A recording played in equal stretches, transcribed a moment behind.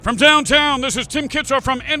From downtown, this is Tim Kitzrow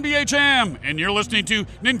from NBA Jam, and you're listening to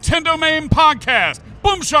Nintendo Main Podcast.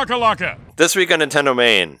 Boom shakalaka! This week on Nintendo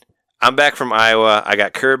Main, I'm back from Iowa. I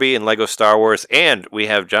got Kirby and Lego Star Wars, and we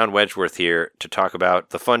have John Wedgeworth here to talk about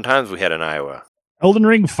the fun times we had in Iowa. Elden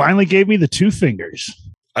Ring finally gave me the 2 fingers.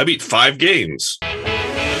 I beat 5 games.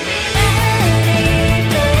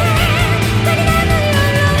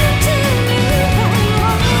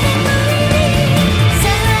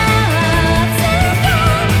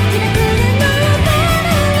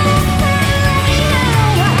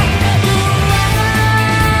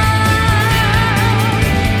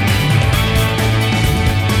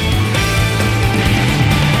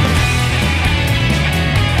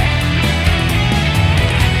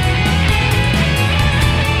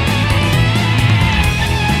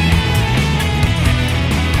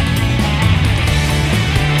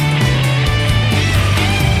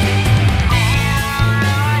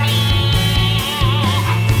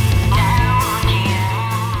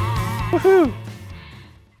 Woohoo!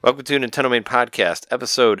 Welcome to Nintendo Main Podcast,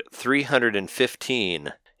 episode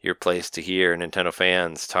 315. Your place to hear Nintendo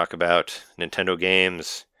fans talk about Nintendo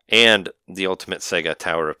games and the ultimate Sega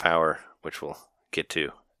Tower of Power, which we'll get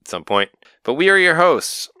to at some point. But we are your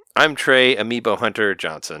hosts. I'm Trey Amiibo Hunter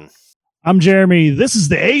Johnson. I'm Jeremy. This is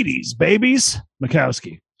the 80s, babies.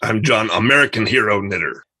 Mikowski. I'm John, American Hero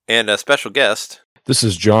Knitter. And a special guest. This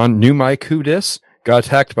is John, new Mike Who Dis. Got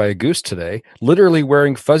attacked by a goose today, literally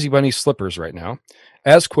wearing Fuzzy Bunny slippers right now.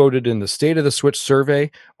 As quoted in the State of the Switch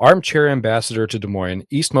survey, armchair ambassador to Des Moines,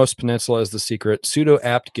 Eastmost Peninsula is the secret, pseudo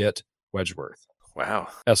apt get Wedgeworth. Wow.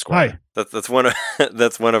 Esquire. Hi.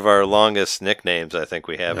 That's one of our longest nicknames I think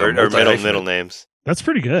we have, or middle names. That's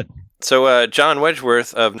pretty good. So John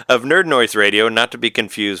Wedgeworth of Nerd Noise Radio, not to be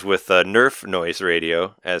confused with Nerf Noise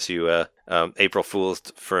Radio, as you April Fool's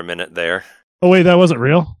for a minute there. Oh, wait, that wasn't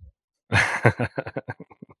real?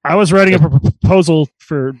 I was writing a proposal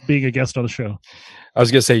for being a guest on the show. I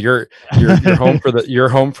was gonna say you're home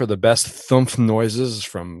for the best thump noises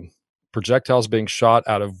from projectiles being shot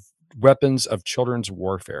out of weapons of children's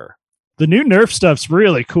warfare. The new Nerf stuff's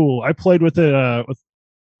really cool. I played with it with,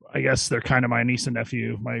 I guess they're kind of my niece and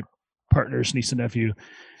nephew, my partner's niece and nephew,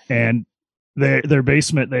 and their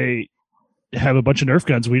basement, they have a bunch of Nerf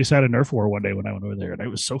guns. We just had a Nerf war one day when I went over there, and it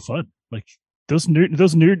was so fun. Like those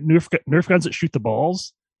Nerf guns that shoot the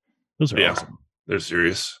balls, those are awesome. They're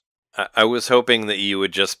serious. I was hoping that you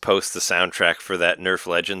would just post the soundtrack for that Nerf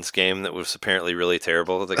Legends game that was apparently really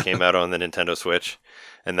terrible that came out on the Nintendo Switch,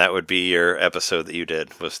 and that would be your episode that you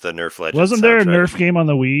did, was the Nerf Legends. Wasn't there a Nerf game on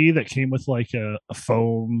the Wii that came with like a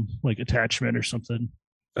foam like attachment or something?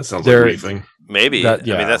 That sounds like a Wii thing. Maybe. I mean,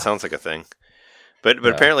 that sounds like a thing. But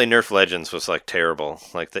apparently Nerf Legends was like terrible,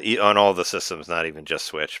 like on all the systems, not even just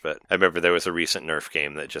Switch. But I remember there was a recent Nerf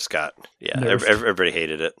game that just got everybody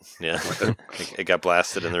hated it. Yeah, it got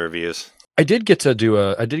blasted in the reviews. I did get to do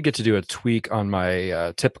a tweak on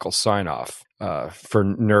my typical sign off for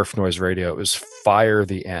Nerf Noise Radio. It was Fire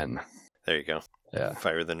the N. There you go. Yeah,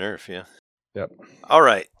 Fire the Nerf. Yeah. Yep. All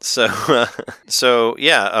right. So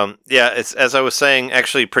it's, as I was saying,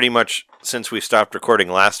 actually pretty much since we stopped recording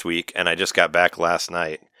last week and I just got back last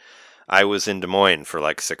night, I was in Des Moines for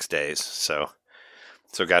like 6 days. So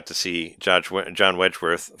got to see John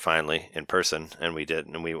Wedgeworth finally in person, and we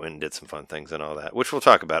went and did some fun things and all that, which we'll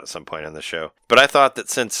talk about at some point on the show. But I thought that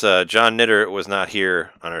since John Knitter was not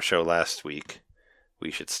here on our show last week, we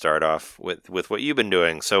should start off with what you've been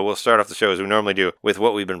doing. So we'll start off the show as we normally do with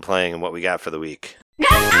what we've been playing and what we got for the week.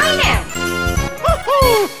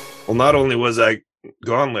 Well, not only was I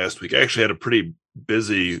gone last week, I actually had a pretty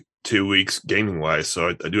busy 2 weeks gaming-wise, so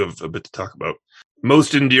I do have a bit to talk about.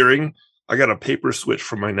 Most endearing, I got a paper Switch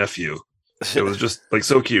from my nephew. It was just like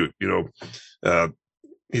so cute, you know.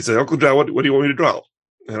 He said, "Uncle John, what do you want me to draw?"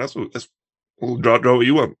 And we'll draw what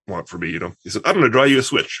you want for me, you know. He said, "I'm going to draw you a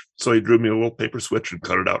Switch." So he drew me a little paper Switch and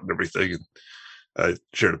cut it out and everything. And I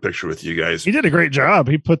shared a picture with you guys. He did a great job.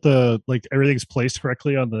 He put everything's placed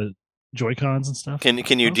correctly on the Joy-Cons and stuff. Can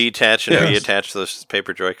you detach and reattach those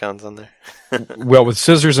paper Joy-Cons on there? Well, with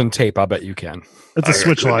scissors and tape, I bet you can. It's a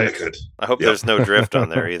Switch Lite. I hope there's no drift on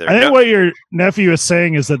there either. I think what your nephew is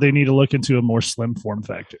saying is that they need to look into a more slim form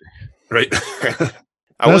factor. Right.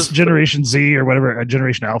 That's Generation Z or whatever,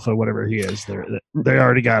 Generation Alpha, whatever he is. They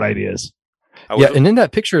already got ideas. And in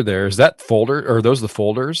that picture there, is that folder, or are those the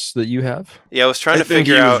folders that you have? Yeah, I was trying to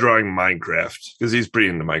figure out. He was drawing Minecraft because he's pretty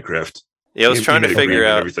into Minecraft. Yeah, I was trying to figure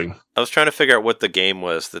out everything. I was trying to figure out what the game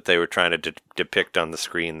was that they were trying to depict on the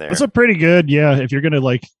screen there. That's a pretty good, if you're gonna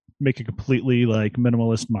make a completely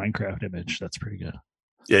minimalist Minecraft image, that's pretty good.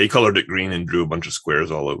 Yeah, he colored it green and drew a bunch of squares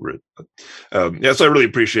all over it. But, so I really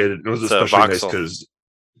appreciate it. It was especially nice because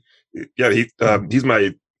Yeah, he's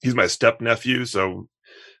my step nephew. So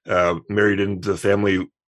married into the family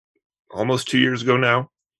almost 2 years ago now,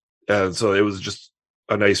 and so it was just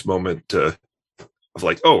a nice moment of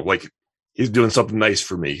like, oh, like he's doing something nice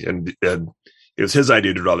for me, and it was his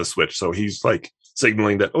idea to draw the Switch, so he's like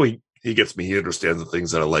signaling that, oh, he gets me, he understands the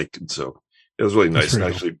things that I like, and so it was really nice. And I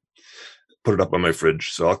actually put it up on my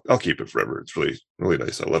fridge, so I'll keep it forever. It's really, really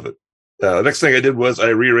nice. I love it. The next thing I did was I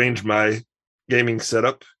rearranged my gaming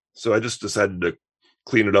setup. So I just decided to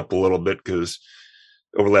clean it up a little bit because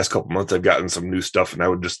over the last couple of months I've gotten some new stuff, and I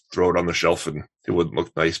would just throw it on the shelf and it wouldn't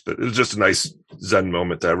look nice. But it was just a nice Zen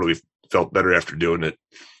moment. I really felt better after doing it,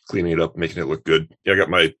 cleaning it up, making it look good. Yeah, I got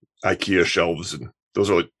my IKEA shelves, and those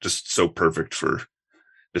are just so perfect for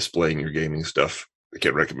displaying your gaming stuff. I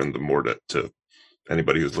can't recommend them more to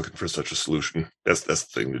anybody who's looking for such a solution. That's the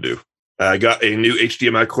thing to do. I got a new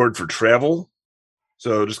HDMI cord for travel.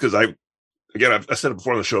 So just because I said it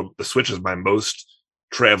before on the show, the Switch is my most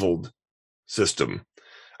traveled system.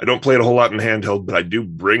 I don't play it a whole lot in handheld, but I do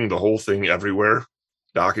bring the whole thing everywhere,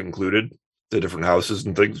 dock included, to different houses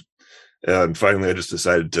and things. And finally, I just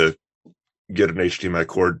decided to get an HDMI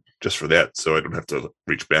cord just for that, so I don't have to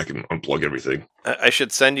reach back and unplug everything. I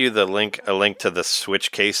should send you a link to the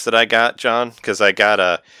Switch case that I got, John, because I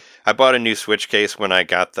bought a new Switch case when I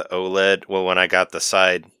got the OLED. Well, when I got the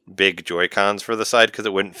side big Joy-Cons for the side, because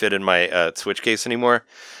it wouldn't fit in my Switch case anymore.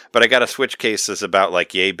 But I got a Switch case that's about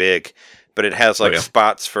like yay big, but it has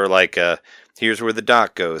spots for like here's where the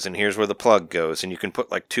dock goes and here's where the plug goes, and you can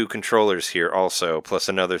put like 2 controllers here also, plus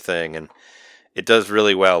another thing, and it does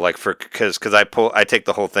really well. Like because I take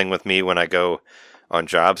the whole thing with me when I go on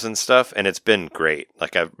jobs and stuff, and it's been great.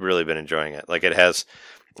 Like I've really been enjoying it. Like it has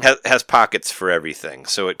pockets for everything,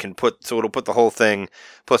 so it'll put the whole thing.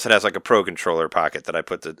 Plus, it has like a Pro controller pocket that I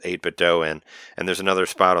put the 8BitDo in, and there's another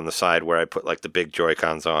spot on the side where I put like the big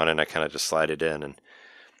Joy-Cons on, and I kind of just slide it in, and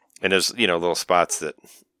there's little spots that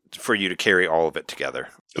for you to carry all of it together.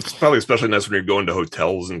 It's probably especially nice when you're going to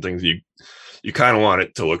hotels and things. You kind of want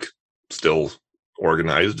it to look still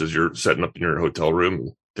organized as you're setting up in your hotel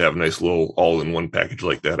room. To have a nice little all-in-one package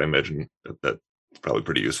like that, I imagine that's probably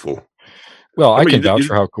pretty useful. Well, I can vouch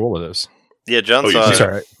for how cool it is. Yeah, John saw it.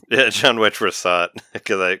 Sorry. Yeah, John Wetchworth saw it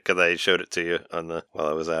because I showed it to you while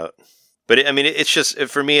I was out. But it's just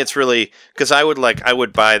for me, it's really because I would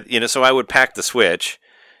buy so I would pack the Switch,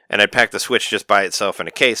 and I'd pack the Switch just by itself in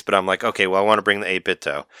a case. But I'm like, okay, well, I want to bring the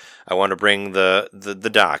 8BitDo, I want to bring the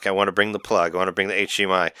dock, I want to bring the plug, I want to bring the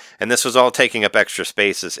HDMI, and this was all taking up extra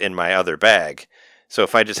spaces in my other bag. So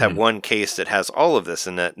if I just have one case that has all of this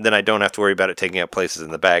in it, then I don't have to worry about it taking up places in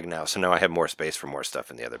the bag now. So now I have more space for more stuff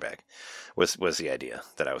in the other bag. Was the idea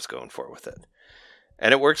that I was going for with it,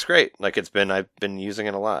 and it works great. Like I've been using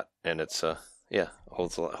it a lot, and it's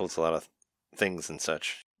holds a lot of things and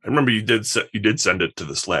such. I remember you did send it to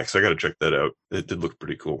the Slack, so I got to check that out. It did look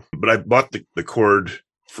pretty cool. But I bought the cord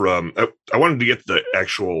from. I wanted to get the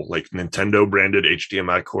actual like Nintendo branded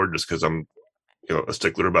HDMI cord just because I'm a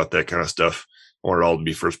stickler about that kind of stuff. I want it all to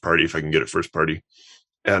be first party if I can get it first party.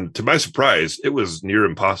 And to my surprise, it was near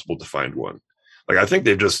impossible to find one. Like I think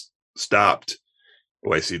they've just stopped.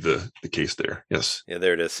 Oh, I see the case there. Yes. Yeah,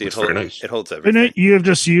 there it is. See, it holds everything. Didn't you have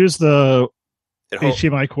just used the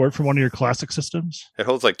HDMI cord from one of your classic systems? It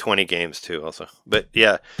holds like 20 games too, also. But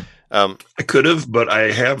yeah, I could have, but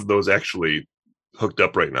I have those actually hooked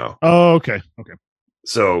up right now. Oh, okay.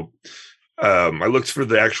 So I looked for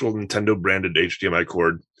the actual Nintendo branded HDMI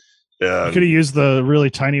cord. You could have used the really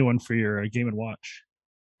tiny one for your Game & Watch.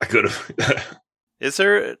 I could have. Is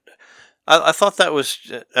there? I thought that was.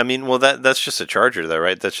 That's just a charger, though,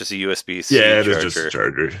 right? That's just a USB-C. Yeah, it is just a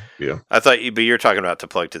charger. Yeah. I thought, but you're talking about to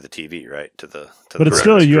plug to the TV, right? But it's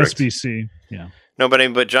still a USB-C. Yeah. No,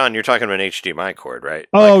 but John, you're talking about an HDMI cord, right?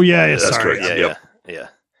 Oh yeah, that's sorry. correct. Yeah.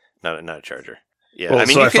 Not a charger. Yeah.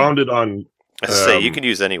 Well, I found it on. You can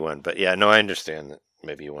use anyone, but yeah, no, I understand that.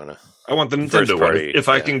 Maybe you want to. I want the Nintendo one. If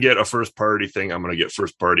I can get a first party thing, I'm going to get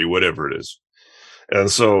first party, whatever it is. And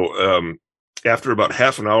so after about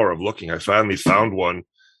half an hour of looking, I finally found one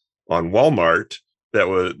on Walmart they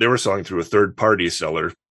were selling through a third party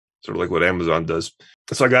seller, sort of like what Amazon does.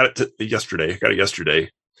 So I got it yesterday.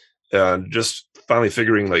 And just finally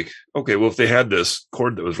figuring like, okay, well, if they had this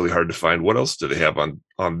cord that was really hard to find, what else do they have on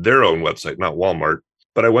their own website, not Walmart?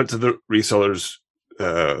 But I went to the reseller's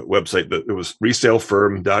website, that it was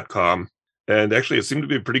resalefirm.com, and actually it seemed to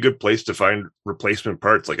be a pretty good place to find replacement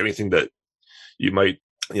parts, like anything that you might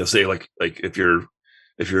say like if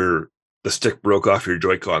the stick broke off your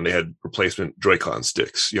Joy-Con, they had replacement Joy-Con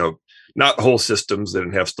sticks, not whole systems. They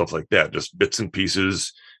didn't have stuff like that, just bits and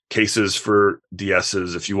pieces, cases for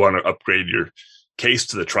DSs if you want to upgrade your case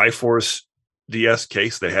to the Triforce DS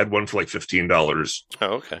case. They had one for like $15. Oh,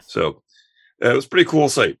 okay. So it was a pretty cool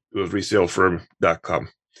site. It was resalefirm.com.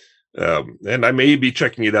 And I may be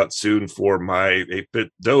checking it out soon for my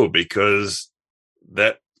 8-bit dough, because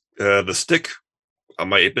that the stick on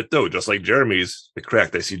my 8-bit dough, just like Jeremy's, it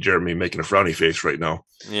cracked. I see Jeremy making a frowny face right now.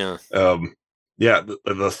 Yeah.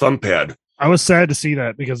 The thumb pad. I was sad to see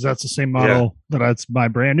that, because that's the same model that's my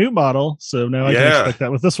brand new model. So now I can expect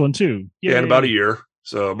that with this one too. Yay. Yeah, in about a year.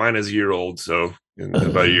 So mine is a year old. So in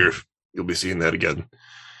about a year, you'll be seeing that again.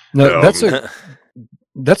 No,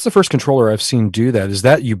 that's the first controller I've seen do that. Is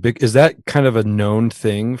that kind of a known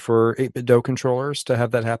thing for 8-bit dough controllers to have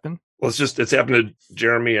that happen? Well, it's happened to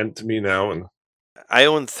Jeremy and to me now. And I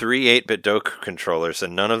own 3 8-bit dough controllers,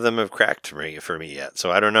 and none of them have cracked for me yet. So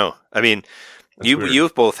I don't know. I mean,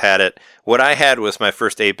 you've both had it. What I had was my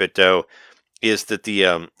first 8-bit dough is that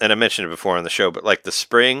and I mentioned it before on the show, but like the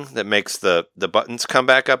spring that makes the buttons come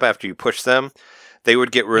back up after you push them, they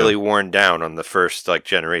would get really worn down on the first like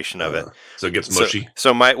generation of it. So it gets mushy.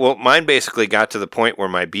 So mine basically got to the point where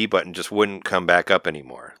my B button just wouldn't come back up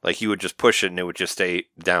anymore. Like you would just push it and it would just stay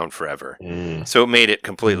down forever. So it made it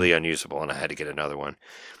completely unusable, and I had to get another one.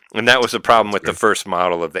 And that was the problem with the first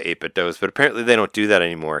model of the 8-bit doughs. But apparently they don't do that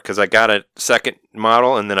anymore, because I got a second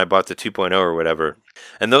model and then I bought the 2.0 or whatever.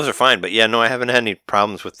 And those are fine. But yeah, no, I haven't had any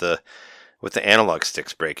problems with the analog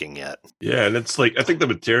sticks breaking yet. Yeah, and it's like, I think the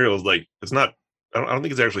material is like, it's not, I don't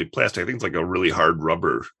think it's actually plastic. I think it's like a really hard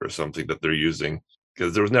rubber or something that they're using,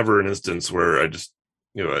 because there was never an instance where I just,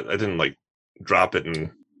 I didn't like drop it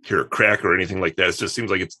and hear a crack or anything like that. It just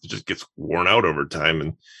seems like it just gets worn out over time.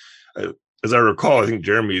 And as I recall, I think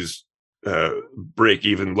Jeremy's break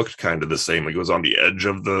even looked kind of the same. Like it was on the edge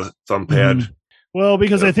of the thumb pad. Well,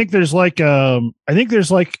 because I think there's like an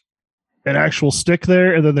actual stick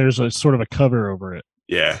there, and then there's a sort of a cover over it.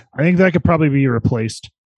 Yeah, I think that could probably be replaced.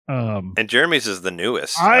 And Jeremy's is the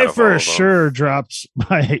newest. I for sure dropped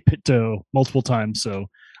my 8-bit dough multiple times, so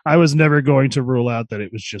I was never going to rule out that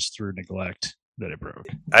it was just through neglect that it broke.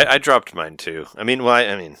 I dropped mine too.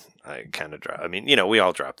 I kind of drop. I mean, we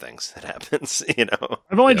all drop things. That happens.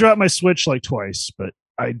 I've only dropped my Switch like twice, but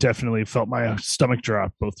I definitely felt my stomach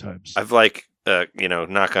drop both times. I've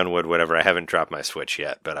knock on wood, whatever. I haven't dropped my Switch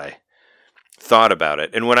yet, but I thought about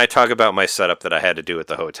it. And when I talk about my setup that I had to do at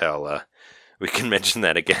the hotel, we can mention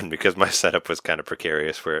that again, because my setup was kind of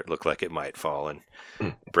precarious, where it looked like it might fall and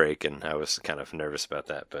break, and I was kind of nervous about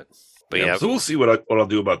that. But yeah. So we'll see what I'll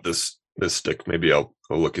do about this stick. Maybe I'll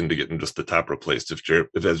look into getting just the top replaced if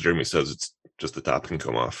as Jeremy says, it's just the top can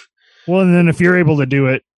come off. Well, and then if you're able to do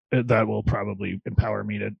it, that will probably empower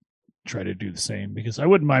me to try to do the same, because I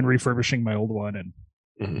wouldn't mind refurbishing my old one and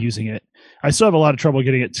using it. I still have a lot of trouble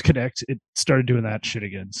getting it to connect. It started doing that shit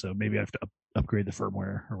again, so maybe I have to upgrade the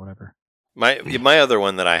firmware or whatever. My other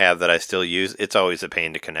one that I have that I still use, it's always a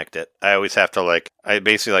pain to connect it. I always have to I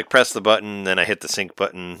basically press the button, then I hit the sync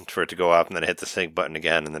button for it to go off, and then I hit the sync button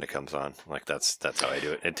again, and then it comes on. Like that's how I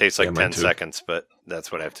do it. It takes 10 seconds, but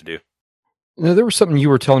that's what I have to do. Now, there was something you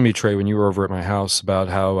were telling me, Trey, when you were over at my house about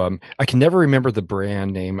how I can never remember the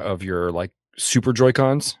brand name of your Super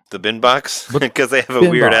Joy-Cons. The bin box, because they have a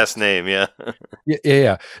weird ass name. Yeah.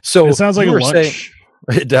 Yeah. So it sounds like a lunch.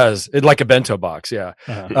 It does. It's like a bento box. Yeah.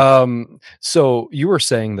 Uh-huh. So you were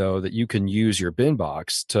saying though that you can use your bin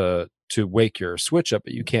box to wake your Switch up,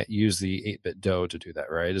 but you can't use the 8-bit dough to do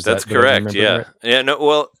that, right? That's correct. Yeah. Right? Yeah. No.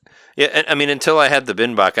 Well. Yeah. I mean, until I had the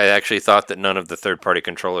bin box, I actually thought that none of the third-party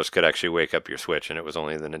controllers could actually wake up your Switch, and it was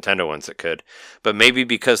only the Nintendo ones that could. But maybe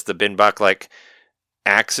because the bin box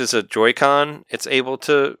acts as a Joy-Con, it's able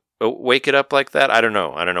to wake it up like that. I don't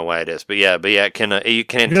know why it is, but yeah, it can. You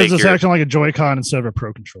can because it's acting like a Joy-Con instead of a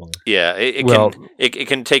Pro controller. Yeah, it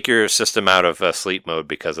can take your system out of sleep mode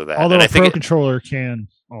because of that. Although a Pro controller can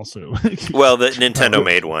also. Well, the Nintendo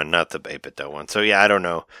made one, not the 8-bit dough one. So yeah, I don't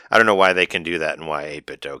know why they can do that and why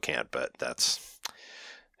 8-bit dough can't, but that's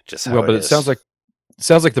just how it is. It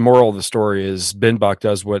sounds like the moral of the story is Binbach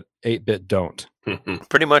does what 8-bit don't.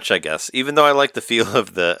 Pretty much, I guess. Even though I like the feel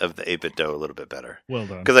of the 8-bit dough a little bit better. Well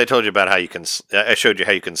done. Because I told you about how I showed you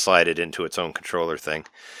how you can slide it into its own controller thing,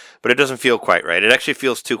 but it doesn't feel quite right. It actually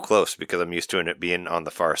feels too close because I'm used to it being on the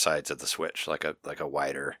far sides of the Switch, like a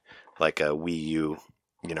wider, like a Wii U,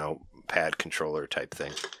 pad controller type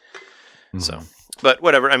thing. Mm-hmm. So, but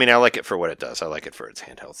whatever. I mean, I like it for what it does. I like it for its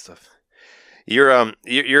handheld stuff. Your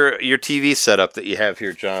TV setup that you have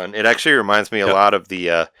here, John, it actually reminds me a lot of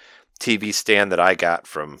the TV stand that I got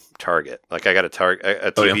from Target. Like I got a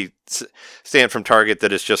TV stand from Target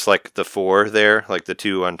that is just like the 4 there, like the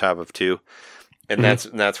 2 on top of 2. And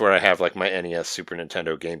that's where I have like my NES, Super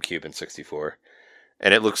Nintendo, GameCube, and 64.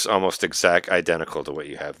 and it looks almost identical to what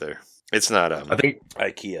you have there. It's not I think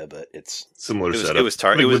IKEA, but it's similar it was setup. it was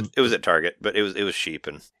I mean, it was at Target, but it was cheap,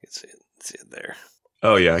 and it's it there.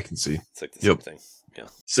 Oh yeah, I can see. It's like the same thing. Yeah,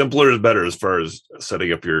 Simpler is better as far as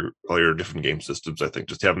setting up all your different game systems. I think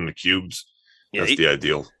just having the cubes, that's the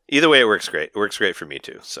ideal. Either way, it works great. It works great for me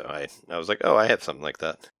too. So I was like, oh, I have something like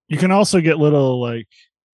that. You can also get little like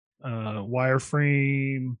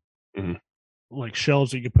wireframe like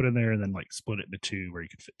shelves that you can put in there, and then like split it into two, where you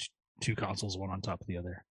could fit two consoles, one on top of the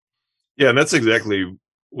other. Yeah, and that's exactly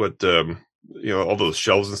what all those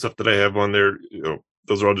shelves and stuff that I have on there.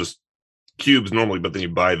 Those are all just cubes normally, but then you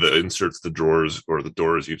buy the inserts, the drawers or the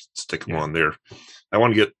doors, you stick them on there. I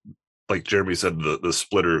want to get, like Jeremy said, the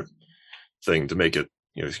splitter thing to make it,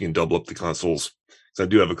 you can double up the consoles. So I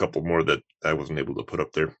do have a couple more that I wasn't able to put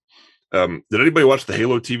up there. Did anybody watch the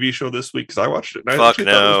Halo TV show this week? Because I watched it. And Fuck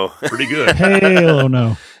no. It was pretty good. Halo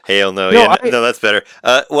no. Halo no. Yeah, no, that's better.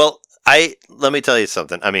 Well, let me tell you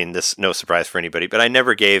something. I mean, this no surprise for anybody, but I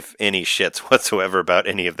never gave any shits whatsoever about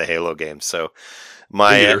any of the Halo games. So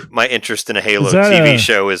my interest in a Halo TV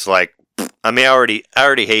show is like, I mean, I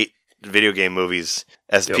already hate video game movies,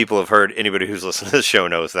 as people have heard. Anybody who's listened to the show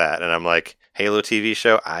knows that, and I'm like, Halo TV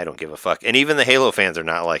show, I don't give a fuck. And even the Halo fans are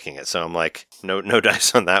not liking it, so I'm like, no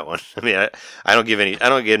dice on that one. I mean, I don't give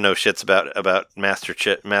no shits about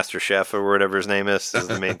Master Chef or whatever his name is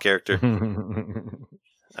the main character.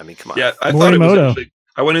 I mean, come on. Yeah, I thought it was actually,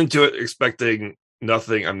 I went into it expecting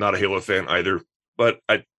nothing. I'm not a Halo fan either, but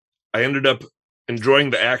I ended up enjoying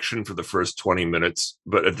the action for the first 20 minutes,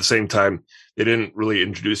 but at the same time, they didn't really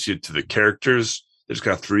introduce you to the characters. They just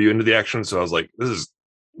kind of threw you into the action. So I was like, this is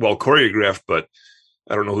well choreographed, but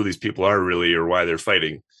I don't know who these people are really or why they're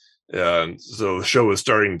fighting. So the show was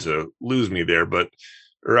starting to lose me there, but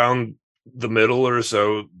around the middle or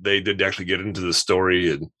so, they did actually get into the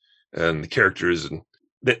story and the characters, and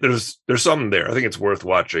there's something there. I think it's worth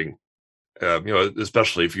watching,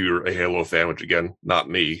 especially if you're a Halo fan, which again, not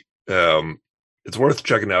me. It's worth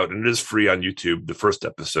checking out, and it is free on YouTube. The first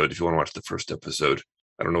episode, if you want to watch the first episode.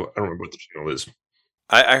 I don't remember what the channel is.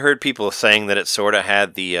 I heard people saying that it sort of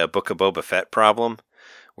had the Book of Boba Fett problem,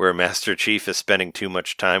 where Master Chief is spending too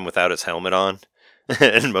much time without his helmet on,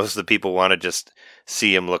 and most of the people want to just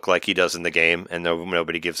see him look like he does in the game, and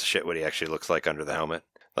nobody gives a shit what he actually looks like under the helmet.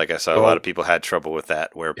 Like I saw a lot of people had trouble with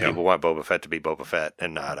that, where people want Boba Fett to be Boba Fett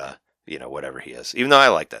and not whatever he is. Even though I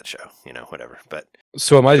like that show, whatever. But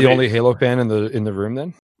so am I the only Halo fan in the room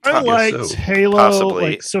then? I liked Halo.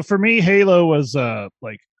 Possibly. So for me, Halo was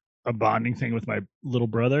like a bonding thing with my little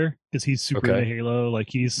brother, because he's super into Halo. Like,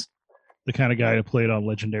 he's the kind of guy to play it on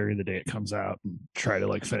Legendary the day it comes out and try to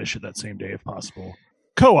like finish it that same day if possible.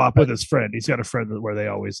 Co-op with his friend. He's got a friend where they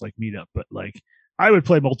always like meet up, but like I would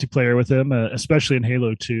play multiplayer with him, especially in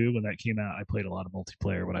Halo 2 when that came out. I played a lot of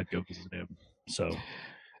multiplayer when I'd go visit him. So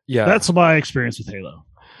yeah, that's my experience with Halo.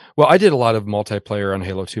 Well, I did a lot of multiplayer on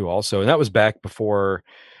Halo 2 also, and that was back before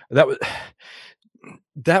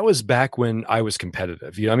that was back when I was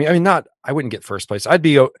competitive. I mean, not, I wouldn't get first place. I'd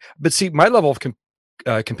be, but see, my level of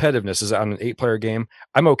competitiveness is on an 8-player game.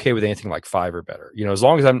 I'm okay with anything like 5 or better. As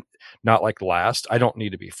long as I'm not like last, I don't need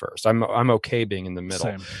to be first. I'm okay being in the middle.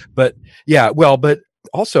 Same. But yeah, but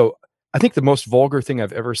also, I think the most vulgar thing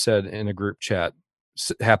I've ever said in a group chat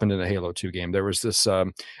happened in a Halo 2 game. There was this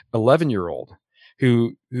 11-year-old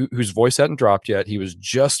whose voice hadn't dropped yet. He was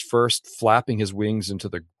just first flapping his wings into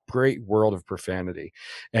the great world of profanity,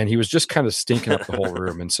 and he was just kind of stinking up the whole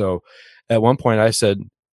room. And so at one point I said,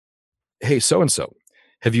 "Hey, so-and-so,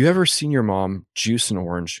 have you ever seen your mom juice an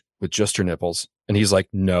orange with just her nipples?" And he's like,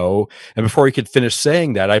 "No." And before he could finish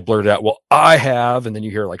saying that, I blurted out, "Well, I have." And then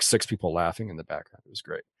you hear like 6 people laughing in the background. It was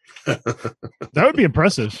great. That would be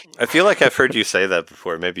impressive. I feel like I've heard you say that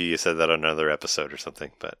before. Maybe you said that on another episode or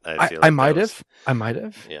something, but I feel like I might have.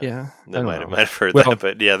 Yeah. I might have heard that,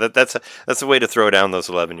 but yeah, that's a way to throw down those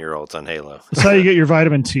 11-year-olds on Halo. That's how you get your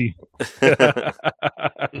vitamin T.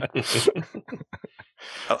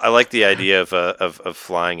 I like the idea of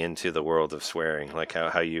flying into the world of swearing, like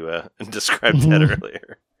how you described that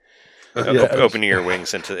earlier. Opening your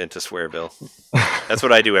wings into Swearville. That's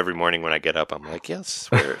what I do every morning when I get up. I'm like, yes,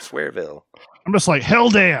 Swearville. I'm just like, hell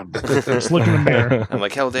damn. Just look in the mirror. I'm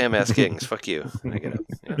like, hell damn ass kings. Fuck you. When I get up.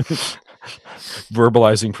 Yeah.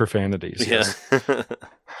 Verbalizing profanities. Yeah.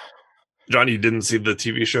 John, you didn't see the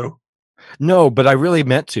TV show? No, but I really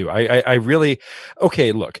meant to. I really,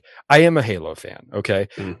 okay, look, I am a Halo fan, okay?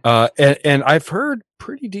 And I've heard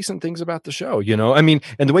pretty decent things about the show, I mean,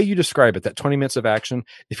 and the way you describe it, that 20 minutes of action,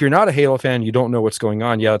 if you're not a Halo fan, you don't know what's going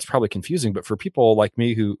on. Yeah, it's probably confusing, but for people like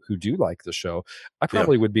me who do like the show, I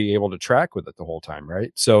probably would be able to track with it the whole time,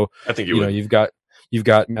 right? So, I think you would. You've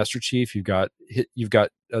got Master Chief, you've got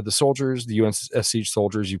the soldiers, the UNSC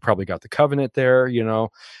soldiers. You probably got the Covenant there.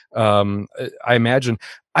 I imagine.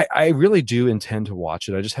 I really do intend to watch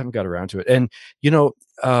it. I just haven't got around to it. And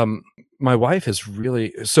my wife is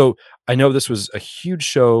really, so I know this was a huge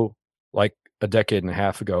show like a decade and a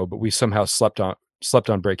half ago, but we somehow slept on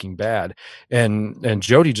Breaking Bad, and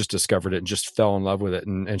Jody just discovered it and just fell in love with it,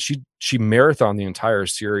 and she marathoned the entire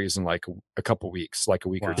series in like a couple weeks, like a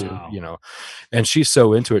week or two, and she's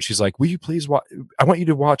so into it. She's like, will you please watch, I want you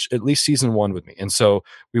to watch at least season 1 with me. And so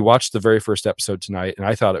we watched the very first episode tonight, and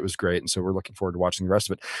I thought it was great, and so we're looking forward to watching the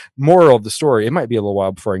rest of it. Moral of the story, it might be a little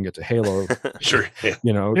while before I can get to Halo. Sure. Yeah.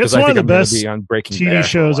 It's one of the best on Breaking TV Bad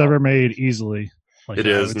shows ever made, easily. Like it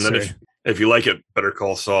is. And then if you like it, Better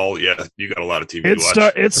Call Saul, yeah, you got a lot of TV to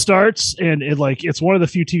watch. It starts, and it's one of the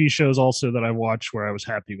few TV shows also that I watched where I was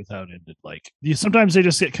happy with how it ended. Like, sometimes they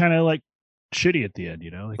just get kind of like shitty at the end,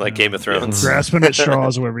 like Game of Thrones, grasping at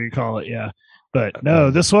straws, or whatever you call it. Yeah, but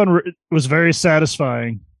no, this one was very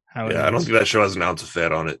satisfying. I don't think that show has an ounce of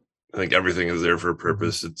fat on it. I think everything is there for a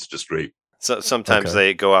purpose. It's just great. So sometimes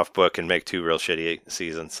they go off book and make 2 real shitty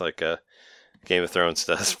seasons, like Game of Thrones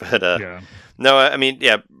does, but no, I mean,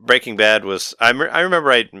 Breaking Bad was. I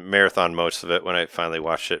remember I marathoned most of it when I finally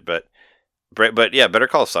watched it, but Better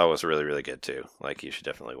Call Saul was really, really good too. Like, you should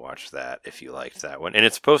definitely watch that if you liked that one. And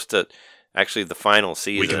it's supposed to, actually, the final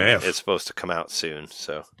season is supposed to come out soon,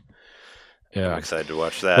 so I'm excited to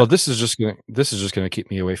watch that. Well, this is just gonna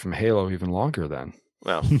keep me away from Halo even longer then.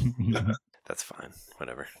 Well, that's fine.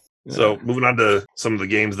 Whatever. So moving on to some of the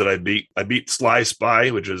games that I beat Sly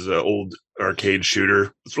Spy, which is an old arcade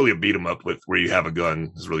shooter. It's really a beat 'em up with where you have a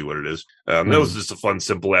gun is really what it is. That was just a fun,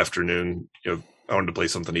 simple afternoon. I wanted to play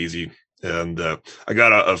something easy, and I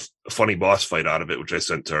got a funny boss fight out of it, which I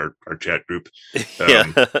sent to our chat group.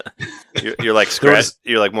 You're like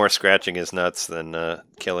you're like more scratching his nuts than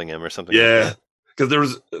killing him or something. Yeah, because there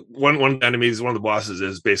was one of the bosses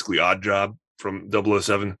is basically Odd Job from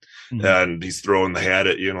 007, and he's throwing the hat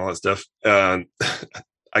at you and all that stuff. And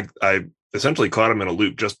I essentially caught him in a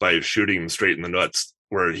loop just by shooting him straight in the nuts,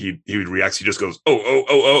 where he reacts. He just goes,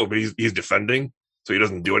 oh, but he's defending, so he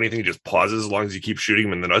doesn't do anything. He just pauses as long as you keep shooting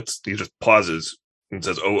him in the nuts. He just pauses and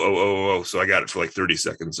says, oh. So I got it for like 30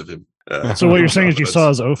 seconds of him. So what you're saying is you saw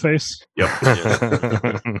his O face?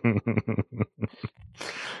 Yep.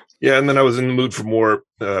 Yeah, and then I was in the mood for more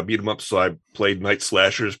beat 'em up, so I played Night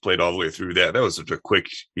Slashers, played all the way through that. That was such a quick,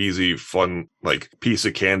 easy, fun, like piece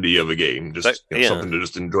of candy of a game. Just something to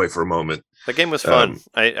just enjoy for a moment. That game was fun.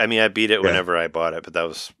 I mean, I beat it whenever I bought it, but that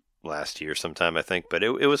was last year sometime, I think. But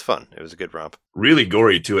it was fun. It was a good romp. Really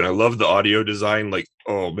gory too, and I love the audio design. Like,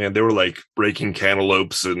 oh man, they were like breaking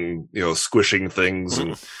cantaloupes and squishing things,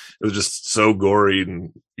 and it was just so gory,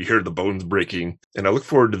 and you hear the bones breaking. And I look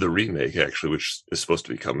forward to the remake, actually, which is supposed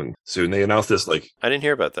to be coming soon. They announced this I didn't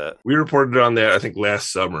hear about that. We reported on that, I think,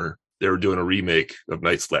 last summer. They were doing a remake of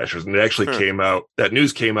Night Slashers, and it actually came out. That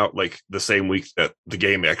news came out like the same week that the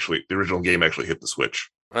original game actually hit the Switch.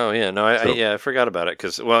 Oh yeah, no, I forgot about it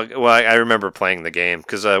because I remember playing the game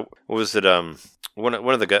because what was it? One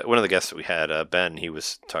of the guests that we had, Ben, he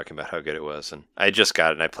was talking about how good it was, and I just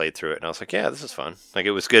got it and I played through it, and I was like, yeah, this is fun. Like,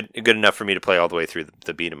 it was good enough for me to play all the way through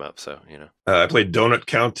the beat 'em up. So I played Donut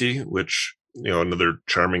County, which another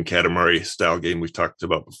charming Katamari style game we've talked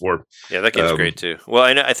about before. Yeah, that game's great too. Well,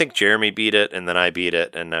 I think Jeremy beat it, and then I beat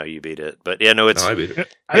it, and now you beat it. But yeah, no, I beat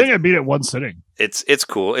it. I think I beat it one sitting. It's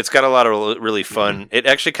cool. It's got a lot of really fun. It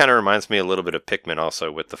actually kind of reminds me a little bit of Pikmin,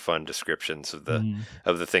 also with the fun descriptions of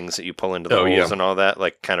the things that you pull into the holes and all that.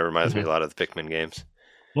 Like, kind of reminds me a lot of the Pikmin games.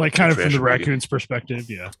 Like, kind of from the raccoon's perspective,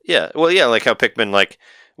 yeah. Yeah, well, yeah, like how Pikmin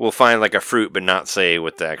will find like a fruit but not say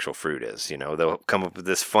what the actual fruit is. They'll come up with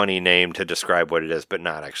this funny name to describe what it is but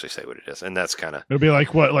not actually say what it is. And that's kind of... It'll be like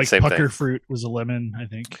pucker fruit was a lemon, I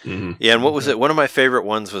think. Mm-hmm. Yeah, and what was it? One of my favorite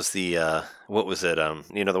ones was the... what was it?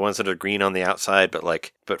 The ones that are green on the outside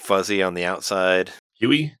but fuzzy on the outside.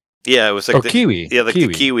 Kiwi? Yeah, it was like kiwi. Yeah, like the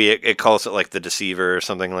kiwi. It calls it like the deceiver or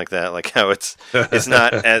something like that. Like how it's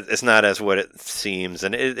not as what it seems,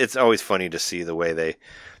 and it's always funny to see the way they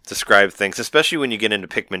describe things, especially when you get into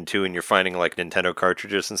Pikmin 2 and you're finding like Nintendo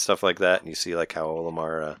cartridges and stuff like that, and you see like how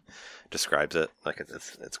Olimar describes it. Like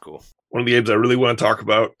it's cool. One of the games I really want to talk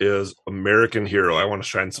about is American Hero. I want to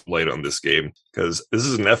shine some light on this game because this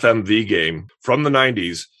is an FMV game from the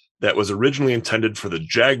 90s that was originally intended for the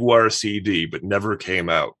Jaguar CD but never came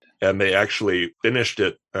out. And they actually finished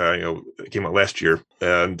it, it came out last year.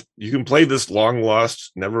 And you can play this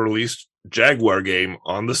long-lost, never-released Jaguar game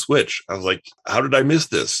on the Switch. I was like, how did I miss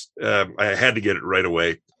this? I had to get it right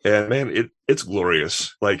away. And man, it's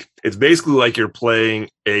glorious. Like, it's basically like you're playing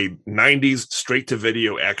a 90s straight to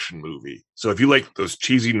video action movie. So if you like those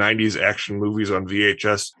cheesy 90s action movies on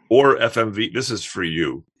VHS or FMV, this is for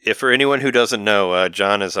you. If for anyone who doesn't know,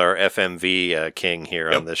 John is our FMV king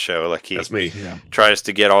here on this show. Like, he That's me. tries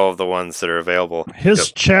to get all of the ones that are available.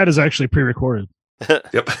 His chat is actually pre-recorded.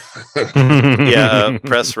 Yep.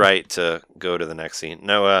 Press right to go to the next scene.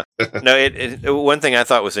 No, one thing I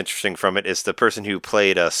thought was interesting from it is the person who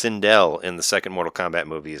played Sindel in the second Mortal Kombat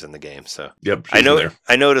movie is in the game. So yep, I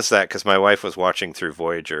noticed that because my wife was watching through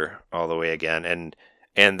Voyager all the way again,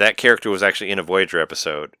 and that character was actually in a Voyager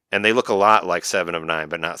episode, and they look a lot like 7 of 9,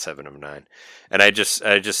 but not 7 of 9. And I just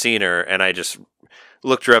seen her, and I just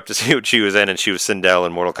looked her up to see what she was in, and she was Sindel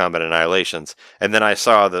in Mortal Kombat Annihilations. And then I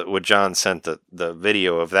saw that what John sent the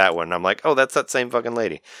video of that one, and I'm like, oh, that's that same fucking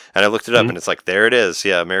lady. And I looked it up, and it's like, there it is.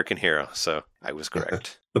 Yeah, American Hero. So I was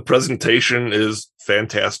correct. The presentation is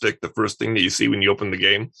fantastic. The first thing that you see when you open the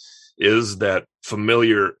game is that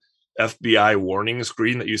familiar FBI warning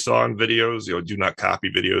screen that you saw in videos, do not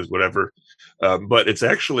copy videos, whatever. But it's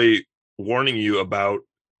actually warning you about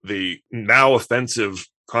the now offensive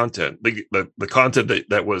content, the content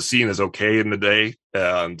that was seen as okay in the day,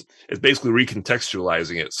 and it's basically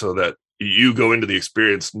recontextualizing it so that you go into the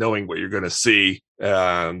experience knowing what you're going to see.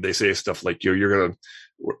 They say stuff like,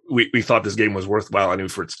 we thought this game was worthwhile, I knew,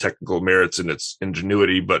 for its technical merits and its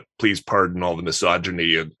ingenuity, but please pardon all the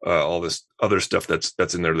misogyny and all this other stuff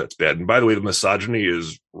that's in there that's bad. And by the way, the misogyny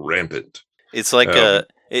is rampant. It's like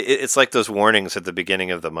it's like those warnings at the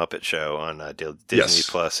beginning of the Muppet Show on Disney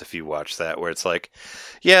Plus. If you watch that, where it's like,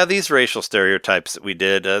 yeah, these racial stereotypes that we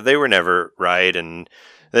did, they were never right, and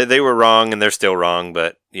they were wrong, and they're still wrong.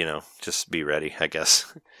 But just be ready, I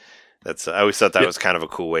guess. That's I always thought that was kind of a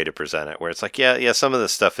cool way to present it, where it's like, yeah, some of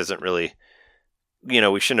this stuff isn't really,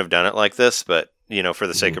 we shouldn't have done it like this, but for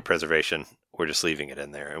the sake of preservation, we're just leaving it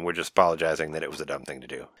in there, and we're just apologizing that it was a dumb thing to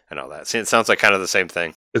do and all that. See, it sounds like kind of the same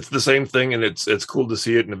thing. It's the same thing, and it's cool to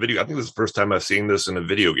see it in a video. I think this is the first time I've seen this in a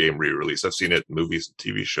video game re-release. I've seen it in movies and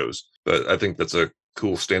TV shows, but I think that's a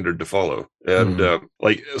cool standard to follow. And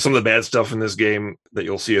like some of the bad stuff in this game that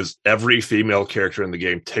you'll see is every female character in the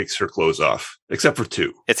game takes her clothes off, except for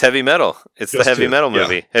 2. It's Heavy Metal. It's Just the Heavy 2. Metal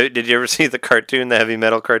movie. Yeah. Did you ever see the cartoon, the Heavy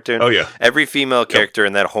Metal cartoon? Oh, yeah. Every female character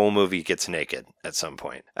in that whole movie gets naked at some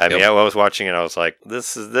point. I mean, I was watching it, I was like,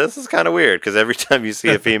 this is kind of weird, because every time you see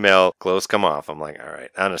a female, clothes come off. I'm like, all right.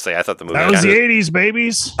 Honestly, I thought the movie... That was the 80s,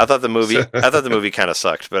 babies! I thought the movie kind of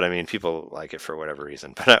sucked, but I mean, people like it for whatever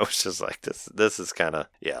reason. But I was just like, this is kind of...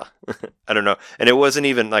 Yeah. I don't know. And it wasn't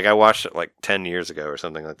even like I watched it like 10 years ago or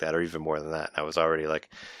something like that, or even more than that. I was already like,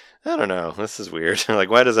 I don't know, this is weird. Like,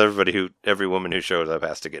 why does every woman who shows up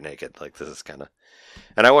has to get naked? Like, this is kind of...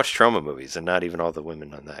 And I watch trauma movies, and not even all the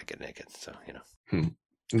women on that get naked. So,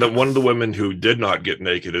 One of the women who did not get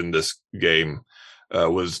naked in this game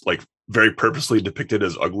was like very purposely depicted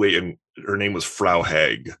as ugly, and her name was Frau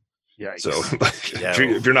Hag. Yikes. So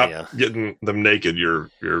if you're not getting them naked, you're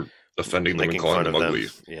offending them and calling them ugly.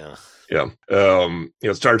 Yeah. Yeah.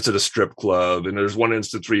 It starts at a strip club, and there's one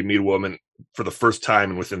instance where you meet a woman for the first time,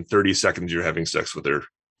 and within 30 seconds you're having sex with her.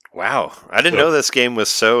 Wow. I didn't know this game was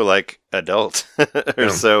so like adult.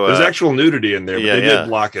 There's actual nudity in there, but they did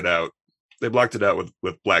block it out. They blocked it out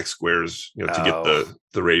with black squares, to get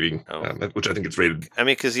the rating, which I think it's rated. I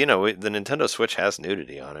mean, because the Nintendo Switch has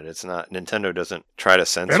nudity on it. It's not Nintendo doesn't try to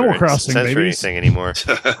censor anything anymore.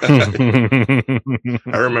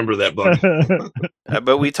 I remember that bug.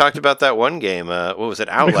 But we talked about that one game. What was it?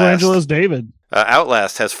 Outlast. Michelangelo's David.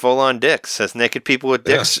 Outlast has full-on dicks. Has naked people with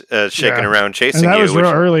dicks shaking around chasing you. And that was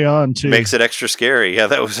real early on too. Makes it extra scary. Yeah,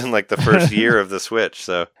 that was in like the first year of the Switch.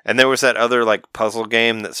 So, and there was that other like puzzle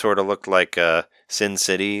game that sort of looked like Sin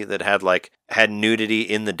City that had nudity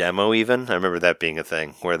in the demo. Even I remember that being a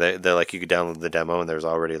thing where they're like, you could download the demo and there's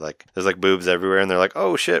already there's boobs everywhere, and they're like,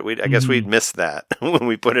 oh shit, I guess we'd missed that when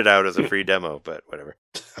we put it out as a free demo, but whatever.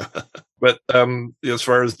 But as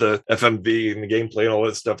far as the FMV and the gameplay and all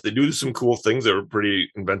that stuff, they do some cool things that were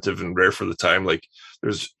pretty inventive and rare for the time. Like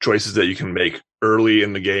there's choices that you can make early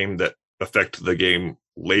in the game that affect the game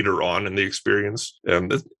later on in the experience.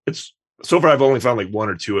 It's so far I've only found like 1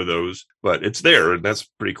 or 2 of those, but it's there, and that's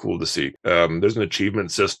pretty cool to see. There's an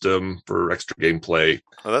achievement system for extra gameplay.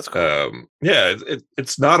 Oh, that's cool.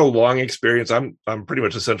 It's not a long experience. I'm pretty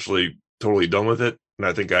much essentially totally done with it, and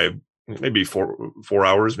I think I maybe 4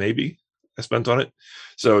 hours maybe I spent on it.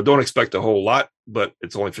 So don't expect a whole lot, but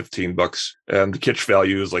it's only $15, and the kitsch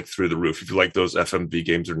value is like through the roof. If you like those FMV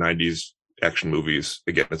games or 90s action movies.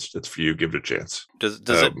 Again, it's for you. Give it a chance.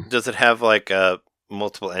 Does it have like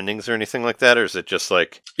multiple endings or anything like that, or is it just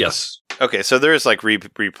like Yes. Okay, so there is like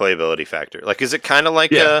replayability factor. Like, is it kind of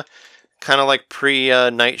like pre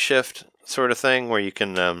Night Shift sort of thing where you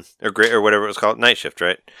can or whatever it was called, Night Shift,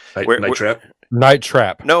 right? Night Trap. Night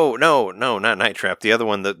Trap. No, not Night Trap. The other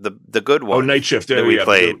one, the good one. Oh, Night Shift. That we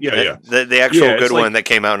played. The actual good like, one that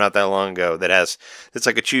came out not that long ago. It's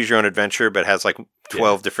like a choose your own adventure, but has like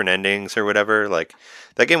 12 different endings or whatever. Like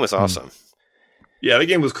that game was awesome. Yeah, the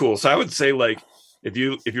game was cool. So I would say like if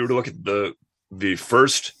you were to look at the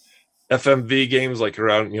first FMV games, like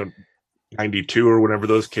around 92 or whenever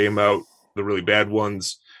those came out, the really bad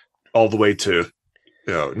ones, all the way to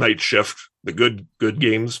Night Shift, the good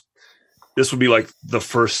games. This would be like the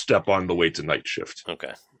first step on the way to Night Shift.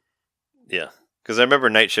 Okay. Yeah. Because I remember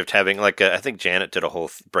Night Shift having like I think Janet did a whole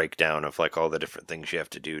breakdown of like all the different things you have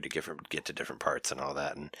to do to get to different parts and all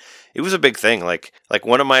that, and it was a big thing. Like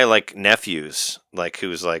one of my like nephews, like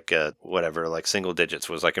who's like whatever, like single digits,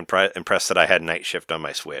 was like impressed that I had Night Shift on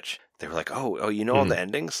my Switch. They were like, oh, you know all the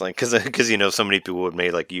endings, like because so many people would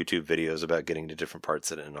make like YouTube videos about getting to different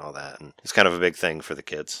parts of it and all that, and it's kind of a big thing for the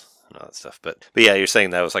kids and all that stuff. But yeah, you're saying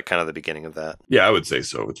that was like kind of the beginning of that. Yeah, I would say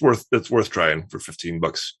so. It's worth trying for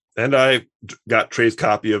 $15. And I got Trey's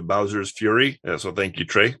copy of Bowser's Fury. So thank you,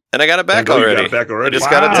 Trey. And I got it back already. I just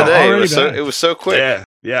got it today. It was so quick.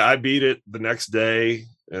 Yeah. I beat it the next day,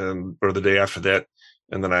 or the day after that,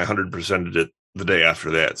 and then I 100%ed it the day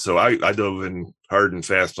after that. So I dove in hard and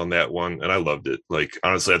fast on that one, and I loved it. Like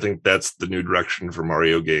honestly, I think that's the new direction for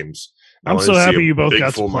Mario games. I'm so happy you both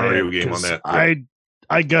got full to play Mario it, game on that.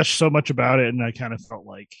 I gushed so much about it, and I kind of felt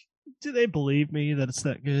like, do they believe me that it's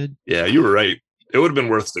that good? Yeah, you were right. It would have been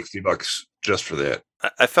worth $60 just for that.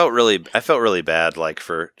 I felt really bad like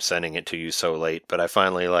for sending it to you so late, but I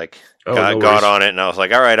finally like got on it, and I was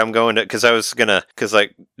like, all right, I'm going to, because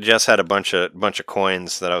like Jess had a bunch of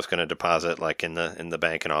coins that I was gonna deposit like in the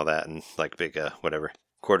bank and all that, and like big whatever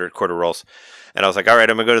quarter rolls, and I was like, all right,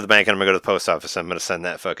 I'm gonna go to the bank and I'm gonna go to the post office. I'm gonna send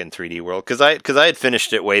that fucking 3D World because I had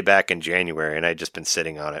finished it way back in January, and I'd just been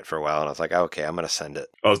sitting on it for a while, and I was like, okay, I'm gonna send it.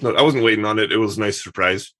 I wasn't waiting on it. It was a nice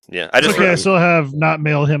surprise. Yeah, I still have not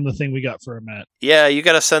mailed him the thing we got for him, Matt. Yeah, you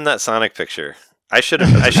got to send that Sonic picture. I should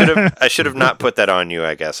have not put that on you.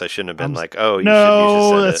 I guess I shouldn't have been like, oh, you should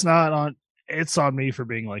send that's not on. It's on me for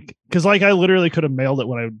being like, because like I literally could have mailed it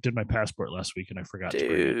when I did my passport last week, and I forgot.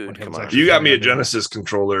 Dude, come on. You got me a Genesis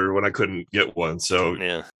controller when I couldn't get one, so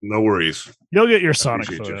yeah, no worries. You'll get your Sonic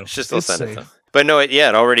photo. Just send it though. But no, it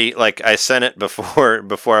already, like, I sent it before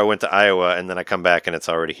I went to Iowa, and then I come back and it's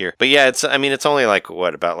already here. But yeah, it's only like,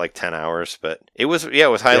 about like 10 hours, but it was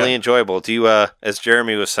highly enjoyable. Do you, as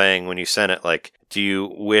Jeremy was saying when you sent it, like, do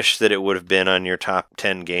you wish that it would have been on your top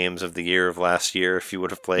 10 games of the year of last year if you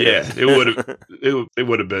would have played it? Yeah, it would have, it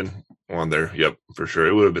would have been on there. Yep, for sure.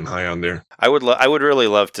 It would have been high on there. I would really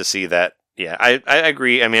love to see that. Yeah, I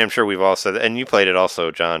agree. I mean, I'm sure we've all said that. And you played it also,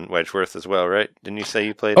 John Wedgeworth, as well, right? Didn't you say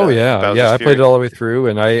you played Oh, yeah. Bowser's I Fury? played it all the way through,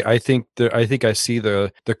 and I think I see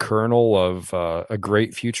the kernel of a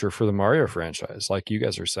great future for the Mario franchise, like you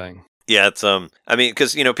guys are saying. Yeah, it's I mean,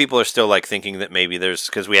 because people are still like thinking that maybe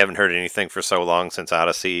because we haven't heard anything for so long since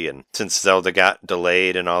Odyssey and since Zelda got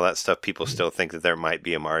delayed and all that stuff, people still think that there might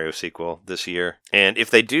be a Mario sequel this year. And if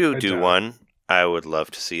they do one, I would love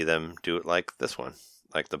to see them do it like this one.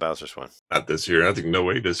 Like the Bowser's one. Not this year. I think no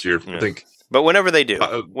way this year. Yeah. I think. But whenever they do,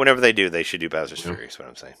 they should do Bowser's Fury. Is what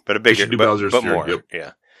I'm saying. But a bigger, Bowser's but Fury, more. Yep.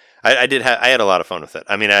 Yeah, I had a lot of fun with it.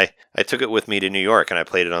 I mean, I took it with me to New York and I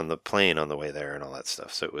played it on the plane on the way there and all that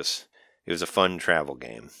stuff. So it was a fun travel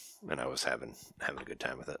game, and I was having a good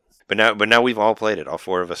time with it. But now we've all played it. All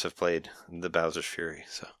four of us have played the Bowser's Fury.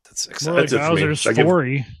 So that's exciting. That's Bowser's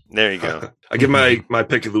Fury. There you go. I give my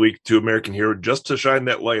pick of the week to American Hero just to shine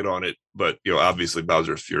that light on it. But obviously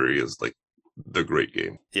Bowser's Fury is like the great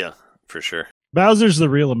game. Yeah, for sure. Bowser's the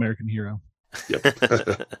real American hero. Yep.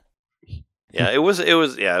 Yeah, it was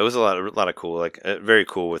a lot of cool, like very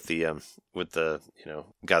cool with the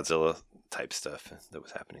Godzilla type stuff that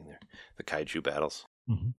was happening there, the kaiju battles.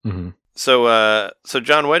 Mm-hmm. Mm-hmm. So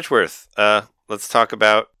John Wedgeworth, let's talk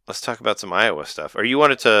about some Iowa stuff.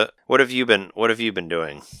 What have you been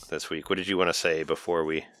doing this week? What did you want to say before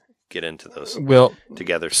we get into those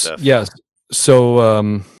together stuff? Yes. So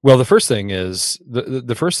the first thing is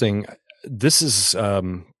the first thing. This is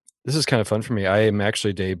kind of fun for me. I am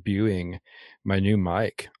actually debuting my new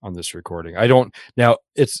mic on this recording. I don't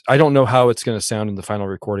know how it's going to sound in the final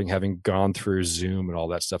recording, having gone through Zoom and all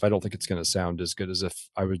that stuff. I don't think it's going to sound as good as if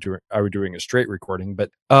I were doing a straight recording.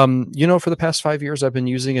 But for the past 5 years, I've been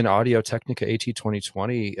using an Audio Technica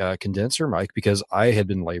AT2020 condenser mic because I had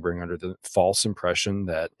been laboring under the false impression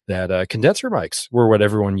that condenser mics were what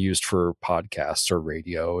everyone used for podcasts or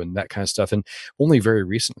radio and that kind of stuff, and only very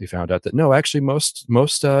recently found out that no, actually most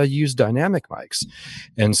use dynamic mics.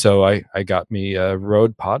 And so I got me a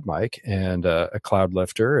Rode Pod mic and a Cloud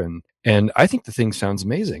Lifter, and I think the thing sounds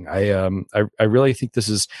amazing. I really think this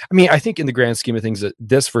is, I think in the grand scheme of things that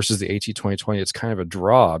this versus the AT2020, it's kind of a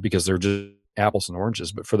draw because they're just apples and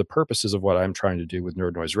oranges. But for the purposes of what I'm trying to do with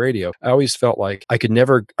Nerd Noise Radio, I always felt like I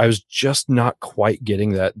was just not quite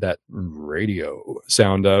getting that radio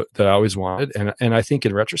sound that I always wanted. And I think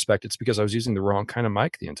in retrospect, it's because I was using the wrong kind of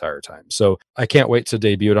mic the entire time. So I can't wait to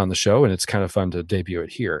debut it on the show, and it's kind of fun to debut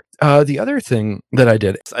it here. The other thing that I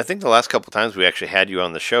did, I think the last couple times we actually had you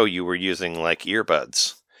on the show, you were using like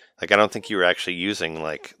earbuds. Like, I don't think you were actually using,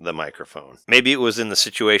 like, the microphone. Maybe it was in the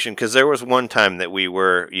situation, because there was one time that we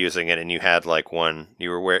were using it, and you had, like,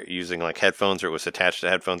 you were using, like, headphones, or it was attached to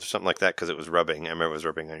headphones or something like that, because it was rubbing. I remember it was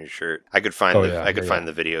rubbing on your shirt. I could find find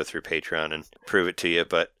the video through Patreon and prove it to you,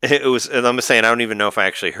 but it was, and I'm saying, I don't even know if I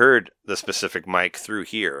actually heard the specific mic through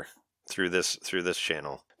here, through this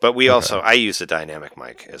channel. But I use a dynamic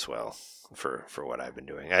mic as well. For what I've been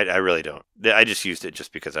doing. I really don't. I just used it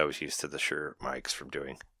just because I was used to the Shure mics from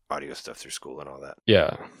doing audio stuff through school and all that.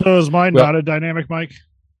 Yeah. So is mine not a dynamic mic?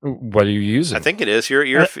 What are you using? I think it is. You're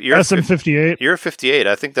SM58. You're a 58.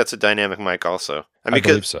 I think that's a dynamic mic also. I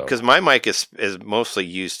believe so. Because my mic is mostly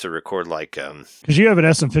used to record like because you have an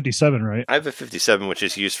SM57, right? I have a 57, which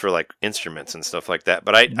is used for like instruments and stuff like that.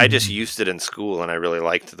 But I just used it in school, and I really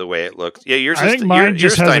liked the way it looked. Yeah, yours. I think mine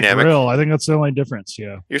just has dynamic. A grill. I think that's the only difference.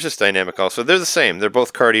 Yeah, yours is dynamic also. They're the same. They're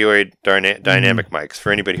both cardioid dynamic mics.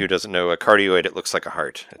 For anybody who doesn't know, a cardioid, it looks like a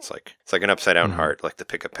heart. It's like an upside down heart, like the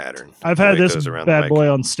pickup pattern. I've had this bad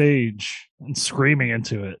boy on stage and screaming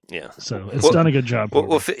into it. Yeah, so it's done a good job. The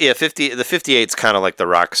 58's kind of like the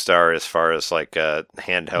rock star as far as like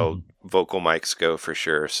handheld vocal mics go, for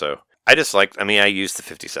sure. So I used the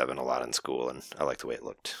 57 a lot in school, and I like the way it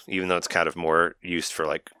looked, even though it's kind of more used for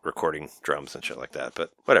like recording drums and shit like that.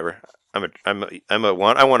 But whatever. I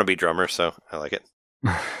want to be drummer, so I like it.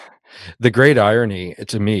 The great irony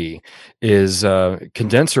to me is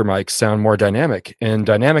condenser mics sound more dynamic and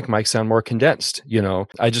dynamic mics sound more condensed.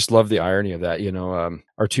 I just love the irony of that.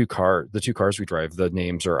 The two cars we drive, the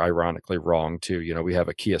names are ironically wrong too. We have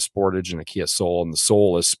a Kia Sportage and a Kia Soul, and the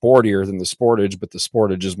Soul is sportier than the Sportage, but the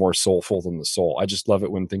Sportage is more soulful than the Soul. I just love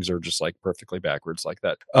it when things are just like perfectly backwards like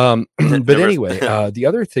that. But anyway, the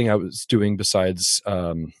other thing I was doing besides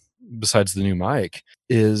the new mic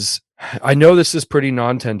is, I know this is pretty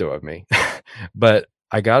Nintendo of me, but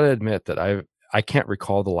I got to admit that I can't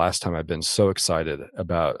recall the last time I've been so excited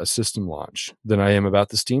about a system launch than I am about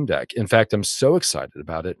the Steam Deck. In fact, I'm so excited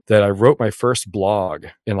about it that I wrote my first blog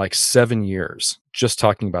in like 7 years just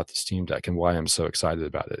talking about the Steam Deck and why I'm so excited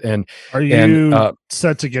about it. And are you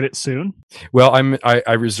set to get it soon? Well,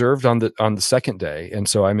 I reserved on the second day, and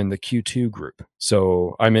so I'm in the Q2 group.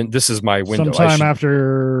 So this is my window. Sometime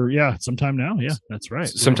now. Yeah, that's right.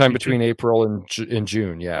 Sometime between April and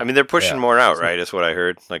June. Yeah. I mean, they're pushing more out, right? Is what I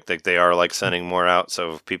heard. Like they are like sending more out.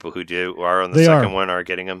 So people who are on the second one are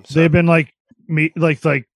getting them. So. They've been like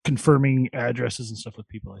confirming addresses and stuff with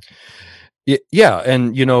people, I think. Yeah,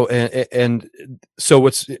 and so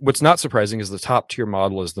what's not surprising is the top tier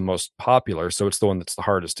model is the most popular, so it's the one that's the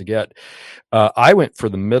hardest to get. I went for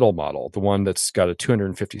the middle model, the one that's got a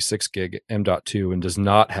 256 gig M.2 and does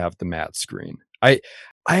not have the matte screen. I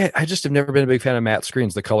just have never been a big fan of matte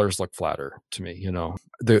screens. The colors look flatter to me.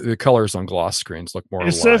 The colors on gloss screens look more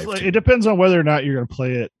alive. It depends on whether or not you're going to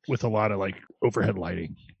play it with a lot of like overhead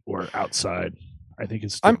lighting or outside. I think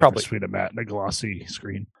it's between a matte and a glossy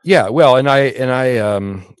screen. Yeah, well, and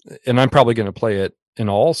I'm probably going to play it in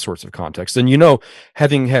all sorts of contexts. And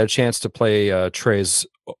having had a chance to play Trey's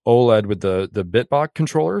OLED with the Bitbox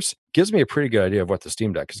controllers gives me a pretty good idea of what the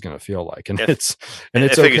Steam Deck is going to feel like. And I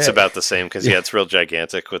think it's about the same because it's real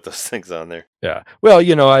gigantic with those things on there. Yeah. Well,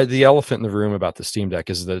 the elephant in the room about the Steam Deck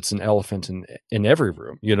is that it's an elephant in every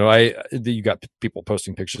room. You got people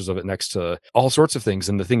posting pictures of it next to all sorts of things,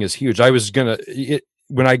 and the thing is huge.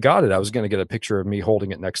 When I got it, I was going to get a picture of me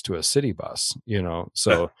holding it next to a city bus,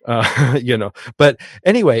 so, but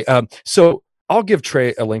anyway, so I'll give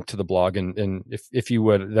Trey a link to the blog, and if you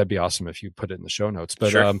would, that'd be awesome if you put it in the show notes.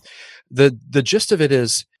 But sure. The gist of it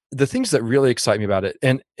is the things that really excite me about it.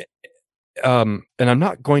 And I'm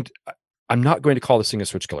not going to, I'm not going to call this thing a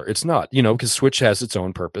Switch killer. It's not, because Switch has its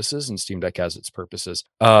own purposes and Steam Deck has its purposes.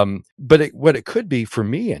 But what it could be for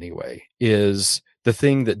me anyway is the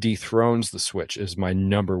thing that dethrones the Switch is my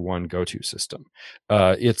number one go-to system.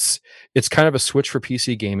 It's kind of a Switch for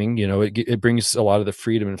PC gaming. It brings a lot of the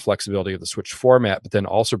freedom and flexibility of the Switch format, but then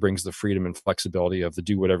also brings the freedom and flexibility of the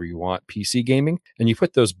do whatever you want PC gaming. And you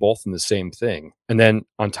put those both in the same thing. And then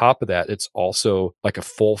on top of that, it's also like a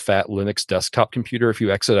full fat Linux desktop computer. If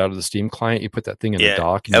you exit out of the Steam client, you put that thing in the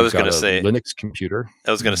dock and you've got a Linux computer.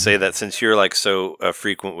 I was going to say that since you're like so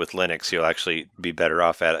frequent with Linux, you'll actually be better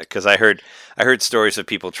off at it. Because I heard stories of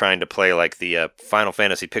people trying to play like the Final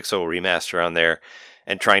Fantasy Pixel remaster on there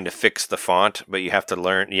and trying to fix the font, but you have to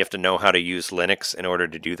know how to use Linux in order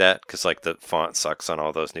to do that, because like the font sucks on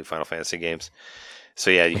all those new Final Fantasy games.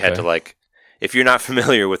 So yeah, you had to like, if you're not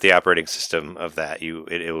familiar with the operating system of that,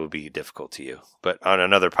 it will be difficult to you. But on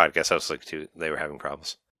another podcast I was listening to, they were having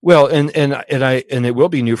problems. Well, and it will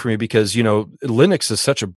be new for me because, Linux is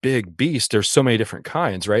such a big beast. There's so many different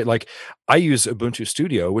kinds, right? Like I use Ubuntu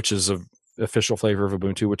Studio, which is a official flavor of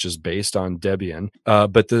Ubuntu, which is based on Debian.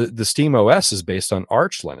 But the Steam OS is based on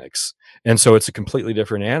Arch Linux. And so it's a completely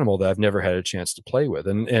different animal that I've never had a chance to play with.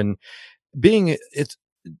 And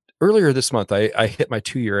earlier this month, I hit my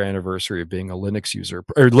 2-year anniversary of being a Linux user,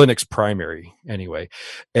 or Linux primary anyway.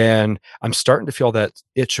 And I'm starting to feel that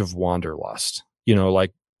itch of wanderlust,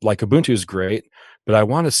 like Ubuntu is great, but I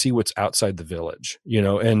want to see what's outside the village,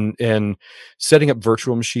 and setting up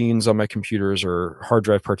virtual machines on my computers or hard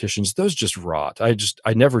drive partitions, those just rot.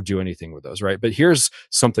 I never do anything with those. Right. But here's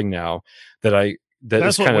something now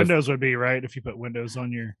that's what Windows would be, right? If you put Windows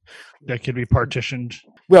on that could be partitioned.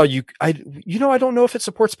 Well, I don't know if it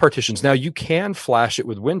supports partitions. Now you can flash it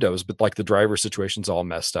with Windows, but like the driver situation's all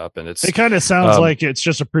messed up, and it kind of sounds like it's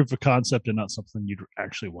just a proof of concept and not something you'd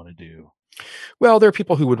actually want to do. Well, there are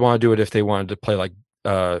people who would want to do it if they wanted to play like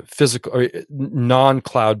physical or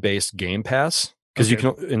non-cloud based Game Pass, because you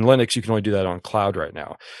can in Linux you can only do that on cloud right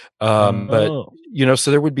now. But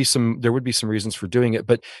so there would be some reasons for doing it.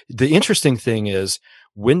 But the interesting thing is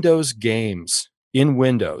Windows games in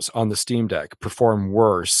Windows on the Steam Deck perform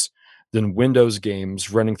worse than Windows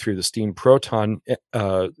games running through the Steam Proton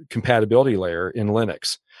compatibility layer in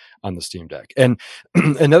Linux on the Steam Deck. And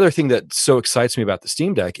another thing that so excites me about the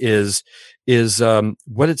Steam Deck is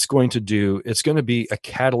what it's going to do. It's going to be a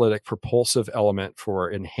catalytic propulsive element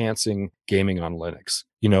for enhancing gaming on Linux,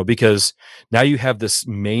 because now you have this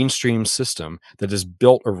mainstream system that is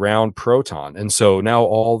built around Proton. And so now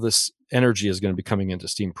all this energy is going to be coming into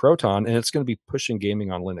Steam Proton, and it's going to be pushing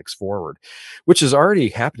gaming on Linux forward, which is already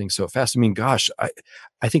happening so fast. I mean, gosh,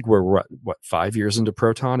 I think we're what 5 years into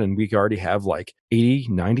Proton, and we already have like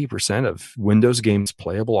 80-90% of Windows games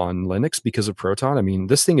playable on Linux because of Proton. I mean,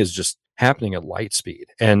 this thing is just happening at light speed.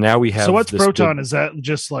 And now we have. So what's Proton? Is that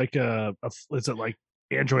just like is it like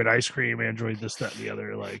Android ice cream, Android this, that, and the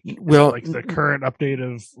other? Like, like the current update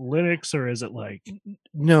of Linux, or is it like?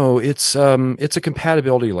 No, it's a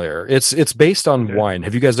compatibility layer. It's based on Wine.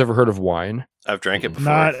 Have you guys ever heard of Wine? I've drank it before.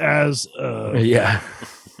 Not as yeah.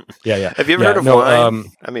 Have you ever heard of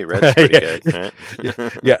Wine? I mean, Red's pretty good.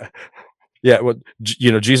 Right? Yeah, well,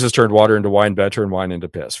 Jesus turned water into wine, but I turned wine into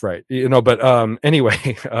piss, right? But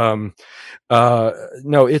anyway,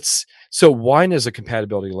 no, so Wine is a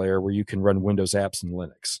compatibility layer where you can run Windows apps in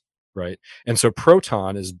Linux, right? And so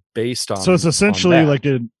Proton is based on. So it's essentially like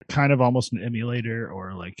a kind of almost an emulator,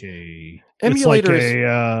 or like a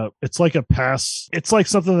emulator. It's like a pass. It's like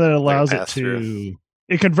something that allows it to.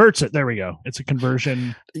 It converts it. There we go. It's a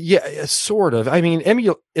conversion. Yeah, sort of. I mean,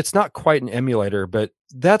 it's not quite an emulator, but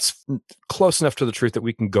that's close enough to the truth that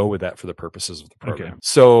we can go with that for the purposes of the program. Okay.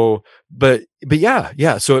 So, but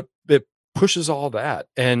yeah. So it pushes all that,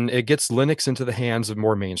 and it gets Linux into the hands of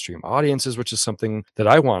more mainstream audiences, which is something that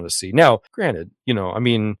I want to see. Now, granted, I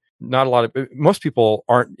mean, most people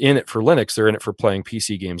aren't in it for Linux. They're in it for playing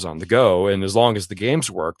PC games on the go. And as long as the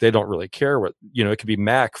games work, they don't really care what, it could be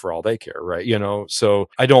Mac for all they care. Right. So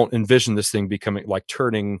I don't envision this thing becoming like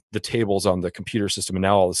turning the tables on the computer system. And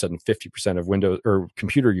now all of a sudden 50% of Windows or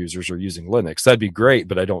computer users are using Linux. That'd be great,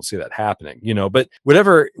 but I don't see that happening, but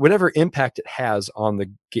whatever impact it has on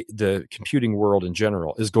the computing world in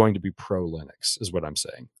general is going to be pro Linux is what I'm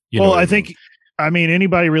saying. I mean,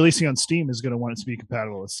 anybody releasing on Steam is going to want it to be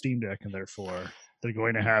compatible with Steam Deck, and therefore they're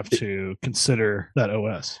going to have to consider that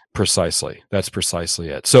OS. Precisely. That's precisely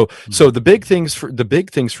it. So the big things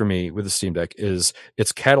for me with the Steam Deck is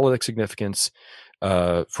its catalytic significance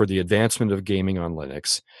for the advancement of gaming on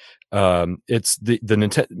Linux. It's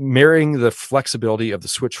the marrying the flexibility of the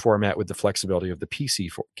Switch format with the flexibility of the PC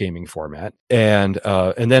gaming format, and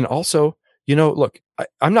then also look,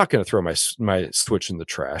 I'm not going to throw my Switch in the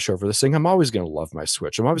trash over this thing. I'm always going to love my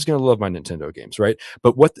Switch. I'm always going to love my Nintendo games, right?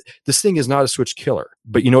 But this thing is not a Switch killer.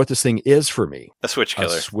 But you know what this thing is for me? A Switch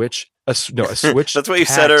killer. A Switch. That's what you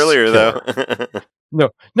said earlier, killer. though.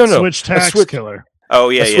 No. Switch tax killer. Oh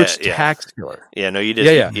yeah, Switch tax killer. Yeah, no, you did.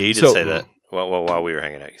 Yeah. You did say that. Well, while we were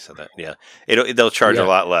hanging out, you said that. Yeah, they'll charge a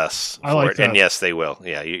lot less I like it, that. and yes, they will.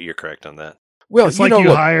 Yeah, you're correct on that. Well, It's like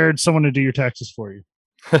you hired someone to do your taxes for you.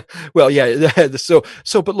 Well, yeah.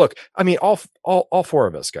 But look, I mean, all four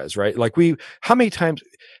of us guys, right? Like how many times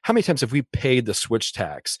have we paid the Switch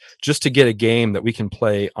tax just to get a game that we can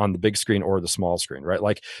play on the big screen or the small screen, right?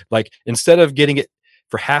 Like instead of getting it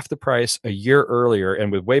for half the price a year earlier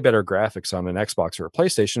and with way better graphics on an Xbox or a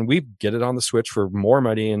PlayStation, we get it on the Switch for more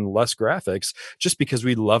money and less graphics just because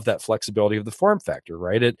we love that flexibility of the form factor,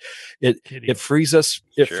 right? It frees us.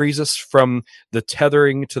 It frees us from the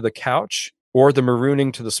tethering to the couch or the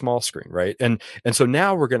marooning to the small screen, right? And so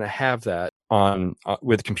now we're going to have that on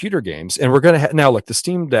with computer games, and we're going to now look. The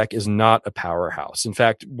Steam Deck is not a powerhouse. In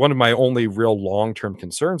fact, one of my only real long-term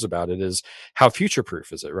concerns about it is how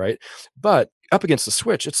future-proof is it, right? But up against the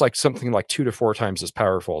Switch, it's like something like 2 to 4 times as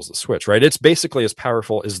powerful as the Switch, right? It's basically as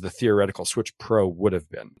powerful as the theoretical Switch Pro would have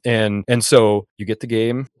been, and so you get the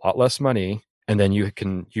game a lot less money. And then you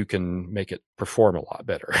can make it perform a lot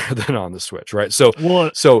better than on the Switch, right? So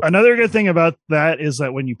another good thing about that is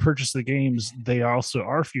that when you purchase the games, they also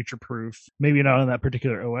are future proof. Maybe not on that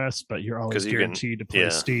particular OS, but you're always guaranteed to play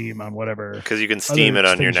Steam on whatever. Because you can Steam it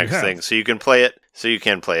on your next thing, so you can play it. So you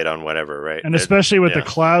can play it on whatever, right? And especially with the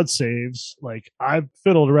cloud saves, like I've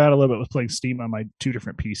fiddled around a little bit with playing Steam on my 2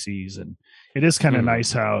 different PCs, and it is kind of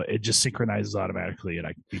nice how it just synchronizes automatically, and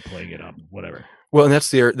I can be playing it on whatever. Well, and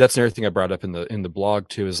that's another thing I brought up in the blog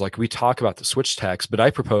too, is like we talk about the Switch tax, but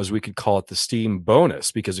I propose we could call it the Steam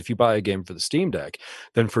bonus, because if you buy a game for the Steam Deck,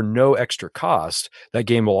 then for no extra cost, that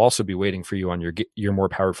game will also be waiting for you on your more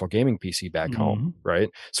powerful gaming PC back home, right?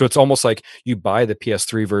 So it's almost like you buy the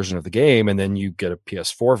PS3 version of the game and then you get a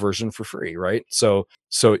PS4 version for free, right? So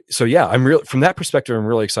yeah, from that perspective, I'm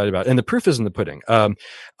really excited about it. And the proof is in the pudding.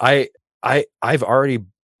 I've already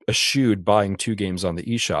eschewed buying 2 games on the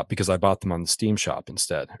eShop because I bought them on the Steam shop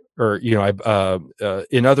instead. Or,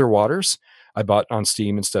 in other waters, I bought on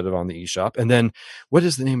Steam instead of on the eShop. And then what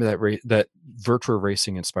is the name of that Virtua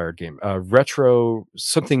Racing inspired game? Retro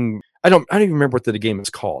something. I don't even remember what the game is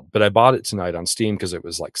called, but I bought it tonight on Steam because it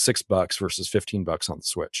was like $6 versus $15 on the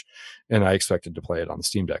Switch. And I expected to play it on the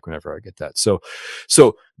Steam Deck whenever I get that. So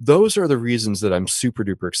those are the reasons that I'm super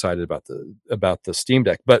duper excited about the Steam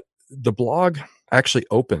Deck. But the blog actually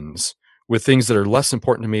opens with things that are less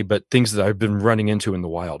important to me, but things that I've been running into in the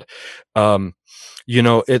wild. A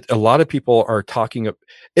lot of people are talking and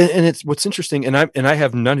it's what's interesting. And I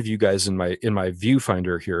have none of you guys in my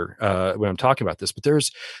viewfinder here when I'm talking about this, but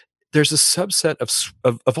there's a subset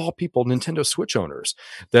of all people, Nintendo Switch owners,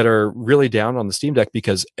 that are really down on the Steam Deck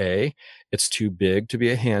because A, it's too big to be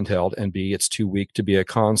a handheld, and B, it's too weak to be a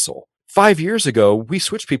console. 5 years ago, we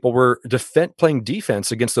Switch people were playing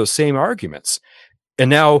defense against those same arguments. And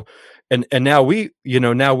now we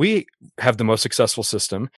have the most successful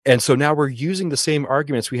system. And so now we're using the same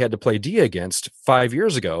arguments we had to play D against 5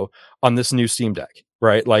 years ago on this new Steam Deck,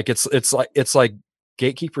 right? Like it's like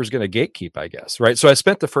gatekeeper's going to gatekeep, I guess, right? So I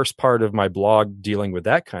spent the first part of my blog dealing with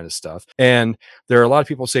that kind of stuff. And there are a lot of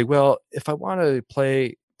people who say, well, if I want to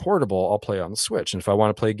play portable, I'll play on the Switch. And if I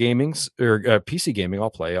want to play gaming or PC gaming, I'll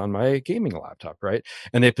play on my gaming laptop, right?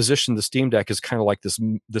 And they position the Steam Deck as kind of like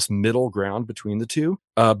this middle ground between the two,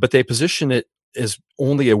 but they position it as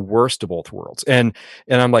only a worst of both worlds. And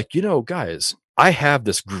I'm like, guys, I have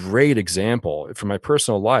this great example from my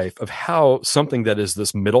personal life of how something that is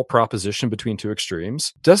this middle proposition between two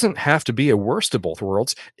extremes doesn't have to be a worst of both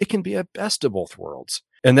worlds. It can be a best of both worlds.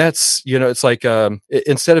 And that's, it's like,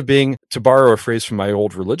 instead of being, to borrow a phrase from my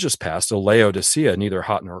old religious past, a Laodicea, neither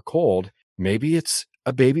hot nor cold, maybe it's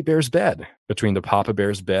a baby bear's bed between the Papa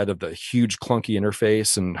Bear's bed of the huge clunky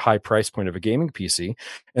interface and high price point of a gaming PC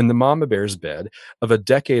and the Mama Bear's bed of a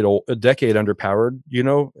decade underpowered,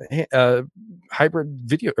 hybrid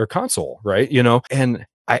video or console, right? And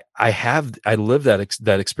I live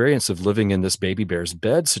that experience of living in this baby bear's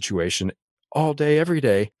bed situation all day, every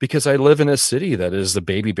day, because I live in a city that is the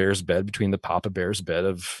baby bear's bed between the Papa Bear's bed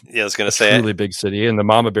of I was going to say really big city and the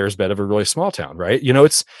Mama Bear's bed of a really small town, right?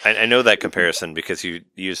 I know that comparison because you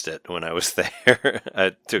used it when I was there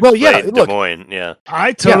to explain Des Moines. Yeah,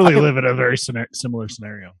 I totally live in a very similar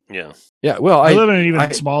scenario. Yeah. Well, I live in an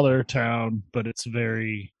even smaller town, but it's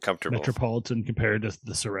very comfortable, metropolitan compared to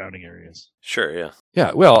the surrounding areas. Sure. Yeah.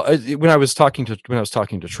 Yeah. Well, when I was talking to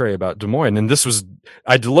Trey about Des Moines, and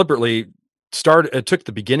I deliberately took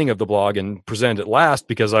the beginning of the blog and presented it last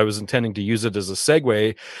because I was intending to use it as a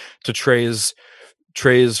segue to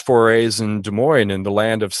Trey's forays in Des Moines in the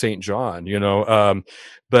land of St. John,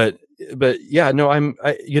 but yeah, no,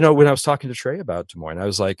 when I was talking to Trey about Des Moines, I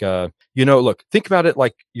was like, look, think about it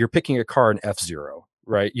like you're picking a car in F-Zero,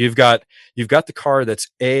 right? You've got the car that's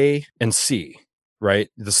A and C, right?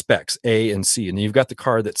 The specs A and C, and then you've got the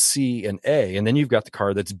car that's C and A, and then you've got the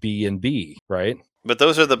car that's B and B, right? But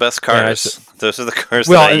those are the best cars. Those are the cars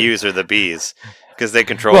Well, that I use are the Bs because they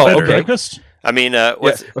control Well, better. okay. Breakfast? I mean,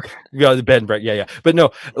 what's the bed and breakfast, yeah, but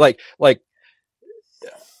no, like.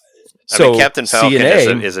 I So mean, Captain Falcon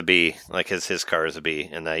C&A is a B. Like his car is a B,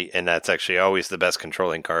 and that's actually always the best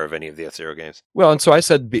controlling car of any of the F-Zero games. Well, and so I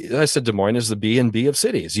said Des Moines is the B and B of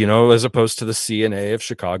cities, as opposed to the C and A of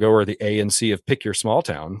Chicago or the A and C of pick your small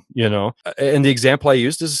town, And the example I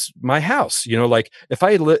used is my house. Like if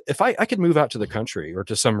I could move out to the country or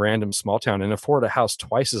to some random small town and afford a house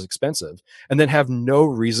twice as expensive and then have no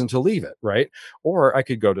reason to leave it, right? Or I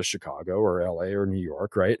could go to Chicago or LA or New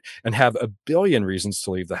York, right? And have a billion reasons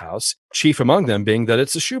to leave the house. Chief among them being that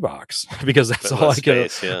it's a shoebox because that's But all I less can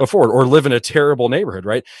space, yeah. afford, or live in a terrible neighborhood,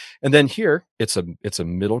 right? And then here it's a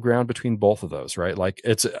middle ground between both of those, right? Like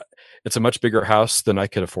it's a much bigger house than I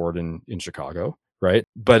could afford in Chicago, right?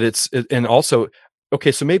 But and also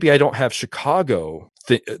okay, so maybe I don't have Chicago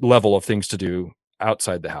level of things to do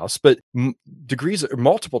outside the house, but degrees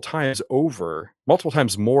multiple times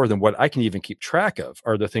more than what I can even keep track of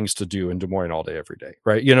are the things to do in Des Moines all day, every day.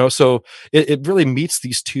 Right. So it really meets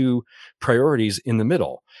these two priorities in the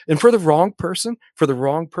middle. And for the wrong person, for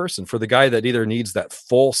the guy that either needs that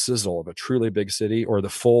full sizzle of a truly big city or the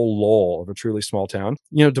full lull of a truly small town,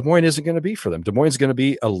 Des Moines isn't going to be for them. Des Moines is going to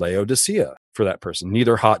be a Laodicea for that person,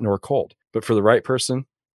 neither hot nor cold. But for the right person,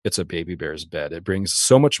 it's a baby bear's bed. It brings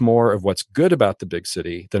so much more of what's good about the big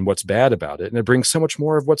city than what's bad about it. And it brings so much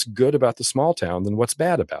more of what's good about the small town than what's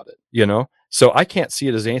bad about it, So I can't see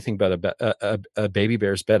it as anything but a baby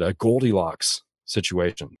bear's bed, a Goldilocks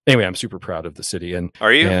situation. Anyway, I'm super proud of the city. And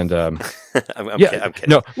Are you? And I'm kidding.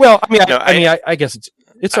 no, well, No, I guess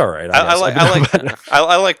it's all right.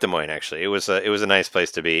 I like Des Moines actually. It was a nice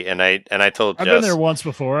place to be, and I told I've Jess, been there once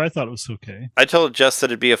before. I thought it was okay. I told Jess that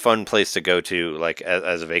it'd be a fun place to go to, like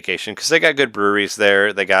as a vacation, because they got good breweries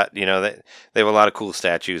there. They got they have a lot of cool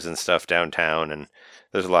statues and stuff downtown, and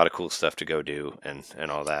there's a lot of cool stuff to go do and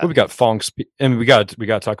all that. Well, we got Fong's, and we got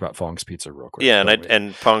to talk about Fong's Pizza real quick. Yeah,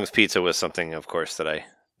 and Fong's Pizza was something, of course, that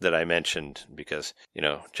I mentioned because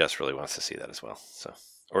Jess really wants to see that as well. So.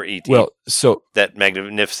 Or eat that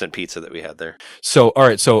magnificent pizza that we had there. So all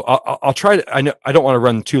right, so I'll try to. I know I don't want to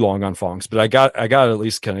run too long on Fong's, but I got to at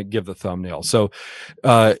least kind of give the thumbnail. So,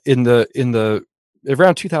 in the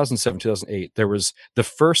around 2007, 2008, there was the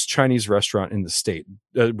first Chinese restaurant in the state,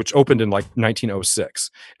 which opened in like 1906,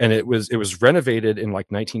 and it was renovated in like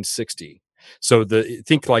 1960. So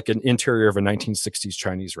think like an interior of a 1960s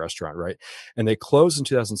Chinese restaurant, right? And they closed in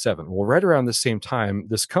 2007. Well, right around the same time,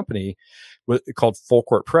 this company called Full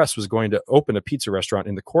Court Press was going to open a pizza restaurant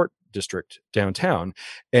in the Court District downtown,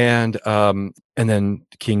 and then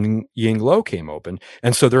King Ying Lo came open,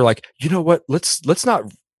 and so they're like, you know what? Let's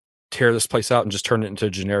not tear this place out and just turn it into a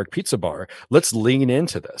generic pizza bar. Let's lean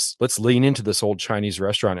into this. Let's lean into this old Chinese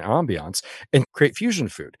restaurant ambiance and create fusion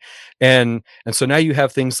food. And so now you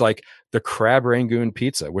have things like the crab rangoon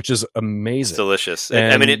pizza, which is amazing. It's delicious.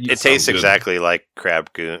 And I mean, it tastes good. exactly like crab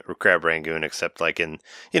rangoon, except like in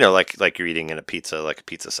like you're eating in a pizza, like a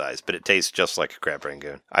pizza size, but it tastes just like a crab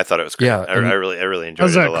rangoon. I thought it was great. Yeah, I really enjoyed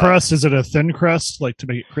How's it a that lot. crust? Is it a thin crust, like to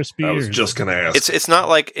make it crispy? I was or just gonna ask. It's not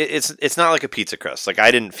like it's not like a pizza crust. Like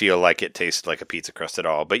I didn't feel like it tasted like a pizza crust at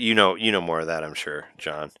all. But you know more of that, I'm sure,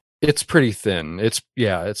 John. It's pretty thin. It's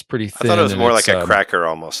pretty thin. I thought it was and more like it's, a cracker,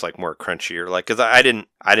 almost like more crunchier. Like because I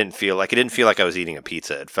didn't feel like I was eating a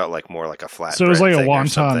pizza. It felt like more like a flat. So it was like a thing or wonton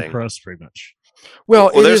something. crust, pretty much. Well,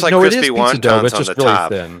 it there's is, like no, it crispy is pizza dough, wontons but it's on just the really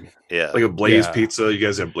top. thin. Yeah, Like a Blaze Yeah. pizza. You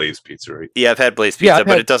guys have Blaze pizza, right? yeah. I've had Blaze Yeah, pizza, I've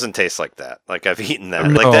but had- it doesn't taste like that. Like I've eaten that.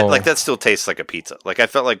 No. Like that still tastes like a pizza. Like I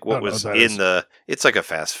felt like I what don't know was what that in is. it's like a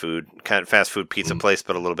fast food pizza place,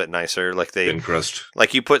 but a little bit nicer. Like they Thin crust.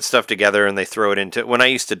 like you put stuff together and they throw it into. When I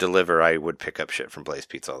used to deliver, I would pick up shit from Blaze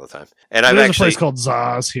Pizza all the time. And I've There's a actually place called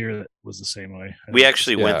Zaz here that was the same way. we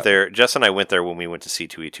actually Yeah. went there. Jess and I went there when we went to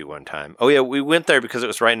C2E2 one time. Oh yeah, we went there because it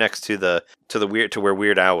was right next to where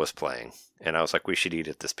Weird Al was playing. And I was like, we should eat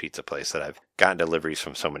at this pizza place that I've gotten deliveries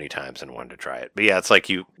from so many times and wanted to try it. But yeah, it's like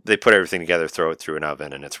they put everything together, throw it through an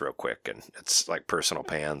oven, and it's real quick. And it's like personal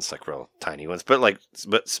pans, like real tiny ones, but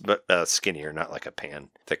skinnier, not like a pan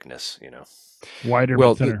thickness, wider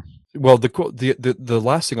Well, but thinner. well, the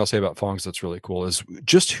last thing I'll say about Fongs that's really cool is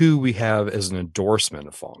just who we have as an endorsement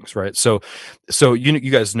of Fongs, right? So you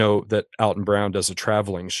guys know that Alton Brown does a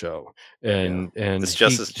traveling show, and It's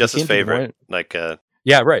just his favorite. Like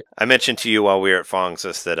yeah, right. I mentioned to you while we were at Fong's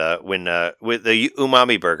this that when with the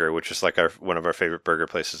Umami Burger, which is like one of our favorite burger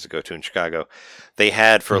places to go to in Chicago, they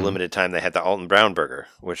had for a limited time they had the Alton Brown Burger,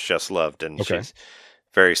 which Jess loved, and she's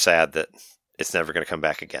very sad that it's never going to come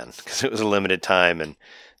back again because it was a limited time and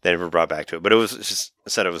they never brought back to it. But it was just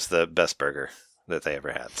said it was the best burger that they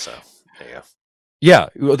ever had. So there you go. Yeah,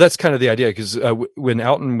 well, that's kind of the idea because when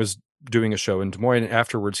Alton was doing a show in Des Moines,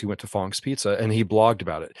 afterwards he went to Fong's Pizza and he blogged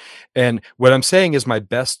about it. And what I'm saying is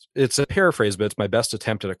it's a paraphrase, but it's my best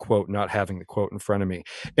attempt at a quote, not having the quote in front of me.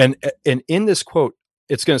 And in this quote,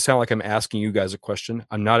 it's going to sound like I'm asking you guys a question.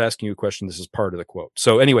 I'm not asking you a question. This is part of the quote.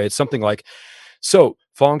 So anyway, it's something like, so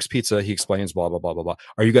Fong's Pizza, he explains, blah, blah, blah, blah, blah.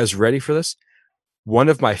 Are you guys ready for this? One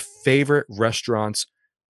of my favorite restaurants,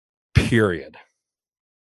 period.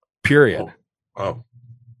 Oh.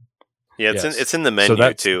 Yeah, Yes. it's in the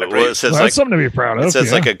menu too. Well, it says that's something to be proud of. It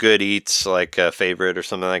says like a good eats, like a favorite or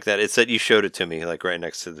something like that. It said you showed it to me, like right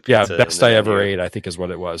next to the pizza. Yeah, best I ever ate, I think is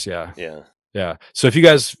what it was. Yeah. Yeah. So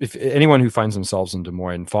if anyone who finds themselves in Des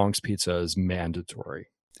Moines, Fong's Pizza is mandatory.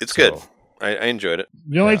 It's good. I enjoyed it.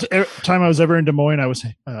 The only time I was ever in Des Moines, it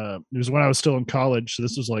was when I was still in college. So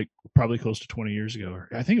this was like probably close to 20 years ago. Or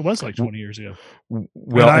I think it was like 20 years ago.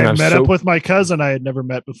 Well, I had met up with my cousin I had never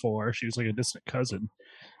met before. She was like a distant cousin.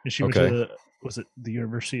 And she went to was it the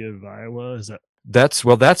University of Iowa? Is that?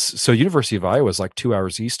 So University of Iowa is like 2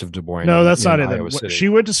 hours east of Des Moines. No, that's not Iowa it. City. She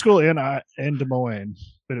went to school in Des Moines,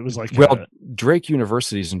 but it was like Drake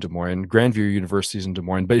University's in Des Moines, Grandview University's in Des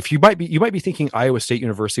Moines. But you might be thinking Iowa State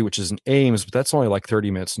University, which is in Ames, but that's only like 30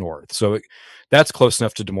 minutes north. So that's close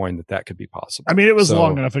enough to Des Moines that could be possible. I mean, it was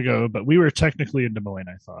long enough ago, but we were technically in Des Moines,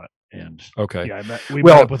 I thought. And we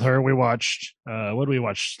met up with her. We watched. What did we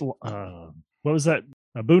watch? What was that?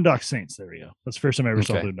 Boondock Saints. There we go. That's the first time I ever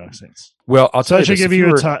saw Boondock Saints. Well, I'll tell you, I should give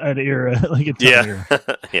you an era, like a era.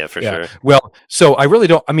 Yeah, for sure. Well, so I really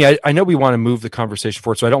don't. I mean, I know we want to move the conversation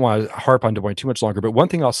forward, so I don't want to harp on Des Moines too much longer. But one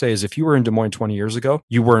thing I'll say is, if you were in Des Moines 20 years ago,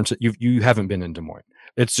 you weren't. You haven't been in Des Moines.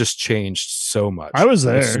 It's just changed so much. I was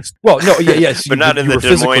there. But not in the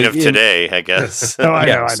Des Moines of today, I guess. No, I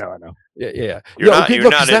know. Yeah. You're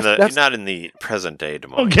not in the present day Des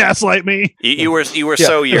Moines. Don't gaslight me. You were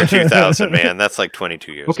so year 2000, man. That's like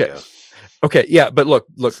 22 years ago. Okay, yeah, but look,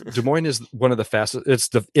 Des Moines is one of the fastest.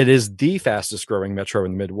 It is the fastest growing metro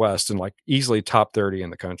in the Midwest, and like easily top 30 in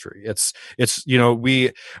the country. It's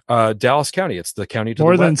Dallas County. It's the county to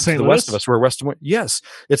more the than west, St. the Louis? west of us. We're West Des Moines. Yes,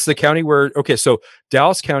 it's the county where. Okay, so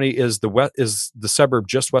Dallas County is the suburb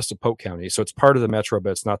just west of Polk County, so it's part of the metro, but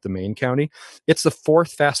it's not the main county. It's the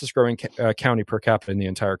fourth fastest growing county per capita in the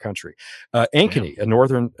entire country. Ankeny, a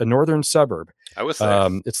northern suburb. I was there.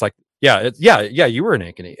 It's like. Yeah, you were in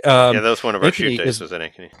Ankeny. That was one of our shoot days. Was in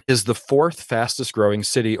Ankeny. Is the fourth fastest growing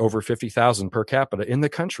city over 50,000 per capita in the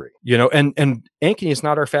country. You know, and Ankeny is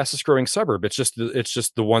not our fastest growing suburb. It's just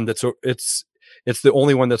the one that's it's the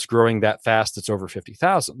only one that's growing that fast. That's over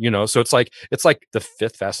 50,000. You know, so it's like the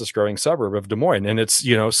fifth fastest growing suburb of Des Moines, and it's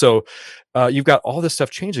so you've got all this stuff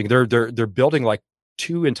changing. They're building like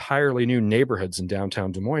two entirely new neighborhoods in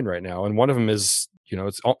downtown Des Moines right now, and one of them is.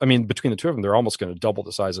 Between the two of them, they're almost going to double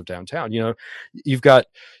the size of downtown. You know, you've got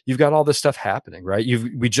all this stuff happening, right?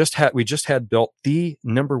 We just had built the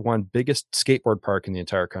number one biggest skateboard park in the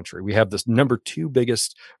entire country. We have this number two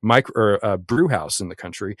biggest brew house in the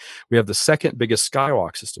country. We have the second biggest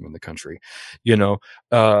skywalk system in the country. You know,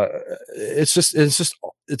 it's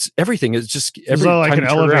everything. It's just every like an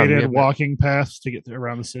elevated walking path to get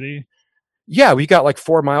around the city. Yeah, we got like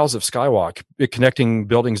 4 miles of skywalk connecting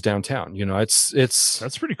buildings downtown. You know, it's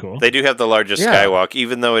that's pretty cool. They do have the largest skywalk,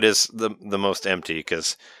 even though it is the most empty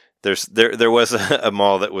because there was a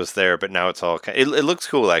mall that was there, but now it's all. It looks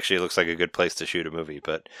cool actually. It looks like a good place to shoot a movie.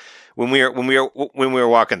 But when we were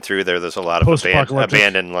walking through there's a lot of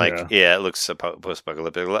abandoned it looks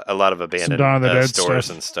post-apocalyptic. A lot of abandoned stores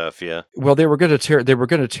and stuff. Yeah. Well, they were going to tear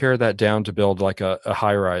that down to build like a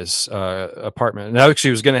high-rise apartment. And actually,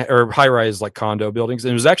 it was going to or high-rise like condo buildings,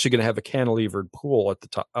 and it was actually going to have a cantilevered pool at the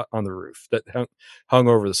top on the roof that hung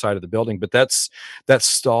over the side of the building. But that's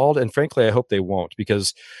stalled, and frankly, I hope they won't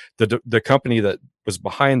because the company that was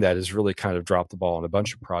behind that has really kind of dropped the ball on a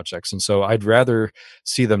bunch of projects, and so I'd rather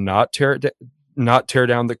see them not tear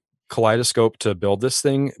down the kaleidoscope to build this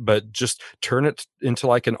thing, but just turn it into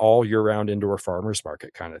like an all year round indoor farmers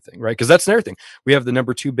market kind of thing, right? Because that's another thing. We have the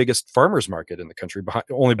number 2 biggest farmers market in the country,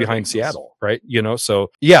 only behind Seattle, right? So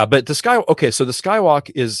yeah, but so the Skywalk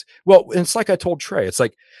is, well, it's like I told Trey, it's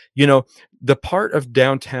like, the part of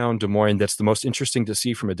downtown Des Moines that's the most interesting to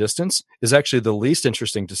see from a distance is actually the least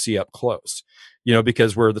interesting to see up close,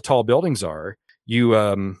 because where the tall buildings are,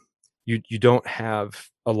 you don't have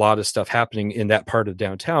a lot of stuff happening in that part of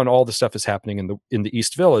downtown. All the stuff is happening in the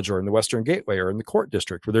East Village or in the Western Gateway or in the Court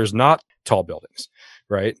District, where there's not tall buildings,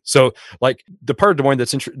 right? So like the part of Des Moines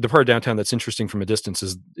the part of downtown that's interesting from a distance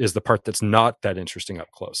is the part that's not that interesting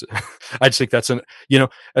up close. I just think that's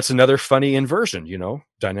that's another funny inversion,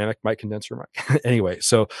 dynamic mic condenser mic. Anyway,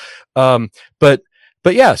 so but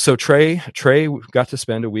yeah, so Trey got to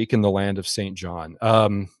spend a week in the land of St. John.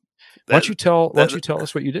 Why don't you tell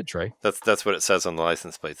us what you did, Trey? That's what it says on the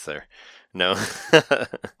license plates there. No,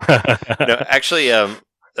 no. Actually,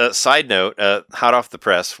 side note, hot off the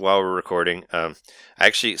press while we're recording, I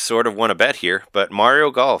actually sort of want to bet here, but Mario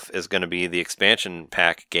Golf is going to be the expansion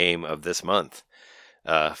pack game of this month,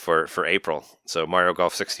 for April. So Mario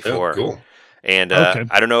Golf 64. Oh, cool. And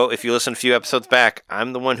I don't know if you listen a few episodes back,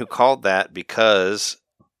 I'm the one who called that because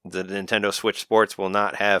the Nintendo Switch Sports will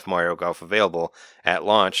not have Mario Golf available at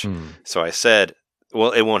launch. So I said, well,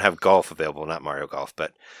 it won't have golf available, not Mario Golf,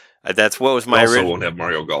 but that's what was my also won't have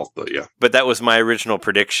Mario Golf, but yeah. But that was my original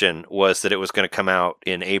prediction, was that it was going to come out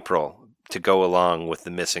in April to go along with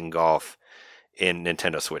the missing golf in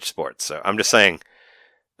Nintendo Switch Sports. So I'm just saying,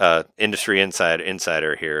 industry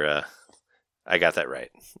insider here, I got that right.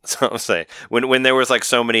 So I'm saying when there was like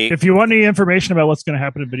so many. If you want any information about what's going to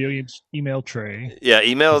happen in video games, email Trey. Yeah,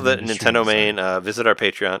 email the Nintendo main. Visit our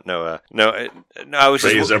Patreon. No. I was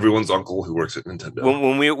Trey just is everyone's uncle who works at Nintendo.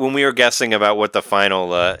 When we were guessing about what the final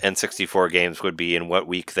N64 games would be and what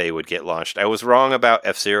week they would get launched, I was wrong about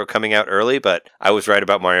F-Zero coming out early, but I was right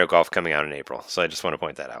about Mario Golf coming out in April. So I just want to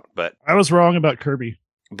point that out. But I was wrong about Kirby.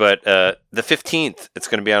 But the 15th, it's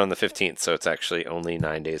going to be out on the 15th, so it's actually only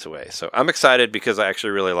 9 days away. So I'm excited because I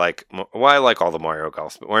actually really like, I like all the Mario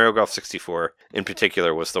Golfs, but Mario Golf 64 in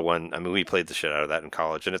particular was the one, I mean, we played the shit out of that in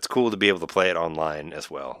college, and it's cool to be able to play it online as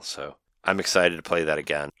well. So I'm excited to play that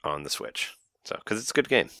again on the Switch. So, because it's a good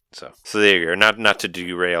game. So there you go. Not to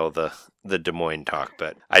derail the Des Moines talk,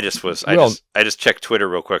 but I just checked Twitter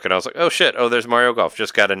real quick and I was like, oh shit, there's Mario Golf.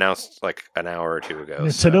 Just got announced like an hour or two ago.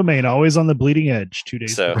 Nintendo main, always on the bleeding edge 2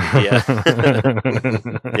 days ago. Yeah.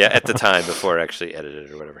 Yeah, at the time before I actually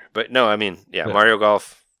edited or whatever. But no, I mean, yeah, Mario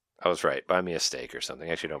Golf, I was right. Buy me a steak or something.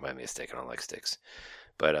 Actually, don't buy me a steak. I don't like steaks.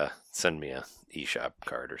 But send me a eShop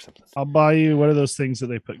card or something. I'll buy you one of those things that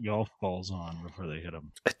they put golf balls on before they hit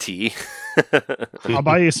them. A tea. I'll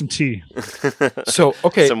buy you some tea. So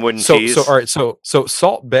okay, some wooden teas. So all right, so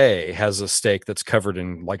Salt Bay has a steak that's covered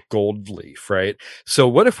in like gold leaf, right? So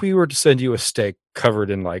what if we were to send you a steak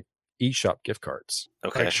covered in like eShop gift cards?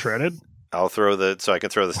 Okay, like shredded. I'll so I can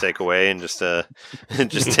throw the steak away and just take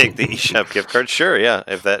the eShop gift card. Sure, yeah.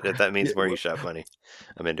 If that means more eShop money,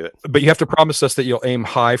 I'm into it. But you have to promise us that you'll aim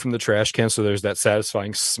high from the trash can, so there's that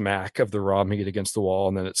satisfying smack of the raw meat against the wall,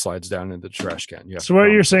 and then it slides down into the trash can. So what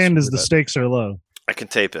you're saying is the stakes are low. I can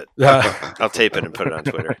tape it. I'll tape it and put it on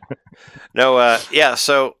Twitter. No, yeah.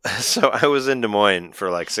 So I was in Des Moines for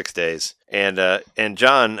like 6 days, and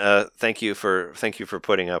John, thank you for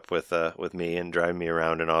putting up with me and driving me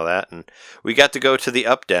around and all that, and we got to go to the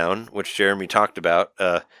Up Down, which Jeremy talked about,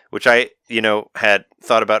 which I had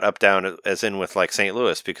thought about Up Down as in with like St.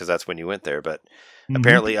 Louis because that's when you went there, but.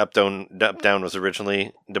 Apparently, Up Down was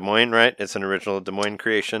originally Des Moines, right? It's an original Des Moines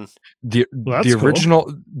creation. The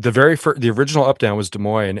original Up Down was Des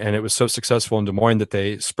Moines, and it was so successful in Des Moines that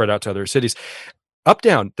they spread out to other cities. Up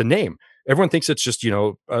Down, the name, everyone thinks it's just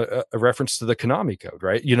a reference to the Konami code,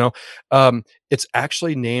 right? It's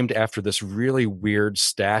actually named after this really weird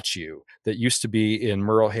statue that used to be in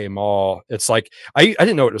Merle Hay Mall. It's like I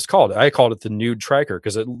didn't know what it was called. I called it the nude triker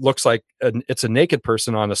because it looks like it's a naked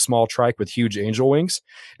person on a small trike with huge angel wings.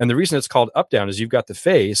 And the reason it's called Up Down is you've got the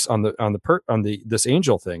face on this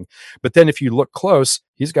angel thing, but then if you look close,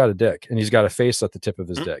 he's got a dick and he's got a face at the tip of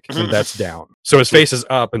his dick, and that's down. So his face is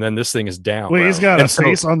up, and then this thing is down. Wait, he's got a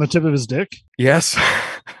face on the tip of his dick? Yes.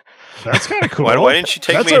 That's kind of cool. Why didn't you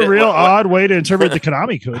take me? That's a real odd way to interpret the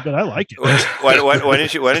Konami code, but I like it. Why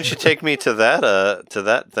didn't you take me to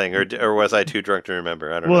that thing, or was I too drunk to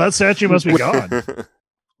remember? I don't know. Well, that statue must be gone.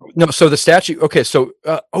 No, so the statue. Okay, so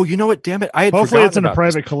you know what? Damn it! Hopefully it's in a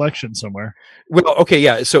private collection somewhere. Well, okay,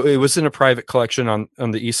 yeah. So it was in a private collection on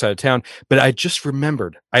the east side of town. But I just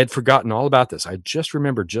remembered. I had forgotten all about this. I just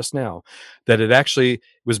remembered just now that it actually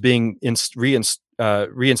was being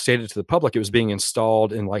reinstated to the public, it was being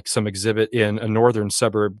installed in like some exhibit in the northern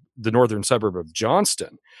suburb of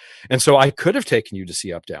Johnston. And so I could have taken you to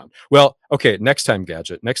see Up Down. Well, okay, next time,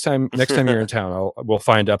 Gadget. Next time you're in town, we'll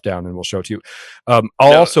find Up Down and we'll show it to you.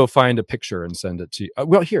 I'll also find a picture and send it to you.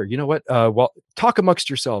 Well, here, you know what? Well, talk amongst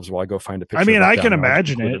yourselves while I go find a picture. I mean, of Up I Down can and I'll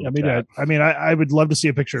imagine include it. in the I mean, I would love to see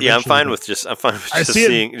a picture. Yeah, I'm eventually, fine but with just I see it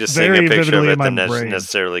seeing a very picture of vividly it in my than brain.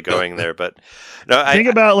 necessarily going there. But no, think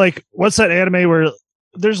about like what's that anime where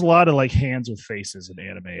there's a lot of like hands with faces in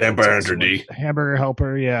anime. Vampire It's also, Hunter D. like, Hamburger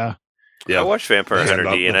Helper, yeah. I watched Vampire Yeah, Hunter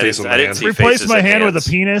the D, and I face of didn't man. see Replace faces my and hand with hands. a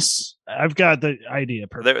penis. I've got the idea.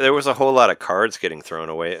 Perfect. There was a whole lot of cards getting thrown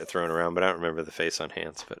around, but I don't remember the face on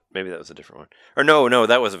hands. But maybe that was a different one. Or no,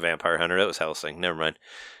 that was a Vampire Hunter. That was Hellsing. Never mind.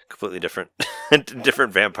 Completely different,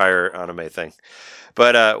 different vampire anime thing.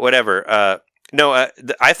 But whatever.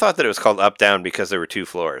 I thought that it was called Up Down because there were 2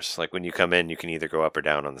 floors. Like when you come in, you can either go up or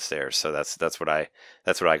down on the stairs. So that's what I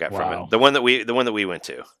got from Wow. it. The one that we went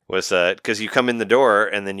to was because you come in the door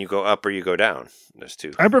and then you go up or you go down. There's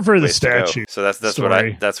 2. I prefer the ways to go. statue. So that's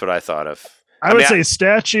story. what I thought of. I would mean, say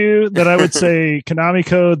statue, then I would say Konami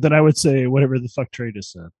code, then I would say whatever the fuck Trey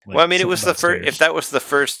just said. Like, Well, I mean, it was the first. If that was the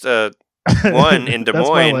first one in Des That's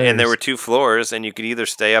my Moines, and there layers. were 2 floors, and you could either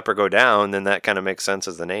stay up or go down, then that kind of makes sense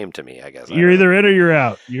as the name to me, I guess. You're either in or you're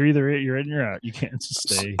out. You're in, you're out. You can't just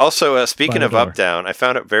stay. Also, speaking by of the door. Up Down, I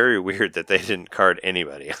found it very weird that they didn't card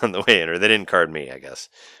anybody on the way in, or they didn't card me, I guess,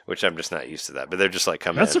 which I'm just not used to that. But they're just like,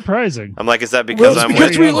 come That's in. surprising. I'm like, is that because Well, I'm it's with?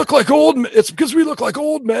 because we look like old. It's because we look like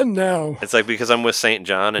old men now. It's like because I'm with St.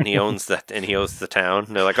 John and he owns the town.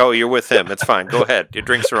 And they're like, oh, you're with him. It's fine. Go ahead. Your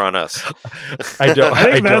drinks are on us. I don't.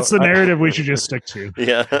 I think that's the don't- narrative we should just stick to.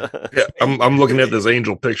 Yeah. Yeah, I'm looking at this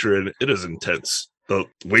angel picture and it is intense. The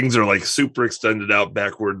wings are like super extended out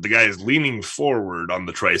backward. The guy is leaning forward on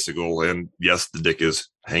the tricycle, and yes, the dick is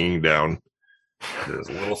hanging down. There's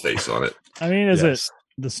a little face on it. I mean, is Yes.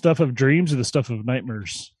 it the stuff of dreams or the stuff of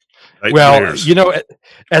nightmares? Well, Nightmares. you know,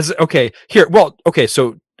 as okay here. Well, okay,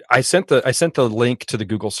 so I sent the link to the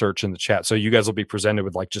Google search in the chat, so you guys will be presented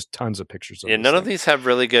with like just tons of pictures. Yeah, none of these have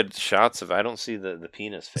really good shots of. I don't see the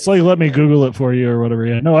penis face. It's like let me Google it for you or whatever.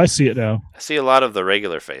 Yeah, no, I see it now. I see a lot of the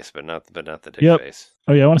regular face, but not the dick Yep. face.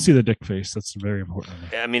 Oh yeah, I want to see the dick face. That's very important.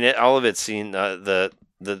 I mean, all of it's seen.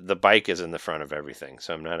 The bike is in the front of everything,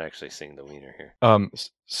 so I'm not actually seeing the wiener here.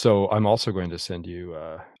 So I'm also going to send you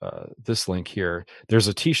this link here. There's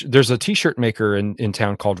a t-shirt maker in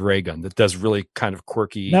town called Raygun that does really kind of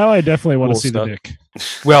quirky. Now I definitely want to Cool see stuff. the dick.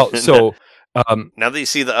 Well, so Now that you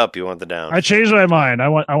see the up, you want the down. I changed my mind. I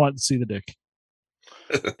want to see the dick.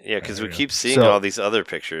 Yeah, because There we we go. keep seeing So- all these other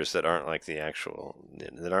pictures that aren't like the actual,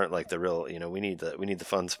 that aren't like the real. We need the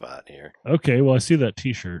fun spot here. Okay, well I see that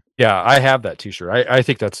T-shirt. yeah, I have that T-shirt. I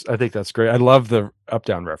think that's great. I love the Up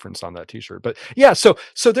Down reference on that T-shirt. But yeah, so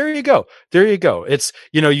there you go. There you go. It's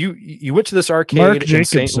you went to this arcade Mark in St.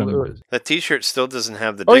 Jacobson. Louis. That T-shirt still doesn't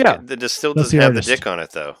have the Oh, dick. yeah. It just still That's doesn't the have artist. the dick on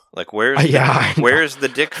it though. Like where's Yeah, I know. where's the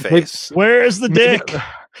dick face? Where is the dick?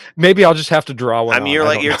 Maybe I'll just have to draw one. I mean,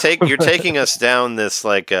 on. you're don't know. taking taking us down this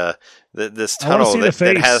like this I wanna tunnel see the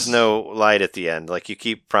that has face. no light at the end. Like you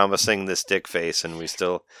keep promising this dick face, and we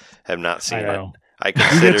still have not seen I it. know. I You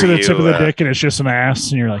consider get to the tip of the uh, dick and it's just an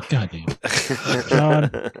ass, and you're like, God damn.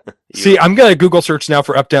 John. See, I'm gonna Google search now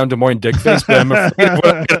for Up Down Des Moines dick face, but I'm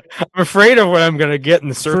afraid of what I'm gonna get in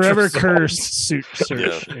the search. Forever results. cursed suit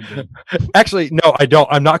search. Yeah. engine. Actually, no, I don't.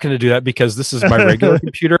 I'm not going to do that because this is my regular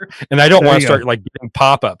computer, and I don't There want to you go. start like getting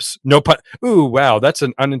pop-ups. No pun. Ooh, wow, that's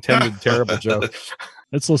an unintended terrible joke.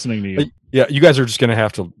 It's listening to you. Yeah, you guys are just going to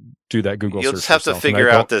have to do that Google You'll search. just have to yourself, and I figure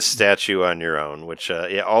out don't- this statue on your own, which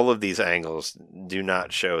all of these angles do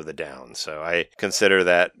not show the down. So I consider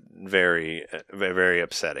that very, very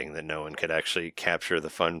upsetting that no one could actually capture the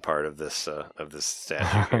fun part of this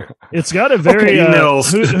statue here. It's got a very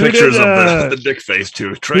Emails who pictures did, of the dick face too.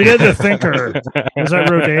 who did the thinker? Was that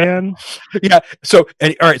Rodin? Yeah. So, all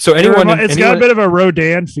right. So anyone, It's got anyone- a bit of a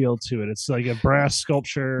Rodin feel to it. It's like a brass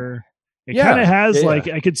sculpture. It Yeah, kind of has yeah, like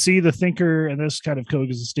I could see the thinker and this kind of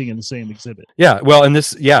coexisting in the same exhibit. Yeah, well, and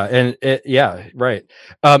this, yeah, and yeah, right.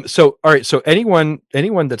 So, all right, so anyone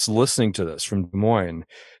that's listening to this from Des Moines,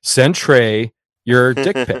 send Trey your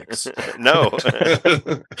dick pics. No,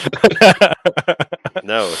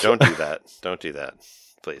 no, don't do that. Don't do that,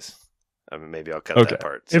 please. I mean, maybe I'll cut Okay. that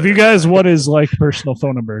part. If you guys want his like personal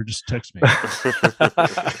phone number, just text me.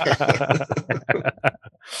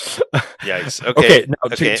 Yikes. Okay, Okay. now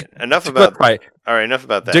Okay. Enough to about. clarify, All right. Enough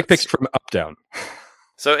about that. dick pics from Up Down.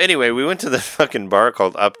 So anyway, we went to the fucking bar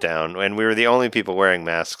called Uptown, and we were the only people wearing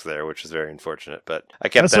masks there, which is very unfortunate. But I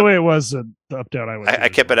kept That's the way it was at the Uptown I went to. I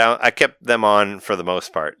kept it out. I kept them on for the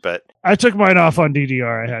most part, but I took mine off on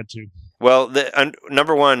DDR. I had to. well, the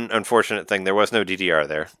number one unfortunate thing, there was no DDR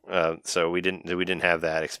there, so we didn't have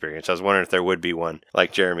that experience. I was wondering if there would be one,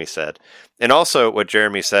 like Jeremy said, and also what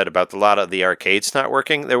Jeremy said about a lot of the arcades not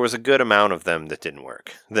working. There was a good amount of them that didn't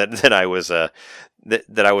work. That I was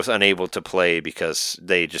that I was unable to play because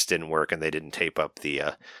they just didn't work and they didn't tape up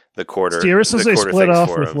the quarter. See, ever since they split things off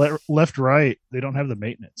for with them. left right, they don't have the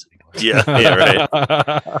maintenance anymore. Yeah, right.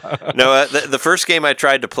 No, the first game I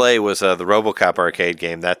tried to play was the RoboCop arcade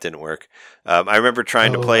game. That didn't work. I remember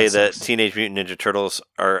trying to play the Teenage Mutant Ninja Turtles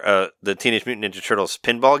or the Teenage Mutant Ninja Turtles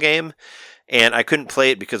pinball game, and I couldn't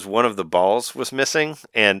play it because one of the balls was missing,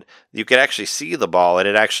 and you could actually see the ball. It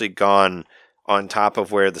had actually gone on top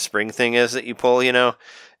of where the spring thing is that you pull, and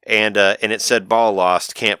it said ball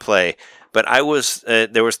lost, can't play. But I was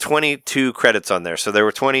there was 22 credits on there, so there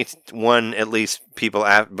were 21 at least people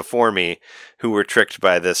before me who were tricked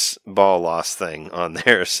by this ball loss thing on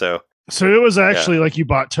there. So it was actually like you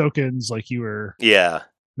bought tokens, like you were. Yeah.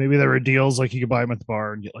 Maybe there were deals, like you could buy them at the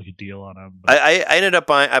bar and get like a deal on them. I ended up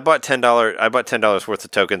buying. I bought $10 worth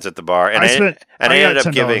of tokens at the bar, and I ended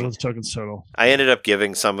up giving tokens total. I ended up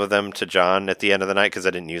giving some of them to John at the end of the night because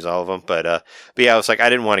I didn't use all of them. But yeah, I was like, I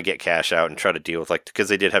didn't want to get cash out and try to deal with because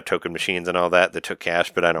they did have token machines and all that took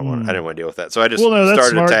cash, but I didn't want to deal with that. So I just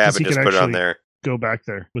started a tab and just put it on there. Go back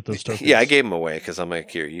there with those tokens. Yeah, I gave them away because I'm like,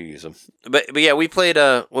 here, you use them. But yeah, we played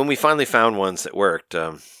when we finally found ones that worked.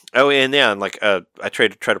 I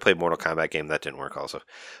tried to play a Mortal Kombat game that didn't work also,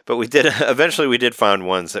 but we did eventually we did find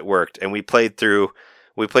ones that worked, and we played through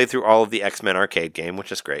all of the X-Men arcade game,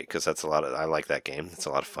 which is great because that's I like that game. It's a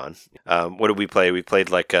lot of fun. What did we play? We played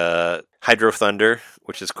Hydro Thunder,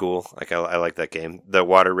 which is cool. I like that game, the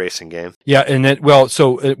water racing game. Yeah, and then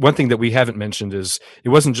one thing that we haven't mentioned is it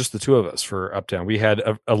wasn't just the two of us for Uptown. We had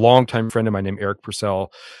a longtime friend of mine named Eric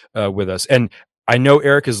Purcell with us, and I know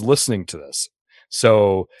Eric is listening to this.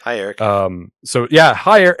 So hi, Eric.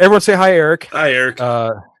 Hi, Eric. Everyone say hi, Eric. Hi, Eric.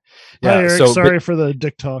 Hi, Eric. Sorry for the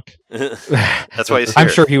dick talk. That's why he's here. I'm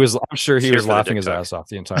sure he was laughing his ass off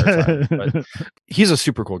the entire time. But he's a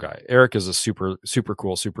super cool guy. Eric is a super, super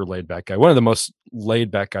cool, super laid back guy. One of the most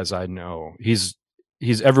laid back guys I know. He's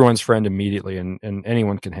everyone's friend immediately, and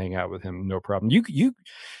anyone can hang out with him, no problem.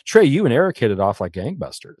 Trey, you and Eric hit it off like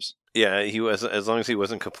gangbusters. Yeah, he was. As long as he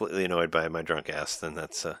wasn't completely annoyed by my drunk ass, then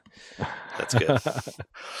that's good.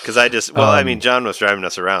 Because John was driving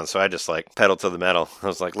us around, so I just pedal to the metal. I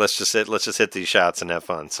was like, let's just hit these shots and have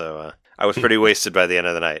fun. So I was pretty wasted by the end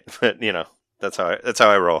of the night, but that's how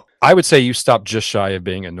I roll. I would say you stopped just shy of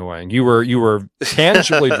being annoying. You were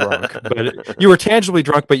tangibly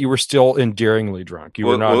drunk, but you were still endearingly drunk. You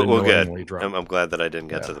were not annoyingly drunk. I'm glad that I didn't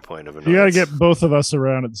get to the point of annoyance. You got to get both of us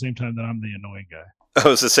around at the same time. That I'm the annoying guy. I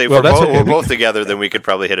was to say, we're both together, then we could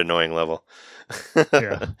probably hit annoying level.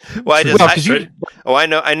 Yeah.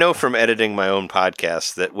 I know from editing my own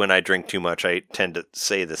podcast that when I drink too much, I tend to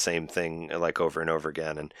say the same thing over and over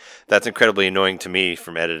again, and that's incredibly annoying to me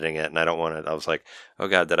from editing it. And I don't want to. I was like, oh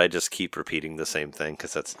god, did I just keep repeating the same thing?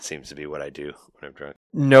 Because that seems to be what I do when I'm drunk.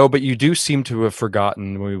 No, but you do seem to have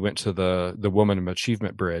forgotten when we went to the Woman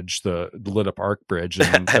Achievement Bridge, the lit up arc bridge,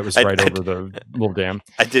 and that was over the little dam.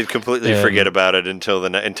 I did completely forget about it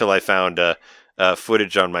until I found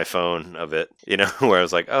footage on my phone of it, where I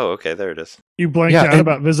was like, oh, okay, there it is. You blanked out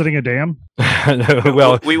about visiting a dam?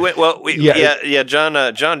 No, we went.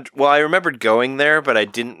 John. Well, I remembered going there, but I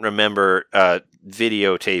didn't remember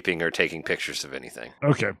videotaping or taking pictures of anything.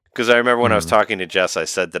 Okay. Because I remember when I was talking to Jess, I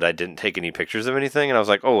said that I didn't take any pictures of anything, and I was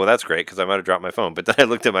like, oh, well, that's great, because I might have dropped my phone. But then I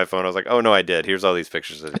looked at my phone, I was like, oh, no, I did. Here's all these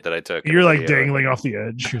pictures that I took. You're dangling off the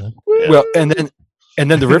edge. You're well, and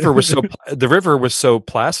then the river was so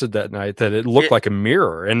placid that night that it looked like a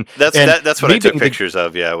mirror, and that's what I took pictures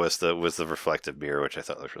of. Yeah, was the reflective mirror, which I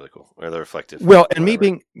thought looked really cool, or the reflective. Well, and me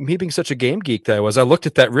being such a game geek that I looked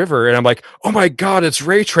at that river and I'm like, oh my god, it's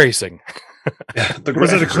ray tracing.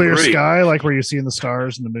 Was it a clear sky, where you're seeing the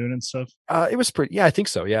stars and the moon and stuff? It was pretty. Yeah, I think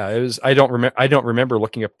so. Yeah, it was. I don't remember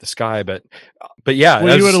looking up at the sky, but yeah.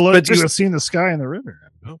 Well, you would have looked. You would have seen the sky in the river.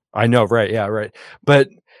 I know, right? Yeah, right. But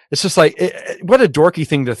it's just what a dorky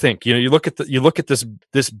thing to think. You look at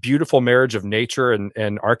this beautiful marriage of nature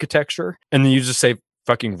and architecture, and then you just say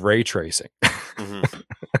fucking ray tracing. Mm-hmm.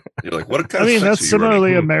 You're like, what kind of sex that's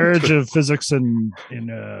similarly a marriage of physics and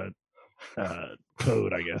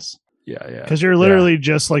code, I guess. Yeah, yeah. Because you're literally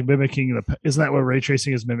just like mimicking isn't that what ray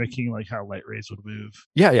tracing is, mimicking like how light rays would move?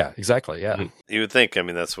 Yeah, exactly. Yeah. You would think. I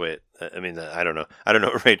mean, that's the way. I mean, I don't know. I don't know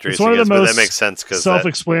what ray It's tracing one of the is, but that most makes sense because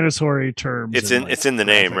self-explanatory terms. it's in the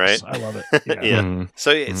name, graphics. right? I love it. Yeah. Yeah. Mhm.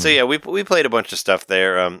 So yeah, we played a bunch of stuff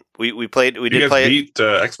there. We You did guys play. beat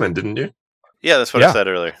X-Men, didn't you? Yeah, that's what I Yeah. said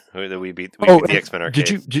earlier. We beat Oh, the X-Men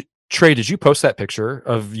arcade. Trey, did you post that picture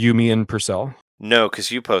of Yumi and Purcell? No, because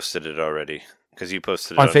you posted it already. Because you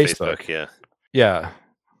posted it On on Facebook. Facebook. Yeah, Yeah.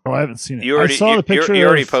 Oh, I haven't seen it. you already I saw the picture. You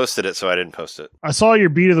already of- posted it, so I didn't post it. I saw your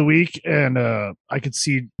beat of the week, and I could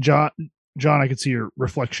see John. I could see your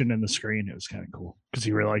reflection in the screen. It was kind of cool because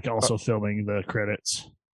you were like also filming the credits.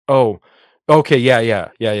 Oh, okay.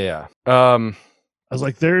 Yeah. I was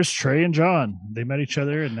like, "There's Trey and John. They met each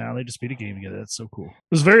other, and now they just beat a game together. That's so cool."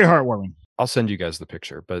 It was very heartwarming. I'll send you guys the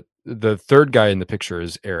picture, but the third guy in the picture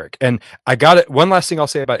is Eric. And I got it. One last thing I'll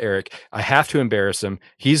say about Eric, I have to embarrass him.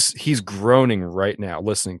 He's groaning right now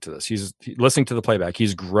listening to this. He's listening to the playback.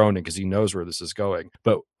 He's groaning because he knows where this is going.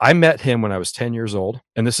 But I met him when I was 10 years old.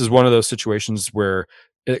 And this is one of those situations where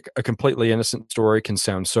a completely innocent story can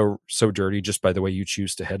sound so dirty just by the way you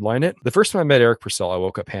choose to headline it. The first time I met Eric Purcell, I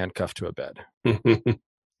woke up handcuffed to a bed.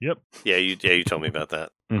 Yep. Yeah, you told me about that.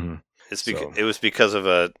 Mm-hmm. It was because of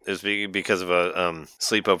a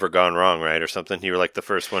sleepover gone wrong, right, or something. You were like the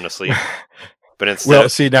first one to sleep, but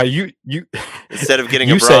instead now you instead of getting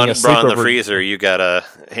you a saying bra in the sleepover- freezer, you got a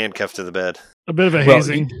handcuffed to the bed. A bit of a Well,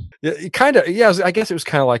 hazing. kind of, yeah. I guess it was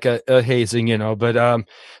kind of like a hazing, But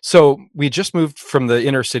so we just moved from the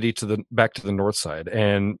inner city back to the north side,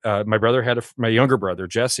 and my younger brother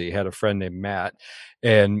Jesse had a friend named Matt,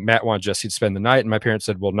 and Matt wanted Jesse to spend the night, and my parents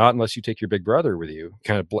said, "Well, not unless you take your big brother with you,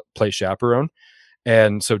 kind of play chaperone."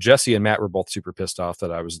 And so Jesse and Matt were both super pissed off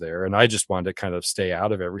that I was there, and I just wanted to kind of stay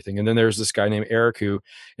out of everything. And then there's this guy named Eric who,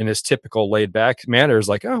 in his typical laid back manner, is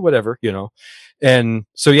like, "Oh, whatever," And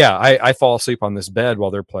so, yeah, I fall asleep on this bed while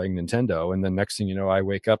they're playing Nintendo. And then next thing you know, I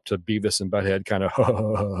wake up to Beavis and Butthead kind of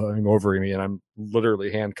over me, and I'm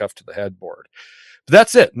literally handcuffed to the headboard. But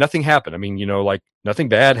that's it. Nothing happened. I mean, like nothing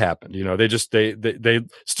bad happened. They just, they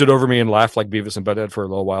stood over me and laughed like Beavis and Butthead for a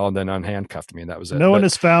little while and then unhandcuffed me. And that was it. No one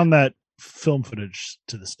has found that film footage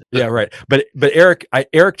to this day. Yeah, right. But Eric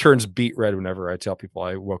turns beet red whenever I tell people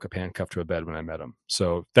I woke up handcuffed to a bed when I met him.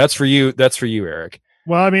 So that's for you. That's for you, Eric.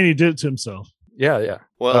 Well, I mean, he did it to himself. Yeah.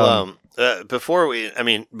 Well, before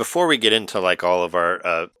we get into like all of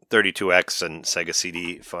our 32X and Sega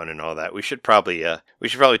CD fun and all that, we should probably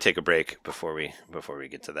take a break before we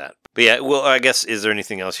get to that. But yeah, well, I guess, is there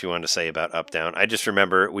anything else you wanted to say about Up Down? I just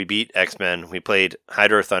remember we beat X-Men, we played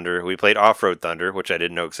Hydro Thunder, we played Off-Road Thunder, which I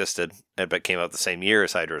didn't know existed, but came out the same year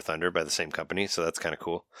as Hydro Thunder by the same company, so that's kind of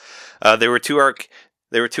cool. There were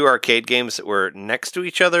two arcade games that were next to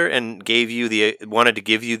each other and wanted to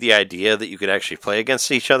give you the idea that you could actually play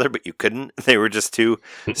against each other, but you couldn't. They were just two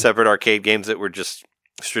separate arcade games that were just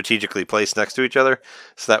strategically placed next to each other.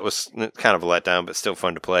 So that was kind of a letdown, but still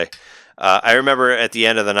fun to play. I remember at the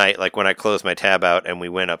end of the night, like when I closed my tab out and we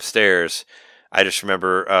went upstairs, I just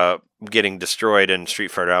remember getting destroyed in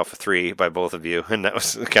Street Fighter Alpha 3 by both of you, and that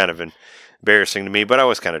was kind of embarrassing to me, but I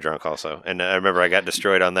was kind of drunk also. And I remember I got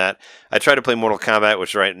destroyed on that. I tried to play Mortal Kombat,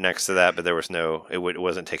 which was right next to that, but there was it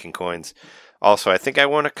wasn't taking coins. Also, I think I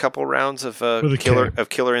won a couple rounds of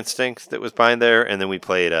Killer Instinct that was behind there, and then we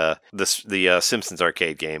played the Simpsons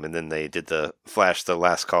arcade game, and then they did the Flash the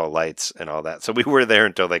Last Call Lights and all that. So we were there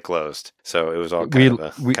until they closed. So it was all kind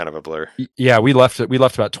of a blur. Yeah, we left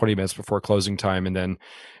about 20 minutes before closing time, and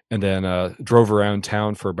then drove around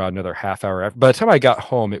town for about another half hour. By the time I got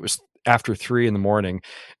home, it was after 3 a.m,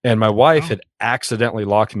 and my wife had accidentally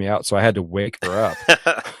locked me out, so I had to wake her up.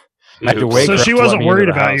 I had to wake her So up she to let wasn't me into worried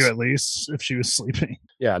the about house. you, at least, if she was sleeping.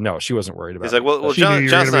 Yeah, no, she wasn't worried about He's it. like, well, She knew you were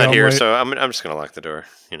John's gonna be not here, home late. so I'm just gonna lock the door.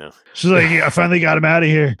 She's like, I finally got him out of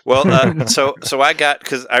here. Well, so I got,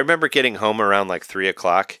 because I remember getting home around like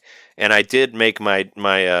 3:00, and I did make my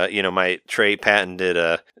Trey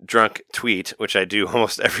patented drunk tweet, which I do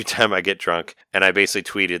almost every time I get drunk, and I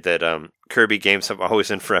basically tweeted that Kirby games have always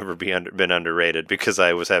and forever been underrated because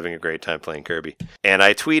I was having a great time playing Kirby, and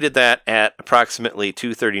I tweeted that at approximately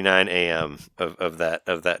 2:39 a.m. of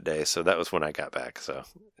that day. So that was when I got back. So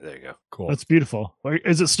there you go. Cool. That's beautiful.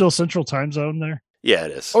 Is it still Central Time Zone there? Yeah,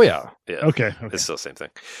 it is. Oh yeah. Yeah. Okay. It's still the same thing.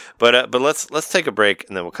 But let's take a break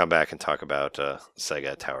and then we'll come back and talk about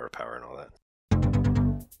Sega Tower of Power and all that.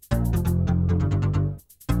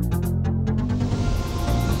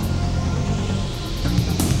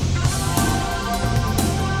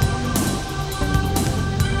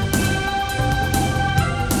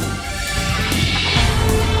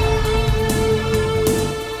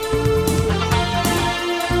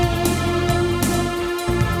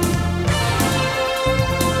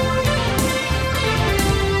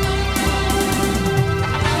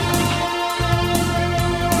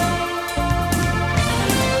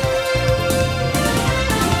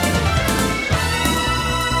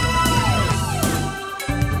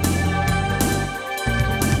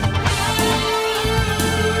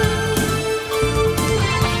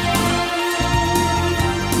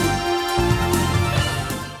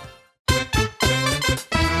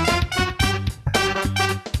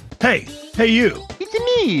 Hey, you. It's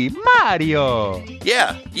me, Mario.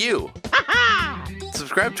 Yeah, you.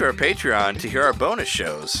 Subscribe to our Patreon to hear our bonus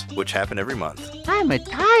shows, which happen every month. I'm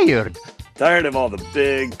tired. Tired of all the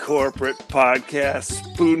big corporate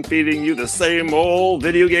podcasts spoon-feeding you the same old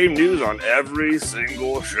video game news on every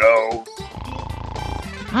single show?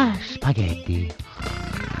 Spaghetti.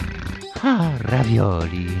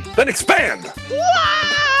 Ravioli. Then expand!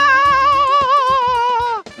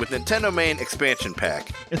 With Nintendo Main Expansion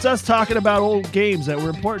Pack. It's us talking about old games that were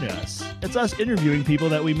important to us. It's us interviewing people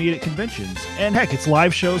that we meet at conventions. And heck, it's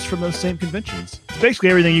live shows from those same conventions. It's basically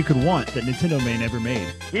everything you could want that Nintendo Main ever made.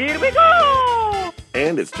 Here we go!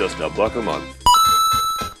 And it's just $1 a month.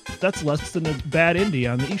 That's less than a bad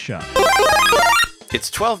indie on the eShop. It's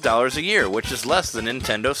 $12 a year, which is less than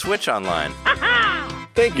Nintendo Switch Online.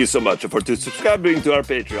 Thank you so much for subscribing to our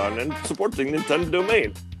Patreon and supporting Nintendo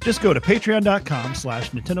Domain. Just go to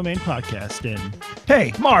patreon.com/Nintendo Main Podcast and,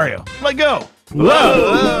 hey, Mario, let go. Whoa!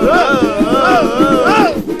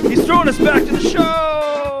 He's throwing us back to the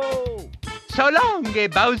show. So long,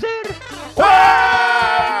 Bowser.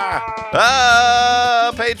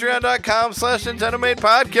 Patreon.com/Nintendo Main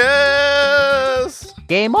Podcast.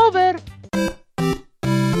 Game over.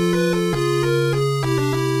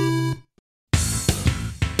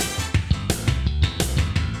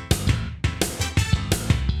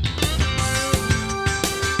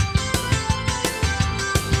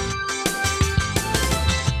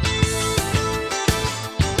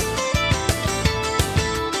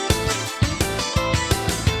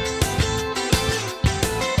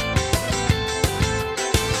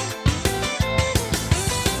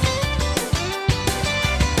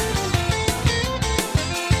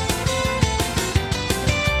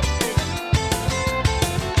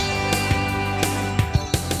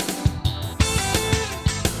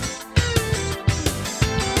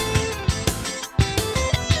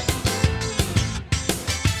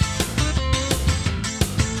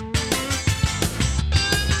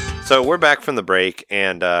 So we're back from the break,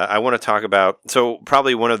 and I want to talk about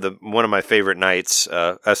probably one of my favorite nights,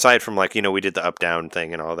 aside from we did the up down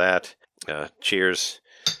thing and all that. Cheers.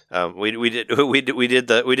 We did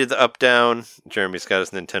the up down. Jeremy's got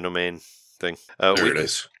his Nintendo Main thing. Very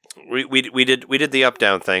nice. We did the up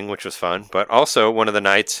down thing, which was fun. But also one of the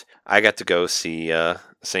nights I got to go see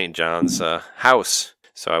St. John's house.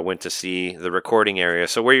 So I went to see the recording area.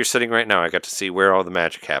 So where you're sitting right now, I got to see where all the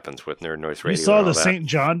magic happens with Nerd Noise Radio. You saw the that. St.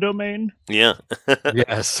 John domain? Yeah.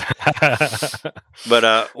 Yes.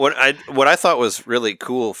 But what I thought was really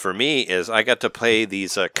cool for me is I got to play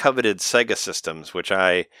these coveted Sega systems, which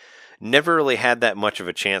I never really had that much of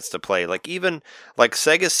a chance to play. Even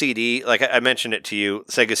Sega CD, I mentioned it to you,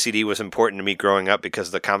 Sega CD was important to me growing up because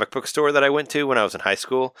of the comic book store that I went to when I was in high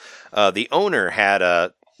school. The owner had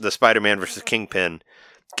the Spider-Man vs. Kingpin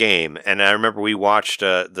game, and I remember we watched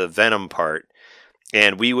the Venom part,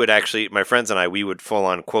 and we would actually, my friends and I, we would full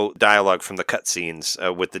on quote dialogue from the cutscenes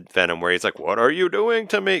with the Venom, where he's like, "What are you doing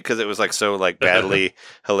to me?" Because it was so badly,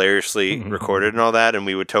 hilariously recorded and all that, and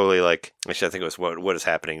we would totally actually I think it was what is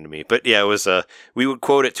happening to me, but yeah, it was we would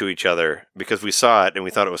quote it to each other because we saw it and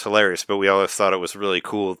we thought it was hilarious, but we always thought it was really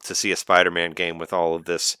cool to see a Spider-Man game with all of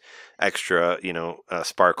this extra,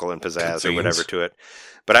 sparkle and pizzazz or whatever to it.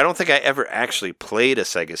 But I don't think I ever actually played a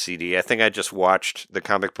Sega CD. I think I just watched the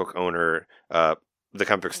comic book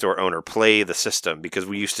store owner play the system because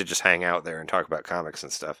we used to just hang out there and talk about comics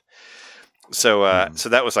and stuff. So so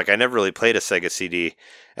that was I never really played a Sega CD,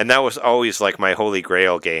 and that was always my holy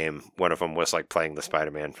grail game. One of them was playing the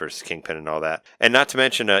Spider-Man versus Kingpin and all that. And not to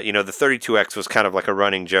mention, the 32X was kind of a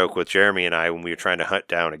running joke with Jeremy and I when we were trying to hunt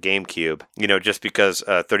down a GameCube. Just because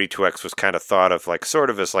 32X was kind of thought of sort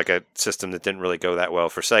of as a system that didn't really go that well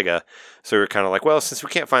for Sega. So we were kind of well, since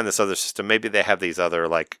we can't find this other system, maybe they have these other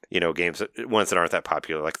games, ones that aren't that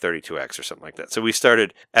popular, like 32X or something like that. So we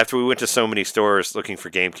started, after we went to so many stores looking for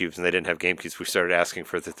GameCubes and they didn't have GameCubes, we started asking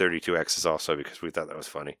for the 32Xs also because we thought that was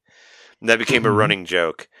funny. And that became a running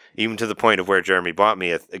joke, even to the point of where Jeremy bought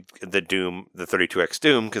me the 32X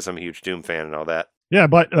Doom, because I'm a huge Doom fan and all that. Yeah, I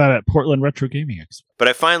bought that at Portland Retro Gaming Expo. But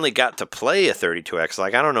I finally got to play a 32X.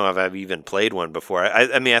 I don't know if I've even played one before.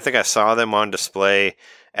 I mean, I think I saw them on display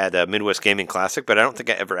at Midwest Gaming Classic, but I don't think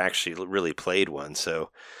I ever actually really played one.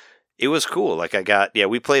 So it was cool.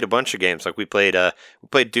 We played a bunch of games. We played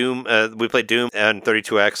Doom. We played Doom and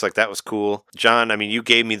 32X. That was cool. John, I mean, you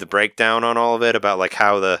gave me the breakdown on all of it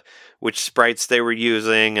about which sprites they were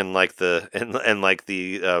using and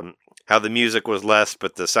how the music was less,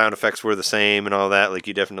 but the sound effects were the same and all that.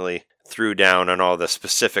 You definitely threw down on all the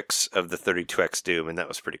specifics of the 32X Doom, and that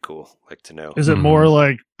was pretty cool. Like to know. Is it more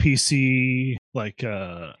like PC, like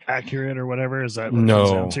accurate or whatever? Is that what it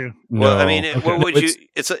comes down to? Well, I No. mean, Okay. what would you?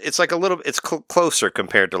 It's like a little. It's closer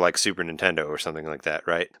compared to like Super Nintendo or something like that,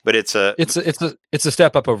 right? But it's a It's a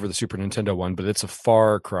step up over the Super Nintendo one, but it's a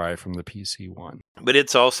far cry from the PC one. But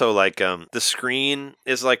it's also like the screen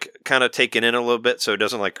is like kind of taken in a little bit, so it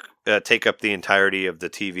doesn't like take up the entirety of the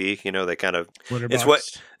TV. You know, they kind of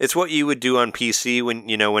it's what you would do on PC when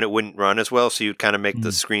when it wouldn't run as well. So you'd kind of make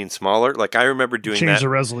the screen smaller. Like I remember doing change that. the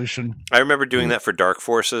resolution. I remember doing that for Dark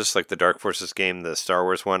Forces, like the Dark Forces game, the Star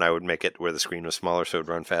Wars one. I would make it where the screen was smaller so it would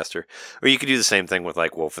run faster. Or you could do the same thing with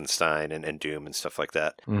like Wolfenstein and Doom and stuff like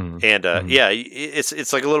that. Mm. And yeah,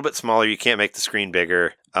 it's like a little bit smaller. You can't make the screen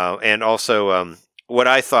bigger. And also, what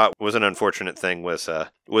I thought was an unfortunate thing was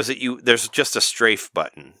that there's just a strafe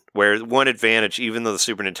button. Where one advantage, even though the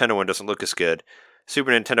Super Nintendo one doesn't look as good,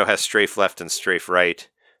 Super Nintendo has strafe left and strafe right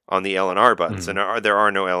on the L and R buttons, and there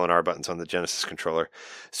are no L and R buttons on the Genesis controller.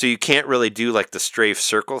 So you can't really do like the strafe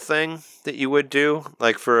circle thing that you would do,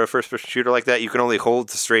 like for a first-person shooter like that. You can only hold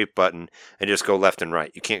the strafe button and just go left and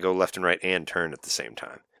right. You can't go left and right and turn at the same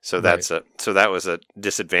time. So that was a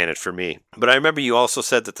disadvantage for me. But I remember you also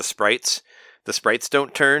said that the sprites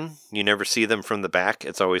don't turn. You never see them from the back.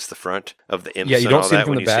 It's always the front of the imps. Yeah, you and don't all see them that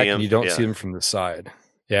from when the back, see and you don't see them from the side.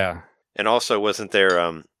 Yeah. And also, wasn't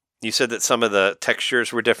there? You said that some of the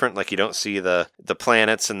textures were different. Like you don't see the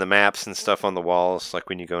planets and the maps and stuff on the walls, like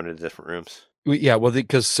when you go into the different rooms. Yeah, well,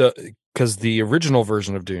 because the original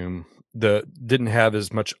version of Doom didn't have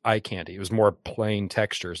as much eye candy. It was more plain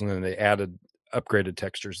textures, and then they added upgraded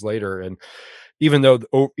textures later. And even though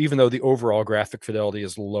the overall graphic fidelity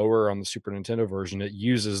is lower on the Super Nintendo version, it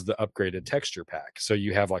uses the upgraded texture pack. So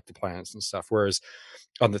you have like the planets and stuff. Whereas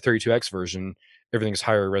on the 32X version, everything's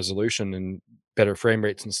higher resolution and better frame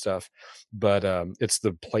rates and stuff, but it's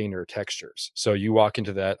the plainer textures. So you walk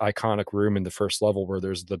into that iconic room in the first level where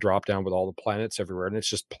there's the drop down with all the planets everywhere, and it's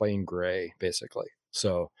just plain gray basically.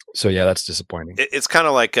 So yeah, that's disappointing. It's kind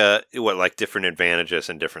of like like different advantages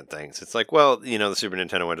and different things. It's like, well, the Super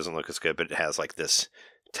Nintendo one doesn't look as good, but it has like this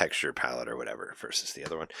texture palette or whatever versus the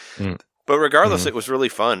other one. But regardless, it was really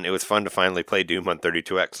fun. It was fun to finally play Doom on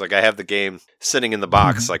 32X. Like I have the game sitting in the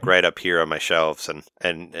box, like right up here on my shelves,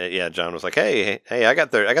 and yeah, John was like, "Hey, I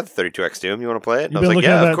got the 32X Doom. You want to play it?" And You've I was been like, looking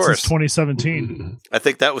 "Yeah, at of that course." since 2017. I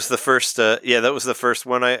think that was the first. That was the first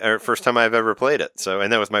one first time I've ever played it. So,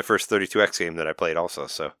 and that was my first 32X game that I played also.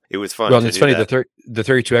 So it was fun. Well, and it's funny. That. The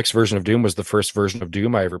 32X version of Doom was the first version of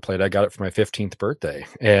Doom I ever played. I got it for my 15th birthday,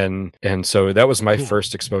 and so that was my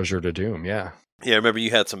first exposure to Doom. Yeah. Yeah, I remember you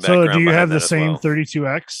had some background. So do you have behind the that as same well.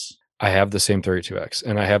 32X? I have the same 32X,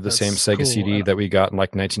 and I have the same That's Sega cool. CD that we got in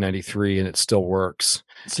like 1993, and it still works.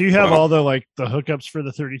 So you have all the hookups for the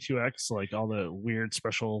 32X, like all the weird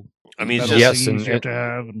special. I mean, metal yes, thingies and- you have to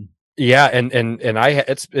have. And Yeah, and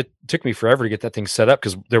it took me forever to get that thing set up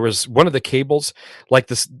because there was one of the cables, like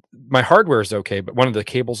this. My hardware is okay, but one of the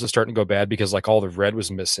cables is starting to go bad because like all the red was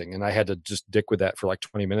missing, and I had to just dick with that for like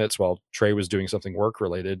 20 minutes while Trey was doing something work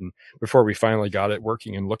related, and before we finally got it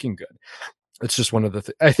working and looking good. It's just one of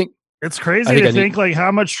the. I think it's crazy I think to I need- think like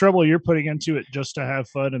how much trouble you're putting into it just to have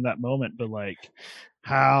fun in that moment, but like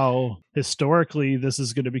how historically this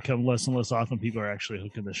is going to become less and less often people are actually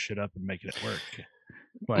hooking this shit up and making it work.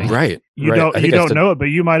 Like right. you right. don't I you think I don't said- know it, but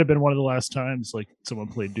you might have been one of the last times like someone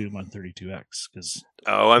played Doom on 32X because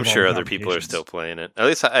Oh, I'm of all sure the other people are complications. still playing it. At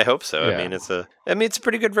least I hope so. Yeah. I mean, it's a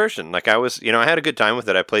pretty good version. Like I was, I had a good time with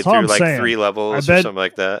it. I played That's all through I'm like saying. 3 levels I or bet something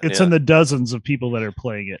like that. it's yeah. in the dozens of people that are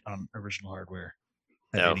playing it on original hardware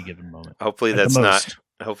at No. any given moment. Hopefully At the that's not. most.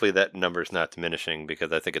 Hopefully that number's not diminishing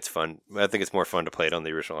because I think it's fun. I think it's more fun to play it on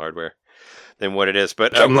the original hardware than what it is.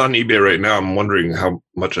 But I'm on eBay right now. I'm wondering how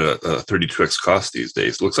much a 32X costs these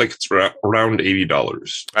days. Looks like it's around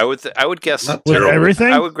 $80. I would guess Not With terrible.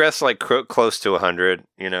 everything? I would guess like close to 100.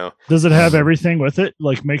 Does it have everything with it?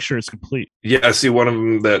 Like make sure it's complete. Yeah, I see one of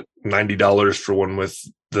them that $90 for one with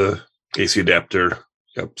the AC adapter.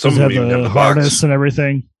 Yep. Some Does of it them even have have the the box. harness and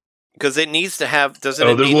everything? because it needs to have. Doesn't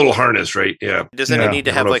Oh, it there's need, a little harness, right? Yeah. Doesn't Yeah. it need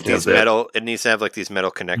to I don't have know like if it has these that. metal? It needs to have like these metal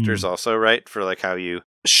connectors also, right? For like how you.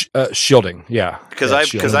 Shielding, yeah. Because Yeah, I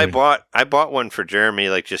shielding. bought one for Jeremy,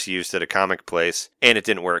 like just used at a comic place, and it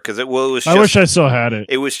didn't work because it was. I wish I still had it.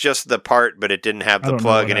 It was just the part, but it didn't have I the don't know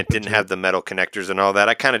plug what and it happened didn't to have it. the metal connectors and all that.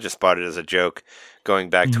 I kind of just bought it as a joke, going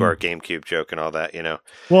back to Mhm. our GameCube joke and all that,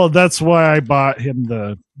 Well, that's why I bought him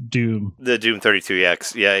the Doom. The Doom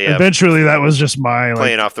 32X. Yeah, yeah. Eventually, that was just my like.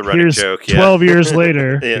 Playing off the running Here's joke. Yeah. 12 years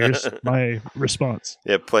later. Yeah. Here's my response.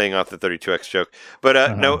 Yeah, playing off the 32X joke.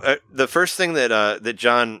 But no, the first thing that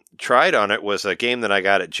John tried on it was a game that I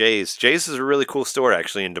got at Jay's. Jay's is a really cool store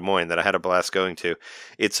actually in Des Moines that I had a blast going to.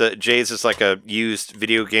 Jay's is like a used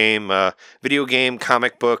video game,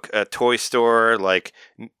 comic book, toy store, like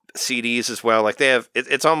CDs as well. Like they have,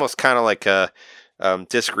 it's almost kind of like a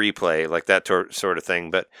disc replay, like that sort of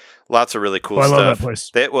thing. But lots of really cool stuff. I love that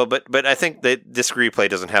place. But I think that disc replay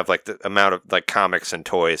doesn't have like the amount of like comics and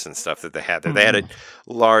toys and stuff that they had there. They had a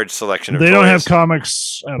large selection of. They toys. don't have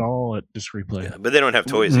comics at all at disc replay. Yeah, but they don't have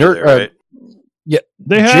toys either, right? Yeah,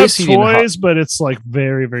 They have JCD toys, but it's like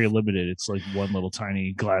very, very limited. It's like one little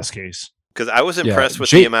tiny glass case. Because I was impressed with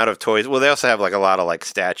the amount of toys. Well, they also have like a lot of like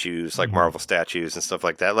statues, like Marvel statues and stuff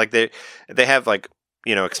like that. Like they have like,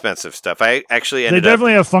 you know, expensive stuff. I actually They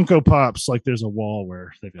definitely have Funko Pops. Like there's a wall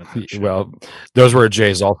where they've got that shit. Well, those were at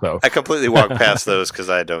Jay's also. I completely walked past those because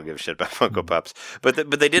I don't give a shit about Funko Pops. But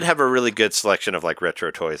they did have a really good selection of like retro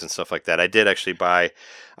toys and stuff like that. I did actually I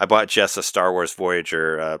bought Jess a Star Wars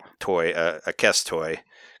Voyager toy, a Kess toy,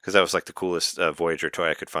 because that was like the coolest Voyager toy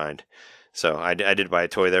I could find. So I did buy a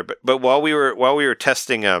toy there. But while we were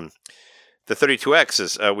testing the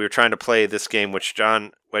 32Xs, we were trying to play this game, which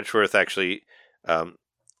John Wedgeworth actually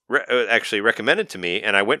recommended to me,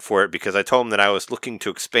 and I went for it because I told him that I was looking to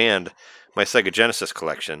expand my Sega Genesis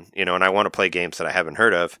collection, you know, and I want to play games that I haven't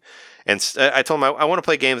heard of. And I told him I want to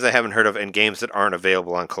play games I haven't heard of and games that aren't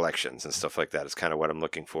available on collections and stuff like that is kind of what I'm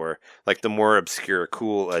looking for, like the more obscure,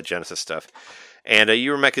 cool Genesis stuff. And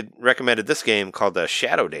you recommended this game called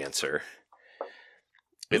Shadow Dancer.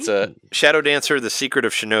 It's a Shadow Dancer: The Secret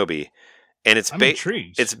of Shinobi. And it's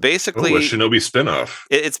it's basically a Shinobi spinoff.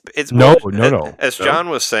 It's no. As John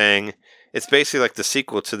was saying, it's basically like the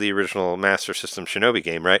sequel to the original Master System Shinobi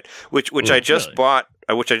game, right? Which I just bought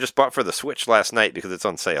for the Switch last night because it's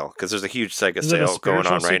on sale. Because there's a huge Sega sale going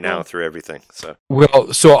on right now through everything. So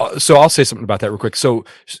I'll say something about that real quick. So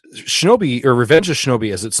Shinobi, or Revenge of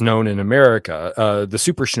Shinobi, as it's known in America, the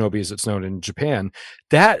Super Shinobi as it's known in Japan,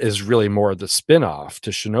 that is really more the spin-off to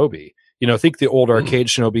Shinobi. You know, think the old arcade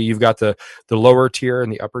Shinobi. You've got the lower tier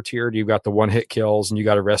and the upper tier. You've got the one-hit kills, and you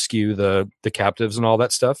got to rescue the captives and all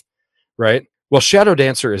that stuff, right? Well, Shadow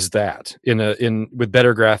Dancer is that with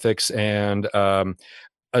better graphics and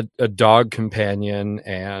a dog companion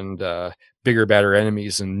and bigger, badder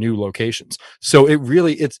enemies and new locations. So it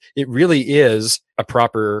really is a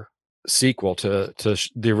proper sequel to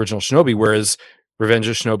the original Shinobi, whereas Revenge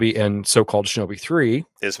of Shinobi and so-called Shinobi 3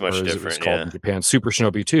 is much different. It was called in Japan, Super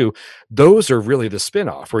Shinobi 2. Those are really the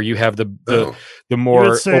spin-off where you have the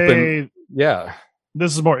more open. Yeah,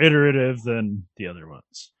 this is more iterative than the other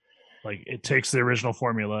ones. Like it takes the original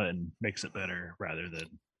formula and makes it better rather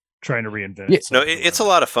than trying to reinvent. Yeah. No, it's a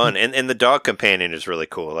lot of fun, and the dog companion is really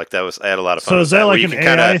cool. Like I had a lot of fun. So is that like an AI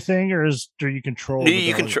kinda, thing, or do you control?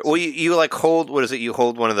 You control. Well, you like hold. What is it? You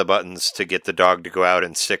hold one of the buttons to get the dog to go out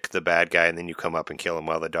and sick the bad guy, and then you come up and kill him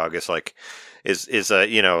while the dog is like,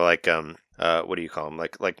 you know, like what do you call him?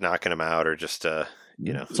 Like knocking him out or just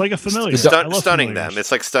you know, it's like a familiar stunning them.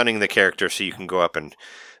 It's like stunning the character so you can go up and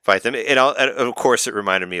fight them. Of course, it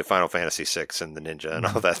reminded me of Final Fantasy VI and the ninja and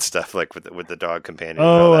all that stuff, like with the dog companion.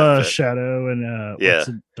 Shadow and what's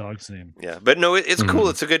the dog's name? Yeah, but no, it's cool.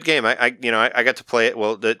 It's a good game. I got to play it.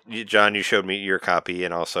 Well, John, you showed me your copy,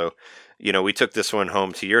 and also, you know, we took this one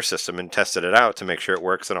home to your system and tested it out to make sure it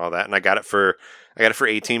works and all that. And I got it for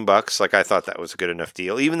 $18. Like I thought that was a good enough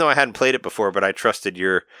deal, even though I hadn't played it before. But I trusted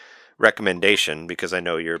your recommendation because I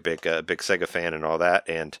know you're a big Sega fan and all that,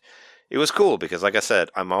 and it was cool because, like I said,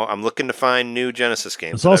 I'm looking to find new Genesis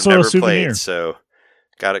games it's also I've never a souvenir. played. So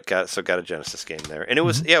got a Genesis game there, and it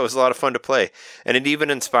was it was a lot of fun to play, and it even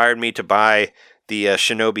inspired me to buy the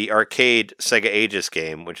Shinobi arcade Sega Ages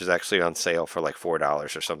game, which is actually on sale for like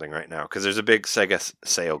 $4 or something right now because there's a big Sega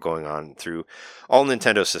sale going on through all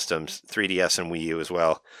Nintendo systems, 3DS and Wii U as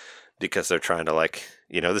well, because they're trying to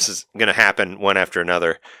this is going to happen one after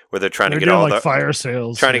another where they're trying to get all the fire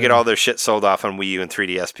sales, trying to get all their shit sold off on Wii U and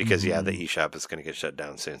 3DS because the eShop is going to get shut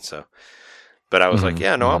down soon. So, but I was like,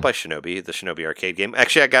 I'll buy Shinobi, the Shinobi arcade game.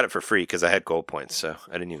 Actually, I got it for free because I had gold points, so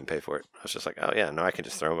I didn't even pay for it. I was just like, I can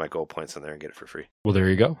just throw my gold points in there and get it for free. Well, there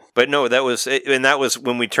you go. But no, that was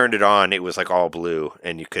when we turned it on. It was like all blue,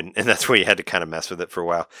 and you couldn't, and that's where you had to kind of mess with it for a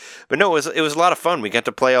while. But no, it was a lot of fun. We got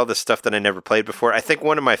to play all this stuff that I never played before. I think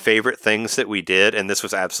one of my favorite things that we did, and this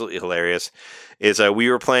was absolutely hilarious, is we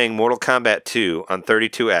were playing Mortal Kombat 2 on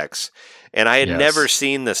 32X, and I had never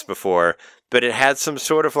seen this before. But it had some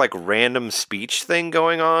sort of like random speech thing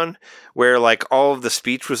going on where like all of the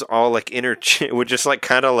speech was all like would just like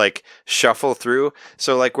kind of like shuffle through.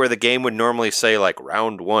 So like where the game would normally say like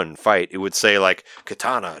round 1 fight, it would say like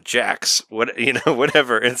katana, Jax,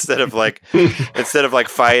 whatever, instead of like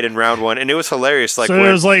fight in round 1. And it was hilarious. Like so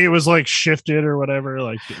it was like shifted or whatever.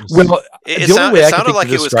 Like it sounded like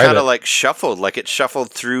it was kind of like shuffled, like it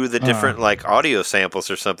shuffled through the different like audio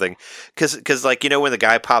samples or something. Because like when the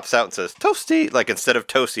guy pops out and says Toasty, like instead of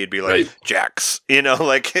Toasty, it'd be like Jax.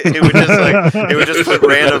 Like it would just put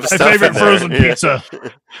random stuff. My favorite in there. frozen pizza.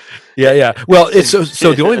 Yeah. Well, it's so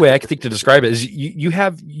the only way I can think to describe it is you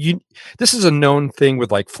have this is a known thing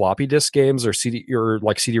with like floppy disk games or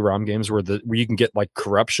CD-ROM games where you can get like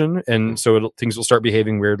corruption, and so things will start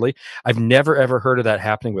behaving weirdly. I've never ever heard of that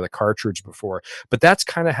happening with a cartridge before, but that's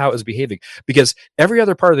kind of how it was behaving, because every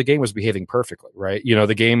other part of the game was behaving perfectly, right?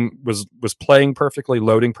 The game was playing perfectly,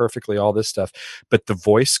 loading perfectly, all this stuff, but the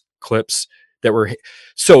voice clips that were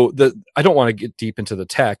I don't want to get deep into the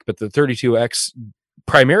tech, but the 32X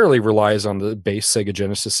primarily relies on the base Sega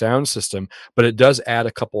Genesis sound system, but it does add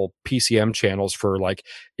a couple PCM channels for like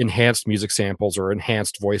enhanced music samples or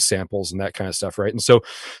enhanced voice samples and that kind of stuff, right? And so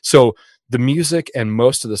the music and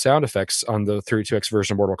most of the sound effects on the 32X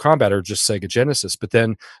version of Mortal Kombat are just Sega Genesis, but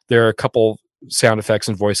then there are a couple sound effects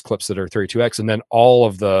and voice clips that are 32X, and then all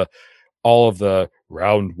of the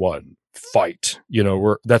round 1 fight,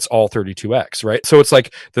 that's all 32X, right? So it's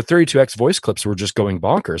like the 32X voice clips were just going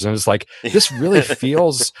bonkers, and it's like this really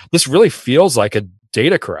feels like a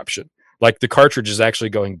data corruption, like the cartridge is actually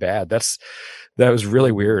going bad. That was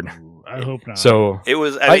really weird. I hope not. So it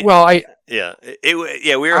was. We were. I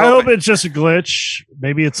hope hoping. it's just a glitch.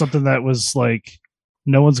 Maybe it's something that was like,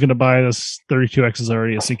 no one's going to buy this. 32X is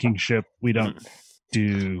already a sinking ship. We don't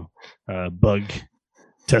do bug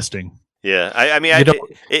testing. Yeah,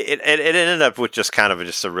 it ended up with just kind of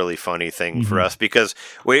just a really funny thing for us, because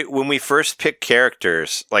when we first picked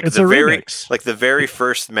characters, like the very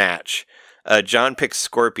first match, John picks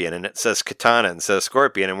Scorpion and it says Katana and says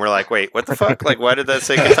Scorpion, and we're like, wait, what the fuck? Like, why did that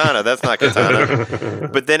say Katana? That's not Katana.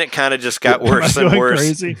 But then it kind of just got worse and worse.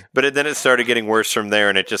 Crazy? But then it started getting worse from there,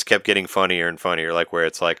 and it just kept getting funnier and funnier. Like where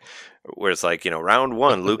it's like round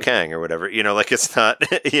 1, Liu Kang or whatever. Like it's not.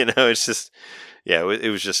 It's just. Yeah, it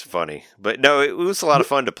was just funny. But no, it was a lot of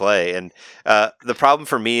fun to play. And the problem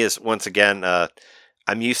for me is, once again,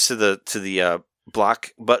 I'm used to the block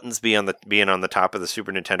buttons being on the top of the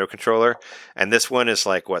Super Nintendo controller, and this one is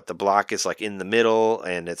like the block is like in the middle,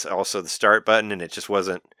 and it's also the start button, and it just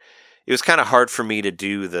wasn't. It was kind of hard for me to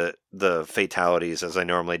do the fatalities as I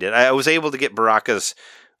normally did. I was able to get Baraka's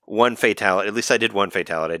one fatality. At least I did one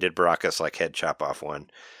fatality. I did Baraka's like head chop off one.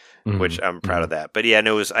 Which I'm proud of that. But yeah,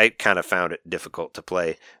 no, I kind of found it difficult to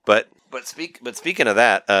play. But speaking of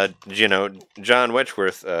that, John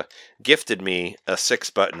Wedgeworth gifted me a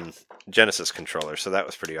 6-button Genesis controller, so that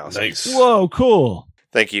was pretty awesome. Nice. Whoa, cool.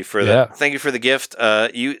 Thank you for the gift.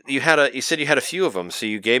 You said you had a few of them, so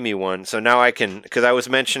you gave me one. So now I can, because I was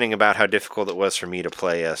mentioning about how difficult it was for me to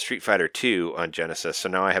play Street Fighter 2 on Genesis. So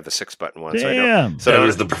now I have a 6-button one. Damn. So that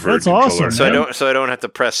is the preferred That's controller. awesome. So I don't have to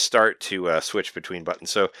press start to switch between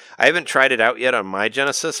buttons. So I haven't tried it out yet on my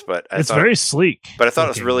Genesis, but it's very sleek. But I thought it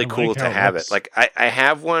was really cool to have it. Like I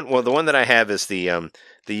have one. Well, the one that I have is the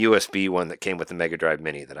USB one that came with the Mega Drive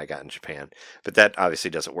Mini that I got in Japan. But that obviously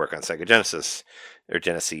doesn't work on Sega Genesis. Or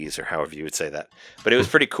Genesis, or however you would say that. But it was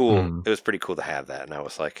pretty cool. It was pretty cool to have that. And I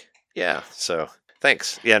was like, yeah, so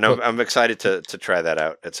thanks. Yeah, no, I'm excited to try that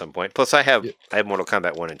out at some point. Plus I have Mortal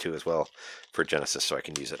Kombat 1 and 2 as well for Genesis, so I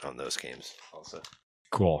can use it on those games also.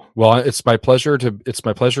 Cool. Well, it's my pleasure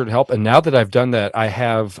to help. And now that I've done that, I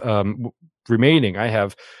have I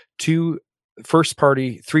have 2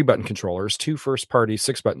 first-party 3-button controllers, 2 first-party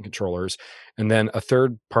 6-button controllers, and then a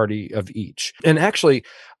third party of each. And actually,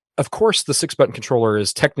 of course, the 6-button controller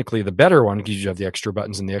is technically the better one because you have the extra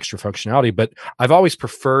buttons and the extra functionality, but I've always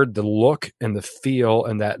preferred the look and the feel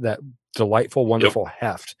and that delightful, wonderful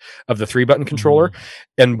heft of the 3-button controller.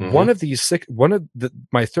 And one of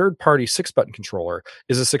my third-party 6-button controller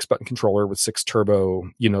is a 6-button controller with 6 turbo,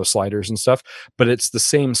 sliders and stuff, but it's the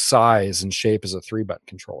same size and shape as a 3-button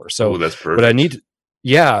controller. So that's perfect. But I need.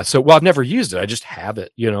 Yeah. So, I've never used it. I just have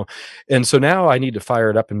it, and so now I need to fire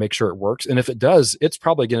it up and make sure it works. And if it does, it's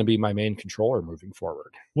probably going to be my main controller moving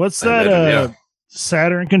forward. What's that?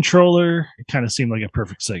 Saturn controller? It kind of seemed like a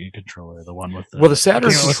perfect Sega controller. The one with the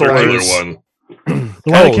Saturn controller one. The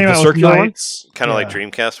one that came out with Knights, kind of like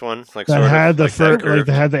Dreamcast one, like that had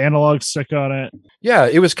they had the analog stick on it. Yeah,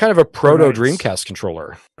 it was kind of a proto Dreamcast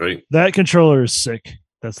controller. Right. That controller is sick.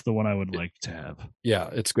 That's the one I would like to have. Yeah,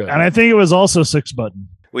 it's good. And I think it was also 6-button.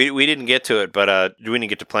 We didn't get to it, but we didn't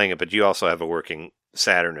get to playing it. But you also have a working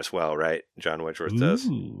Saturn as well, right? John Wedgeworth does.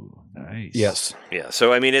 Ooh, nice. Yes. Yeah.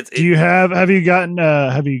 So I mean, Do you have you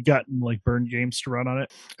gotten like burn games to run on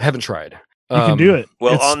it? I haven't tried. You can do it.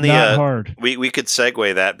 well, it's on the, not hard. we could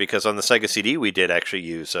segue that because on the Sega CD we did actually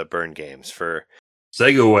use Burn Games for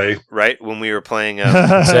Segway. right when we were playing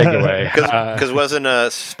Segue. because wasn't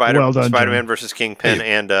Well done, Spider-Man Jim. versus Kingpin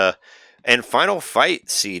and Final Fight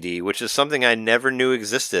CD, which is something I never knew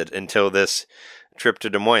existed until this trip to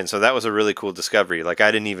Des Moines. So that was a really cool discovery. Like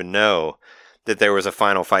I didn't even know that there was a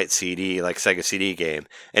Final Fight CD, like Sega CD game.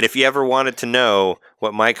 And if you ever wanted to know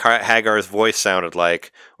what Mike Hagar's voice sounded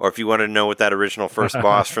like, or if you wanted to know what that original first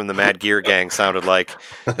boss from the Mad Gear Gang sounded like,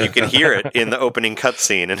 you can hear it in the opening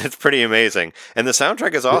cutscene, and it's pretty amazing. And the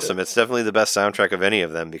soundtrack is awesome. It's definitely the best soundtrack of any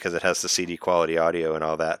of them because it has the CD quality audio and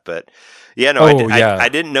all that. But yeah, no, I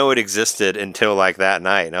didn't know it existed until like that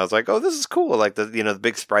night, and I was like, oh, this is cool. Like the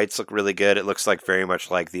big sprites look really good. It looks like very much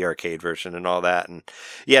like the arcade version and all that. And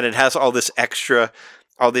yeah, and it has all this extra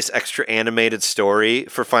animated story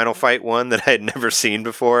for Final Fight 1 that I had never seen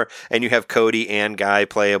before. And you have Cody and Guy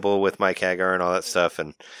playable with Mike Hagar and all that stuff.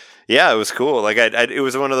 And yeah, it was cool. Like it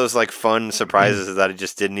was one of those like fun surprises that I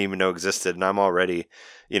just didn't even know existed. And I'm already,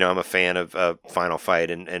 I'm a fan of Final Fight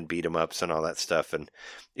and beat 'em ups and all that stuff. And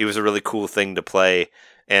it was a really cool thing to play.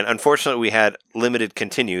 And unfortunately we had limited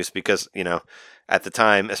continues because, at the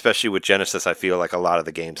time, especially with Genesis, I feel like a lot of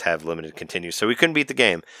the games have limited continues, so we couldn't beat the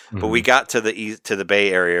game. But we got to the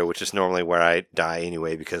Bay Area, which is normally where I die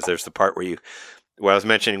anyway, because there's the part where I was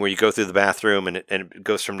mentioning where you go through the bathroom and it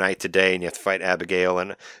goes from night to day, and you have to fight Abigail,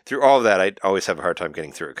 and through all of that, I always have a hard time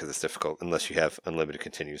getting through it because it's difficult unless you have unlimited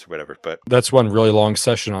continues or whatever. But that's one really long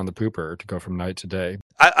session on the pooper to go from night to day.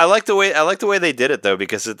 I like the way they did it though,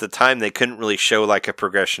 because at the time they couldn't really show like a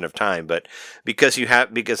progression of time, but because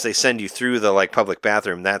they send you through the like public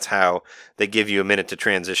bathroom, that's how they give you a minute to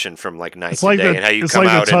transition from like night to day, and how you come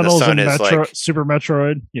out and the sun is like Super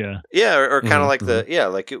Metroid, or kind of like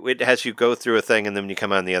like it has you go through a thing, and then when you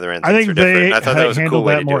come out on the other end, I think they I thought that was a cool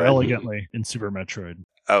way to do more it. elegantly in Super Metroid.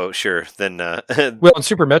 Oh, sure. Then well, in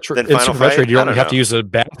Super Metroid, you don't have to use a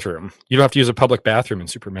bathroom. You don't have to use a public bathroom in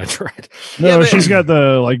Super Metroid. No, she's got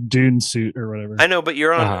the like dune suit or whatever. I know, but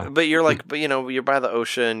you're on, you're by the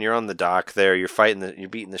ocean. You're on the dock there. You're you're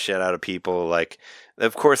beating the shit out of people. Like,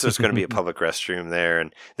 of course, there's going to be a public restroom there,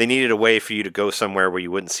 and they needed a way for you to go somewhere where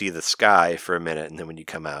you wouldn't see the sky for a minute, and then when you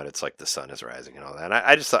come out, it's like the sun is rising and all that. And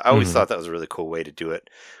I always thought that was a really cool way to do it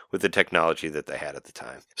with the technology that they had at the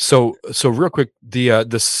time. So real quick,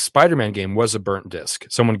 the Spider-Man game was a burnt disc.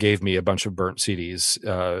 Someone gave me a bunch of burnt CDs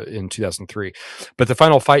in 2003, but the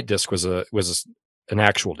Final Fight disc was an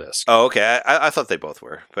actual disc. Oh, okay. I thought they both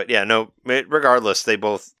were, but yeah, no. Regardless, they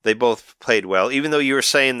both played well. Even though you were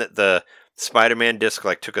saying that the Spider-Man disc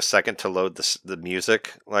like took a second to load the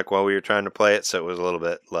music like while we were trying to play it, so it was a little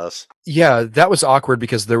bit less. Yeah, that was awkward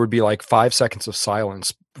because there would be like 5 seconds of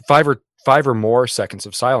silence, five or more seconds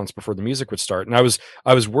of silence before the music would start, and I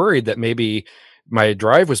was worried that maybe my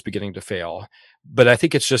drive was beginning to fail. But I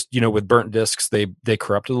think it's just, with burnt discs, they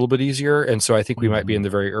corrupt a little bit easier. And so I think we might be in the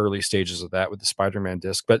very early stages of that with the Spider-Man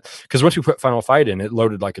disc. But because once we put Final Fight in, it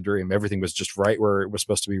loaded like a dream. Everything was just right where it was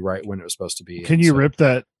supposed to be, right when it was supposed to be. Can you rip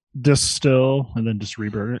that disc still and then just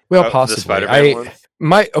reburn it? Well, possibly. The Spider-Man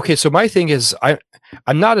one? So my thing is I'm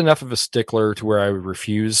not enough of a stickler to where I would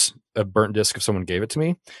refuse a burnt disc if someone gave it to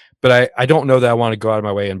me. But I don't know that I want to go out of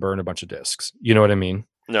my way and burn a bunch of discs. You know what I mean?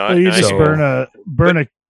 No, well, you just burn a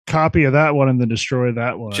copy of that one and then destroy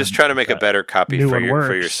that one. Just try to make a better copy for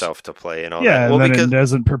yourself to play and all that. Yeah, and then it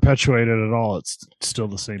doesn't perpetuate it at all. It's still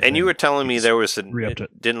the same thing. And you were telling me there was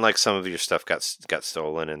didn't like some of your stuff got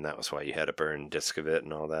stolen, and that was why you had a burn disc of it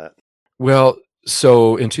and all that. Well,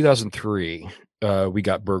 so in 2003, we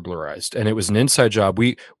got burglarized, and it was an inside job.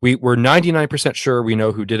 We were 99% sure we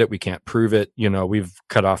know who did it. We can't prove it. We've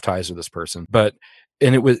cut off ties with this person, but.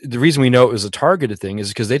 And it was the reason we know it was a targeted thing is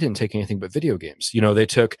because they didn't take anything but video games. They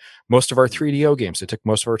took most of our 3DO games. They took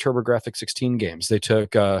most of our TurboGrafx 16 games. They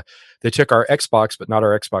took our Xbox, but not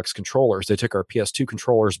our Xbox controllers. They took our PS2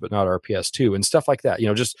 controllers, but not our PS2 and stuff like that.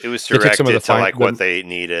 Just it was directed to what they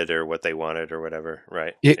needed or what they wanted or whatever,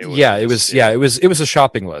 right? It was a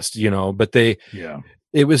shopping list, but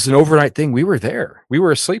it was an overnight thing. We were there. We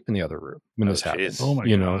were asleep in the other room when this happened. Oh my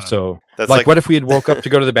God. So that's like what if we had woke up to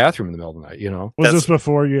go to the bathroom in the middle of the night, Was this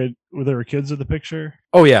before there were kids in the picture?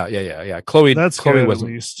 Oh yeah. Chloe Chloe wasn't.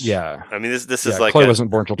 At least. Yeah. I mean, this is like Chloe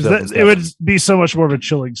wasn't born till 2007. It would be so much more of a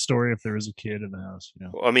chilling story if there was a kid in the house.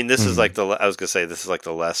 I mean, this is like I was gonna say this is like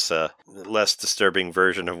the less disturbing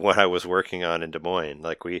version of what I was working on in Des Moines.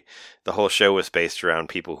 Like the whole show was based around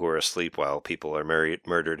people who are asleep while people are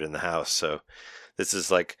murdered in the house. So this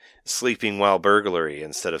is like sleeping while burglary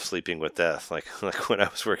instead of sleeping with death, like what I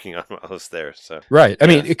was working on while I was there. So right. I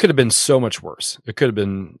mean, it could have been so much worse. It could have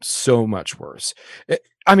been so much worse.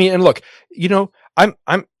 I mean, and look, you know, I'm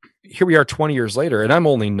here we are 20 years later, and I'm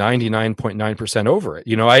only 99.9% over it.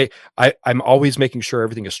 You know, I'm always making sure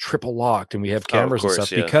everything is triple locked and we have cameras and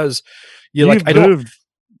stuff because You've like I don't.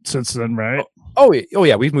 Since then, right? Oh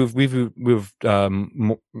yeah, we've moved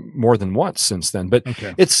more than once since then. But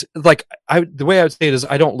it's like the way I would say it is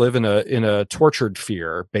I don't live in a tortured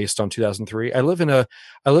fear based on 2003. I live in a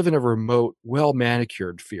remote, well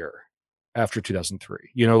manicured fear after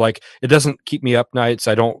 2003. You know, like it doesn't keep me up nights.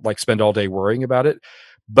 I don't like spend all day worrying about it.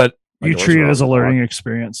 But you treat it as a learning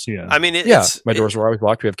experience. Yeah. I mean, my doors were always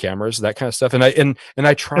locked. We have cameras, that kind of stuff. And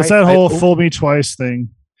I try. It's that whole fool me twice thing.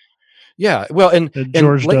 Yeah. Well, and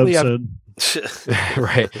George lately said.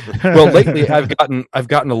 Right. Well, lately I've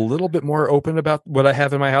gotten a little bit more open about what I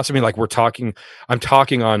have in my house. I mean, like I'm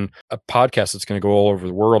talking on a podcast that's going to go all over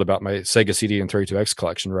the world about my Sega CD and 32X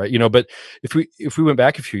collection, right? You know, but if we went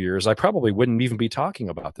back a few years, I probably wouldn't even be talking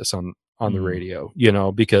about this on the radio, you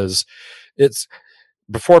know, because it's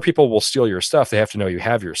before people will steal your stuff, they have to know you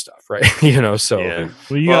have your stuff, right? You know, so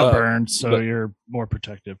well, you got burned, so you're more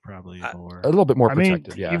protective, probably, or a little bit more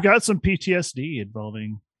protective. Yeah, you've got some PTSD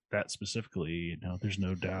involving that specifically. You know, there's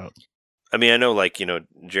no doubt. I mean, I know, like, you know,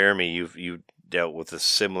 Jeremy, you dealt with a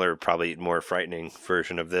similar, probably more frightening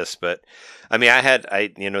version of this, but I mean,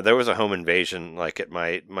 there was a home invasion, like at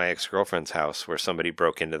my ex-girlfriend's house, where somebody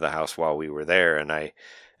broke into the house while we were there, and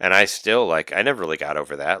I still, like, I never really got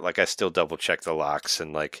over that. Like, I still double check the locks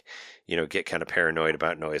and, like, you know, get kind of paranoid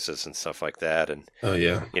about noises and stuff like that. And,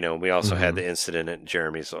 you know, we also had the incident at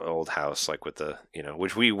Jeremy's old house, like with the, you know,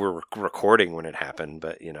 which we were recording when it happened,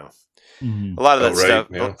 but, you know, a lot of that stuff,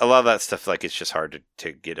 a lot of that stuff, like, it's just hard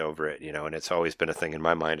to get over it, you know, and it's always been a thing in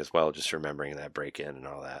my mind as well, just remembering that break-in and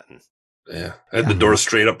all that. And I had the door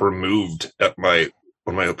straight up removed at one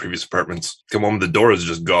of my previous apartments. Come home, the door is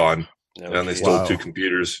just gone. And they stole 2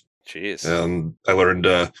 computers. Jeez. And I learned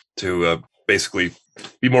to basically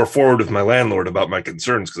be more forward with my landlord about my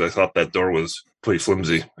concerns because I thought that door was pretty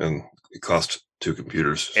flimsy and it cost 2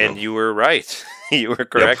 computers. So. And you were right. You were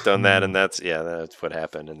correct on that. And that's what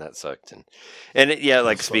happened. And that sucked.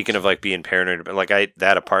 And speaking of like being paranoid, but like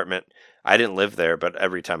that apartment, I didn't live there, but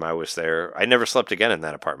every time I was there, I never slept again in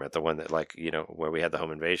that apartment. The one that, like, you know, where we had the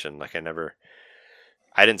home invasion. Like,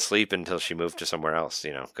 I didn't sleep until she moved to somewhere else,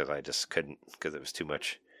 you know, because I just couldn't, because it was too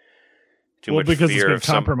much because fear it's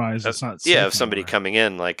been compromised. It's not safe of somebody coming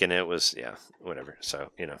in, like, and it was whatever.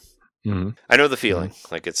 So, you know, I know the feeling.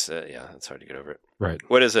 Like, it's it's hard to get over it. Right.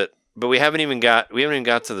 What is it? But we haven't even got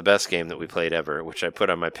to the best game that we played ever, which I put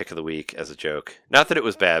on my pick of the week as a joke. Not that it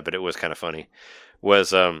was bad, but it was kind of funny.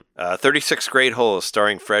 Was 36 Great Holes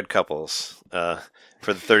starring Fred Couples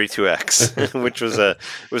for the 32X, which was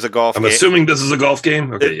a golf game. I'm assuming this is a golf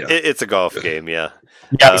game. Okay, yeah, it's a golf game. Yeah.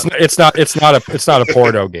 Yeah, it's not a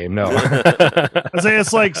porno game. No, I say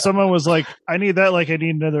it's like someone was like, I need that. Like, I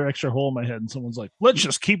need another extra hole in my head, and someone's like, let's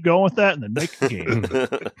just keep going with that and then make a game.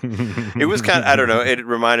 It was kind of, I don't know. It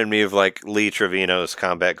reminded me of like Lee Trevino's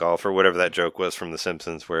Combat Golf or whatever that joke was from The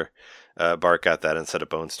Simpsons, where Bart got that instead of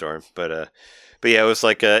Bone Storm. But yeah, it was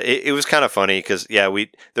like it was kind of funny because there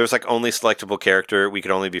was like only selectable character. We could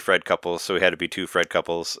only be Fred Couples, so we had to be 2 Fred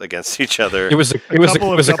Couples against each other. It was a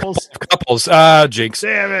couple of couples. Jinx.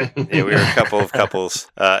 Damn it! Yeah, we were a couple of couples.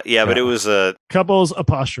 But it was a couples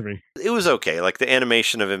apostrophe. It was okay. Like, the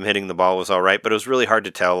animation of him hitting the ball was all right, but it was really hard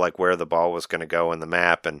to tell like where the ball was going to go on the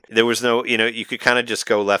map, and there was no, you know, you could kind of just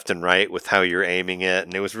go left and right with how you're aiming it,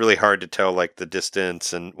 and it was really hard to tell like the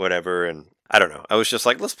distance and whatever. And I don't know. I was just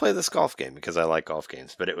like, let's play this golf game because I like golf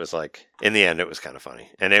games. But it was like, in the end, it was kind of funny.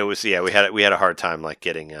 And it was, we had a hard time like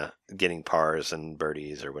getting pars and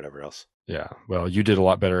birdies or whatever else. Yeah. Well, you did a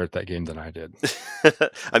lot better at that game than I did.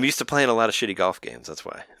 I'm used to playing a lot of shitty golf games. That's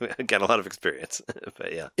why I got a lot of experience.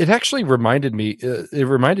 But yeah, it actually reminded me. It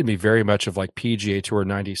reminded me very much of like PGA Tour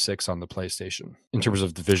 '96 on the PlayStation in terms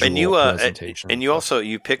of the visual presentation. And you also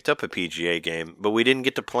picked up a PGA game, but we didn't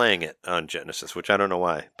get to playing it on Genesis, which I don't know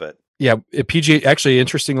why, but. Yeah, PGA, actually,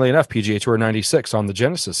 interestingly enough, PGA Tour 96 on the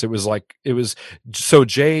Genesis. It was so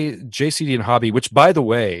JCD and Hobby, which, by the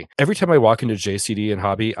way, every time I walk into JCD and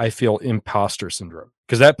Hobby, I feel imposter syndrome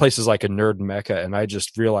because that place is like a nerd mecca, and I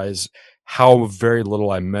just realize how very little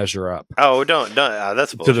I measure up. Oh, don't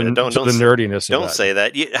that's bullshit. Don't the nerdiness. Don't say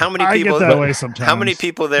that. How many I people? Get that way sometimes, how many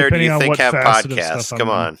people there do you think have podcasts? Come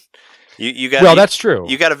on. You got Well, that's true.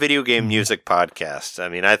 You got a video game music podcast. I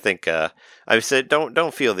mean, I think I said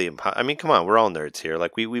don't feel the. I mean, come on, we're all nerds here.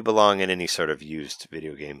 Like we belong in any sort of used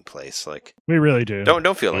video game place. Like We really do.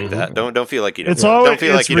 don't feel like that. Don't feel like you don't. It's always don't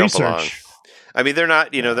feel like you research. don't belong. I mean, they're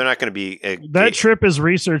not. They're not going to be. That trip is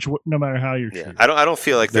research, no matter how you're Yeah, treated. I don't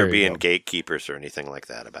feel like There they're you being go. gatekeepers or anything like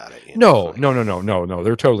that about it. No.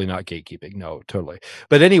 They're totally not gatekeeping. No, totally.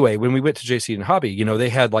 But anyway, when we went to JC and Hobby, they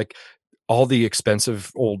had like all the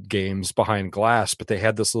expensive old games behind glass, but they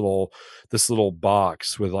had this little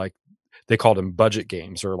box with like, they called them budget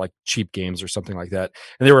games or like cheap games or something like that.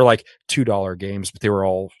 And they were like $2 games, but they were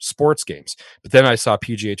all sports games. But then I saw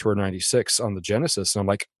PGA Tour 96 on the Genesis and I'm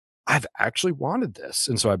like, I've actually wanted this.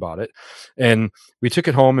 And so I bought it and we took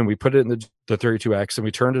it home and we put it in the 32X and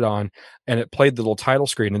we turned it on and it played the little title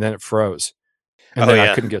screen and then it froze. And then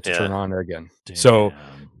I couldn't get to turn on again. So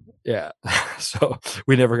Damn. yeah. So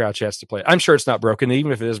we never got a chance to play it. I'm sure it's not broken.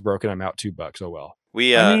 Even if it is broken, I'm out $2. Oh well.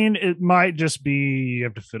 We I mean, it might just be you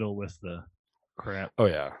have to fiddle with the crap. Oh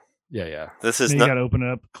yeah. Yeah. this is Then you not. got to open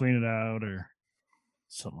it up, clean it out, or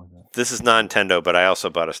something like that. This is not Nintendo, but I also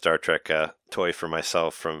bought a Star Trek toy for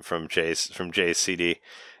myself from Jay's CD,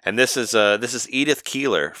 and this is Edith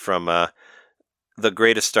Keeler from the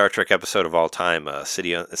greatest Star Trek episode of all time,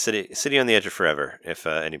 City on the Edge of Forever. If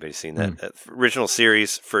anybody's seen that original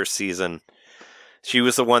series, first season, she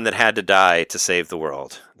was the one that had to die to save the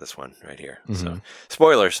world. This one right here. So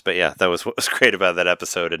spoilers, but yeah, that was what was great about that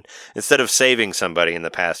episode. And instead of saving somebody in the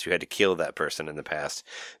past, you had to kill that person in the past,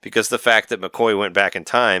 because the fact that McCoy went back in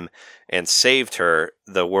time and saved her,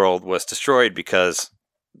 the world was destroyed because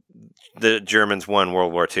the Germans won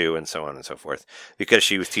World War II and so on and so forth, because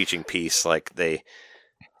she was teaching peace, like the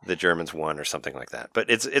Germans won or something like that. But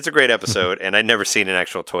it's a great episode, and I'd never seen an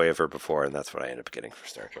actual toy of her before, and that's what I ended up getting for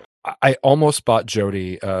Star Trek. I almost bought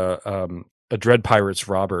Jody a Dread Pirate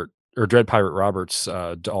Roberts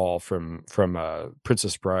doll from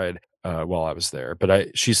Princess Bride while I was there,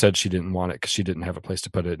 but she said she didn't want it because she didn't have a place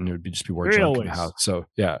to put it, and it would just be more junk in the house. So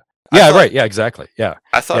yeah, right, yeah, exactly, yeah.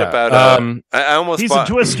 I thought about I almost He's bought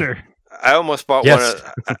a twister. I almost bought Yes.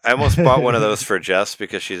 I almost bought one of those for Jess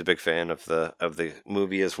because she's a big fan of the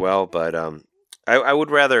movie as well. But I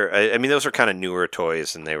would rather. I mean, those are kind of newer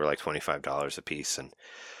toys, and they were like $25 a piece. And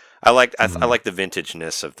I like the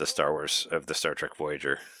vintageness of the Star Trek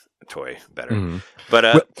Voyager toy better.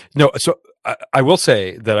 But no, so I will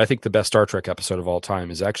say that I think the best Star Trek episode of all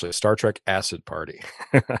time is actually Star Trek Acid Party.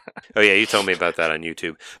 oh yeah, you told me about that on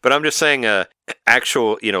YouTube. But I'm just saying,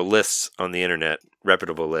 actual lists on the internet,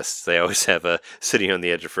 reputable lists, they always have a City on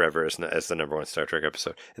the Edge of Forever as the number one Star Trek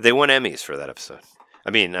episode. They won Emmys for that episode. I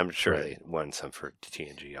mean, I'm sure they won some for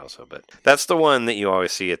TNG also, but that's the one that you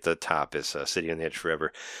always see at the top is City on the Edge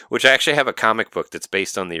Forever, which I actually have a comic book that's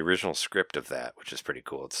based on the original script of that, which is pretty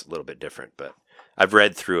cool. It's a little bit different, but I've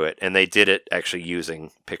read through it, and they did it actually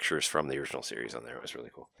using pictures from the original series on there. It was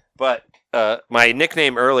really cool. But my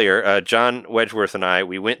nickname earlier, John Wedgeworth and I,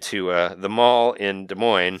 we went to the mall in Des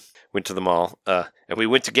Moines, and we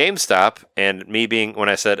went to GameStop, and me being, when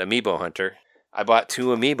I said Amiibo Hunter, I bought 2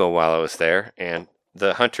 Amiibo while I was there, and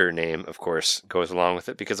the Hunter name, of course, goes along with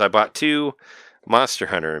it because I bought 2 Monster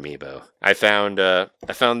Hunter Amiibo. I found the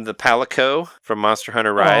Palico from Monster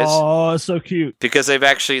Hunter Rise. Oh, so cute. Because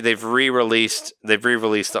they've re-released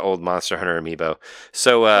the old Monster Hunter Amiibo.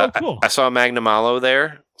 So cool. I saw Magnum Alo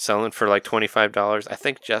there selling for like $25. I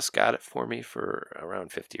think Jess got it for me for around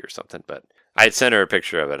 $50 or something, but I had sent her a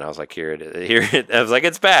picture of it, and I was like, here it. I was like,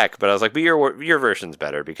 it's back, but I was like, but your version's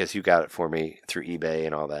better because you got it for me through eBay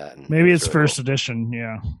and all that. And Maybe it it's was really first edition.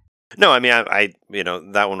 Yeah. No, I mean, I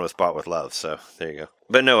that one was bought with love, so there you go.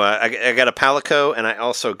 But no, I got a Palico, and I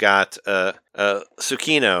also got a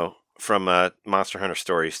Tsukino from Monster Hunter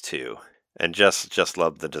Stories 2, and just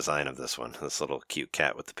loved the design of this one, this little cute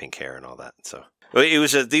cat with the pink hair and all that. So it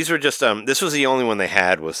was this was the only one they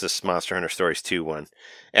had, was this Monster Hunter Stories 2 one,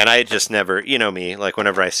 and I just never, me, like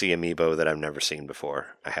whenever I see Amiibo that I've never seen before,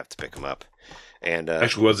 I have to pick them up. And I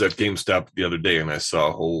actually was at GameStop the other day, and I saw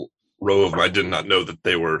a whole row of them. I did not know that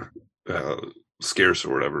they were scarce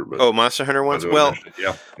or whatever. But Monster Hunter ones? Well,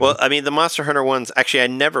 yeah. Well, I mean, the Monster Hunter ones, actually, I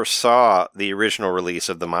never saw the original release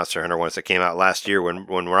of the Monster Hunter ones that came out last year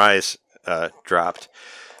when Rise dropped.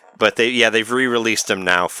 But they've re-released them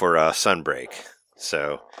now for Sunbreak.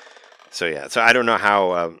 So yeah. So I don't know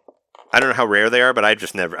how rare they are, but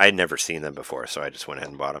I'd never seen them before, so I just went ahead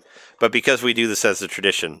and bought them. But because we do this as a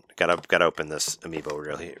tradition, gotta open this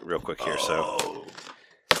Amiibo real quick here. So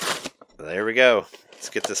there we go. Let's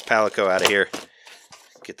get this Palico out of here.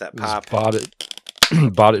 Get that pop. Bought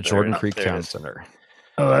it Jordan Creek Town Center.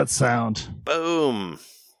 Oh, that sound. Boom.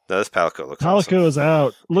 No, this Palico looks awesome. Palico is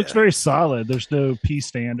out. Looks Yeah. very solid. There's no P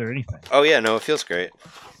stand or anything. Oh yeah, no, it feels great.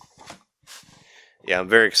 Yeah, I'm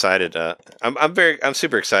very excited. I'm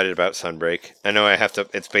super excited about Sunbreak. I know I have to.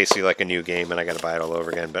 It's basically like a new game, and I got to buy it all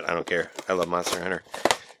over again. But I don't care. I love Monster Hunter.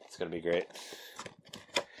 It's gonna be great.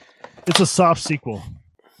 It's a soft sequel.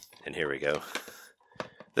 And here we go.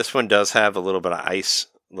 This one does have a little bit of ice,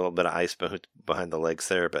 behind the legs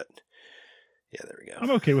there, but yeah, there we go.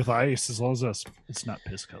 I'm okay with ice as long as it's not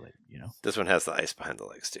piss colored, This one has the ice behind the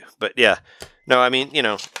legs too. But yeah, no, I mean,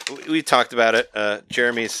 we talked about it.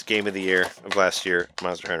 Jeremy's game of the year of last year,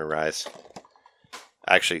 Monster Hunter Rise.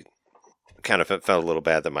 I actually kind of felt a little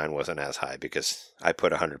bad that mine wasn't as high because I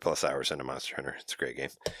put 100+ hours into Monster Hunter. It's a great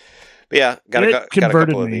game. But yeah, got a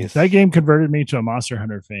couple of these. That game converted me to a Monster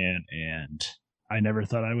Hunter fan, and I never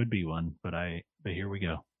thought I would be one, but here we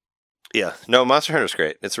go. Yeah, no, Monster Hunter's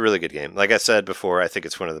great. It's a really good game. Like I said before, I think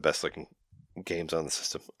it's one of the best looking games on the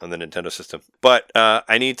system, on the Nintendo system. But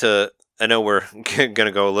I know we're going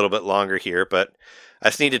to go a little bit longer here, but I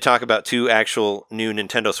just need to talk about 2 actual new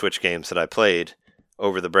Nintendo Switch games that I played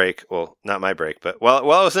over the break. Well, not my break, but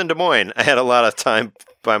while I was in Des Moines, I had a lot of time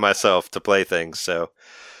by myself to play things. So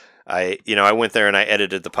I went there and I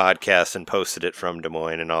edited the podcast and posted it from Des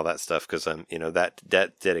Moines and all that stuff because I'm, that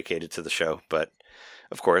dedicated to the show. But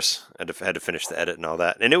of course, I had to finish the edit and all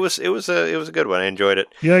that, and it was a good one. I enjoyed it.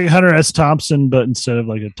 You're like Hunter S. Thompson, but instead of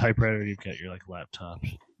like a typewriter, you've got your like laptop.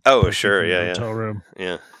 Oh, sure, yeah. Hotel room.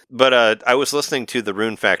 Yeah. But I was listening to the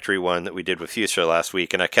Rune Factory one that we did with Future last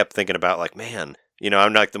week, and I kept thinking about like, man,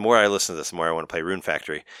 I'm like, the more I listen to this, the more I want to play Rune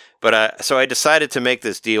Factory. But so I decided to make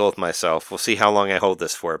this deal with myself. We'll see how long I hold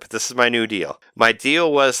this for, but this is my new deal. My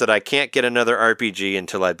deal was that I can't get another RPG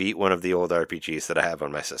until I beat one of the old RPGs that I have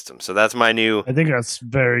on my system. So that's my new... I think that's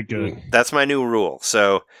very good. That's my new rule.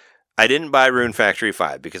 So I didn't buy Rune Factory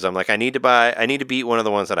 5 because I'm like, I need to beat one of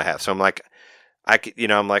the ones that I have. So I'm like, I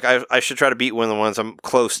should try to beat one of the ones I'm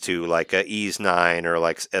close to, like Ease 9 or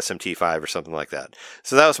like SMT 5 or something like that.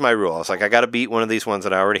 So that was my rule. I was like, I got to beat one of these ones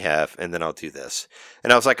that I already have, and then I'll do this.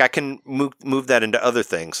 And I was like, I can move that into other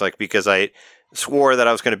things, like because I swore that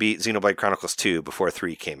I was going to beat Xenoblade Chronicles 2 before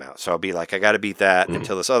 3 came out. So I'll be like, I got to beat that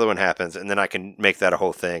until this other one happens, and then I can make that a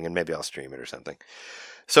whole thing, and maybe I'll stream it or something.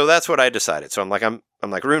 So that's what I decided. So I'm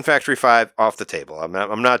like Rune Factory 5 off the table.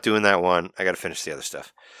 I'm not doing that one. I got to finish the other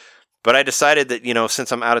stuff. But I decided that,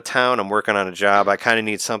 since I'm out of town, I'm working on a job, I kind of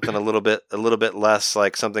need something a little bit less,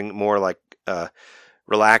 like something more like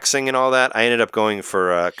relaxing and all that. I ended up going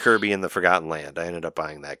for Kirby and the Forgotten Land. I ended up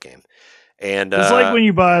buying that game. And it's like when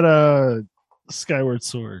you bought Skyward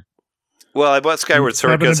Sword. Well, I bought Skyward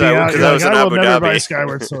Sword because I was in Abu never buy Dhabi.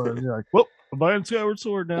 Skyward Sword. You're like, well, I'm buying Skyward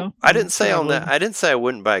Sword now. I didn't say I didn't say I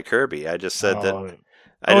wouldn't buy Kirby. I just said that.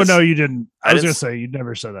 No, you didn't. I was going to say, you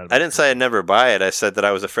never said that. I didn't say I'd never buy it. I said that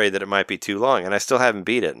I was afraid that it might be too long, and I still haven't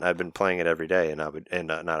beat it, and I've been playing it every day in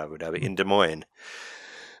in Des Moines.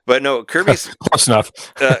 But no, Kirby's... Close enough.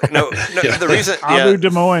 The reason... Des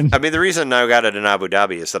Moines. I mean, the reason I got it in Abu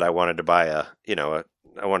Dhabi is that I wanted to buy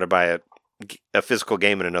a physical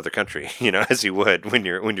game in another country, as you would when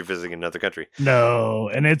you're visiting another country. No,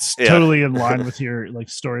 and it's totally in line with your like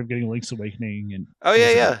story of getting Link's Awakening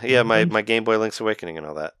and my Game Boy Link's Awakening and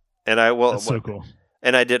all that. And that's so cool.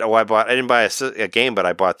 And I did. I didn't buy a game, but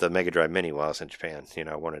I bought the Mega Drive Mini while I was in Japan.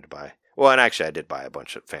 I wanted to buy. Well, and actually, I did buy a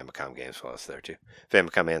bunch of Famicom games while I was there too,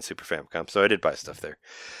 Famicom and Super Famicom. So I did buy stuff there.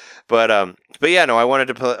 But yeah, no, I wanted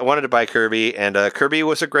to buy Kirby, and Kirby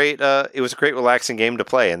was a great relaxing game to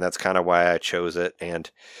play, and that's kind of why I chose it.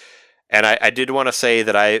 And I did want to say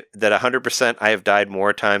that 100% I have died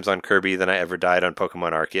more times on Kirby than I ever died on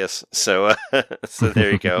Pokemon Arceus. So so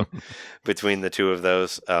there you go. Between the two of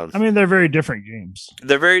those, I mean, they're very different games.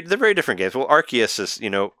 They're very different games. Well, Arceus is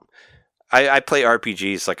I play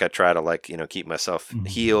RPGs, like I try to keep myself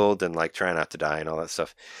healed and like try not to die and all that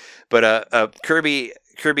stuff. But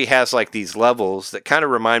Kirby has like these levels that kind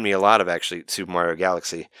of remind me a lot of actually Super Mario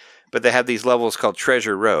Galaxy, but they have these levels called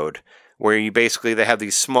Treasure Road, where they have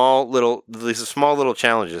these small little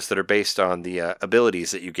challenges that are based on the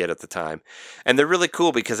abilities that you get at the time, and they're really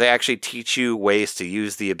cool because they actually teach you ways to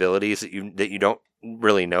use the abilities that you don't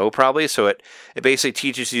really know probably. So it basically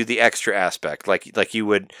teaches you the extra aspect, like you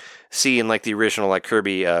would see in like the original like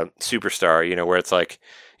Kirby Superstar, where it's like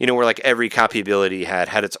where like every copy ability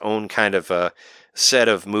had its own kind of set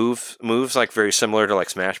of moves like very similar to like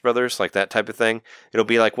Smash Brothers, like that type of thing. It'll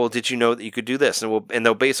be like, well, did you know that you could do this? And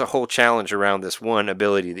they'll base a whole challenge around this one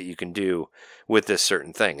ability that you can do with this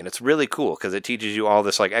certain thing, and it's really cool because it teaches you all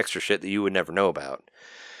this like extra shit that you would never know about.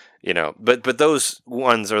 But those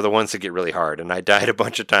ones are the ones that get really hard, and I died a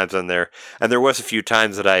bunch of times on there, and there was a few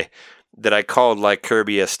times that I called like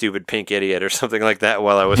Kirby a stupid pink idiot or something like that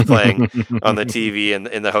while I was playing on the TV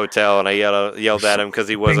in the hotel, and I yelled at him because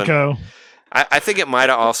he wasn't. Pinko. I think it might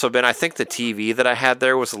have also been. I think the TV that I had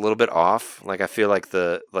there was a little bit off. Like I feel like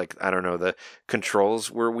I don't know, the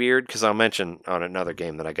controls were weird because I'll mention on another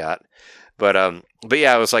game that I got. But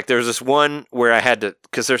yeah, it was like there's this one where I had to,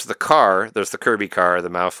 because there's the Kirby car, the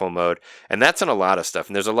mouthful mode, and that's in a lot of stuff.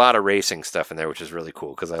 And there's a lot of racing stuff in there, which is really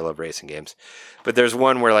cool because I love racing games. But there's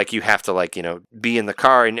one where like you have to like, be in the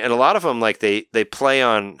car, and a lot of them like they play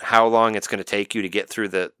on how long it's going to take you to get through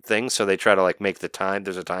the thing. So they try to like make the time.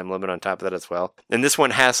 There's a time limit on top of that as well. And this one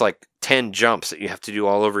has like 10 jumps that you have to do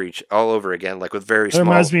all over again, like with very small. It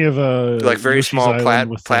reminds me of like very Yoshi's small Island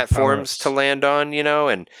with the platforms to power-ups. land on,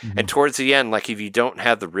 and towards the end, like if you don't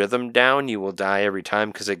have the rhythm down, you will die every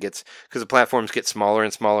time because the platforms get smaller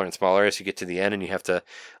and smaller and smaller as you get to the end, and you have to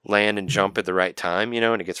land and jump at the right time,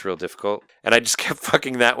 and it gets real difficult. And I just kept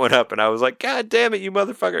fucking that one up, and I was like, God damn it, you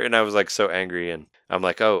motherfucker! And I was like so angry, and I'm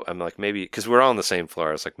like maybe because we're all on the same floor.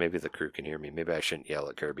 I was like, maybe the crew can hear me. Maybe I shouldn't yell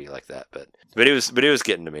at Kirby like that, but it was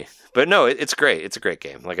getting to me. But no, it's great. It's a great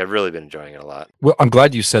game. Like I've really been enjoying it a lot. Well, I'm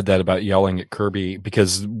glad you said that about yelling at Kirby,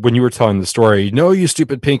 because when you were telling the story, no, you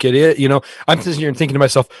stupid pink idiot, I'm sitting here and thinking to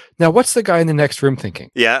myself, now what's the guy in the next room thinking?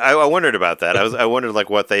 Yeah, I wondered about that. I wondered like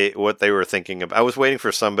what they were thinking of. I was waiting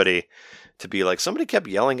for somebody to be like, somebody kept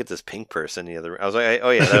yelling at this pink person the other. I was like, oh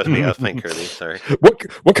yeah, that was me. I was playing Kirby. Sorry. What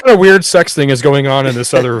kind of weird sex thing is going on in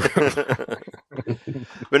this other room?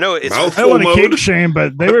 But no, it's. I don't want to kink shame,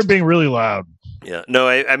 but they were being really loud. Yeah, no,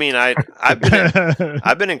 I mean,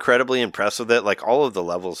 I've been incredibly impressed with it. Like all of the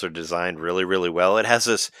levels are designed really, really well. It has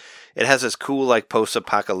this cool like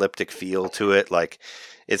post-apocalyptic feel to it. Like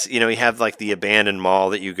it's, you have like the abandoned mall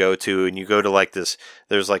that you go to, and you go to like this.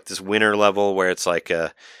 There's like this winter level where it's like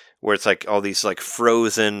all these like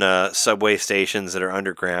frozen subway stations that are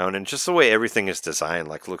underground, and just the way everything is designed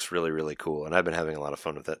like looks really, really cool. And I've been having a lot of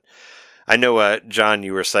fun with it. I know, John,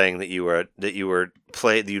 you were saying that you'd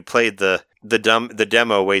played the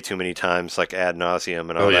demo way too many times, like ad nauseum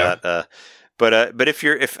and all that. But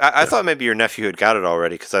I thought maybe your nephew had got it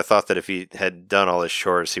already, because I thought that if he had done all his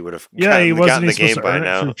chores, he would have gotten the game by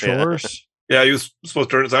now. Chores? Yeah, he was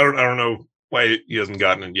supposed to earn it. I don't know why he hasn't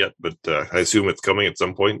gotten it yet, but I assume it's coming at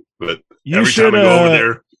some point. But every time we go over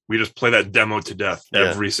there, we just play that demo to death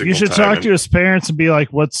every single time. You should talk to his parents and be like,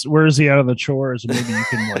 where is he out on the chores? And maybe you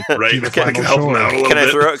can like right. do the Can final help him chore. out a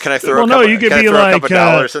little bit. Can I throw? Well, no, you could be like a couple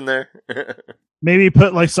dollars in there. Maybe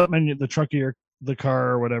put like something in the trunk of the car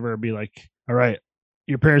or whatever, and be like, all right,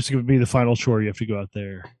 your parents give me the final chore. You have to go out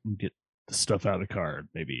there and get the stuff out of the car.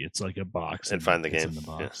 Maybe it's like a box and find the it's game. in the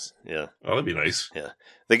box. Yeah. Oh, that'd be nice. Yeah.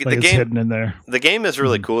 The game hidden in there. The game is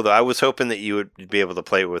really cool, though. I was hoping that you would be able to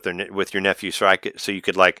play it with your nephew, so you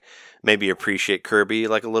could like maybe appreciate Kirby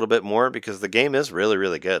like a little bit more, because the game is really,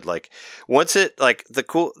 really good. Like once it like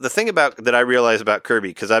the thing about that I realized about Kirby,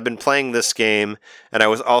 because I've been playing this game, and I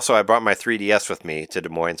brought my 3DS with me to Des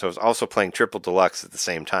Moines, so I was also playing Triple Deluxe at the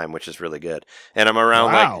same time, which is really good. And I'm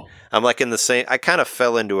around like in the same. I kind of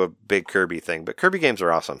fell into a big Kirby thing, but Kirby games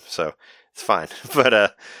are awesome, so it's fine.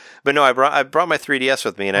 But no, I brought my 3DS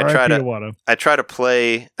with me, and I try to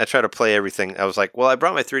play everything. I was like, well, I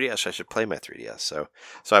brought my 3DS, I should play my 3DS. So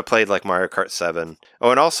I played like Mario Kart 7.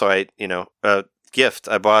 Oh, and also gift.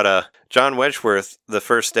 I bought John Wedgeworth the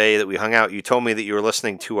first day that we hung out. You told me that you were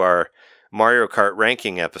listening to our Mario Kart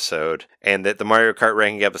ranking episode, and that the Mario Kart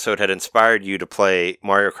ranking episode had inspired you to play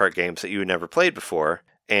Mario Kart games that you had never played before.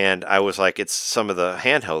 And I was like, it's some of the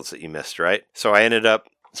handhelds that you missed, right? So I ended up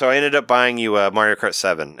buying you Mario Kart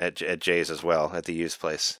 7 at Jay's as well, at the used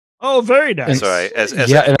place. Oh, very nice. So as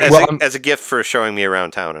a gift for showing me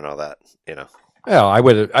around town and all that, Yeah, I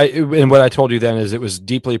would. And what I told you then is it was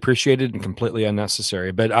deeply appreciated and completely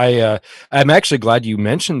unnecessary. But I'm actually glad you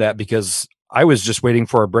mentioned that, because I was just waiting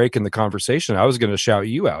for a break in the conversation. I was going to shout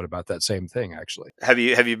you out about that same thing, actually. Have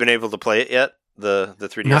you been able to play it yet? The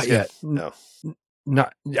 3DS Not game? yet. No.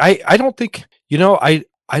 Not. I don't think.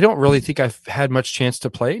 I don't really think I've had much chance to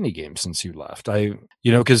play any games since you left.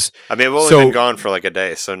 Because I've only been gone for like a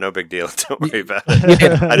day, so no big deal. Don't worry about it.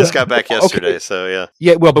 Yeah. I just got back yesterday, Okay. so yeah.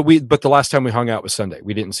 Yeah, well, but the last time we hung out was Sunday.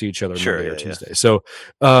 We didn't see each other Monday or Tuesday. So,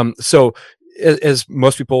 as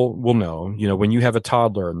most people will know, when you have a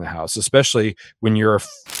toddler in the house, especially when you're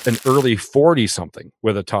an early 40-something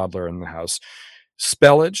with a toddler in the house,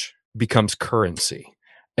 spellage becomes currency.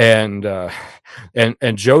 And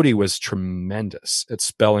Jody was tremendous at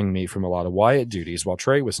spelling me from a lot of Wyatt duties while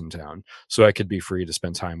Trey was in town, so I could be free to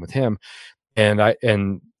spend time with him. And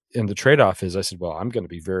the trade-off is, I said, well, I'm going to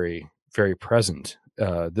be very, very present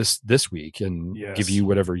this week and Yes. give you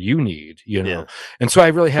whatever you need, you know. Yeah. And so I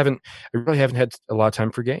really haven't had a lot of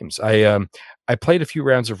time for games. I played a few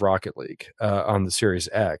rounds of Rocket League on the Series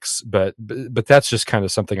X, but that's just kind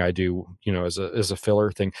of something I do, you know, as a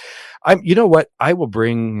filler thing. You know what? I will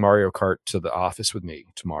bring Mario Kart to the office with me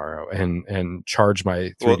tomorrow and charge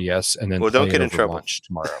my 3DS and then well, play don't it get in over trouble. lunch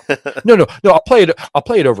tomorrow. No, I'll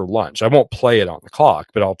play it over lunch. I won't play it on the clock,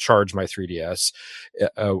 but I'll charge my 3DS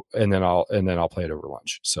and then I'll play it over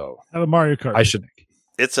lunch. So Have a Mario Kart. I should.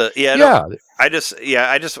 It's a yeah. Yeah. No, I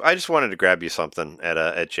just wanted to grab you something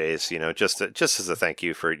at Jay's, you know, just as a thank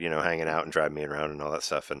you for, you know, hanging out and driving me around and all that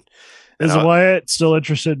stuff. And Is I'll- Wyatt still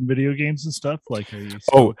interested in video games and stuff? Like, are you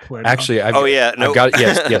still planning on- Actually, oh yeah, no, I've got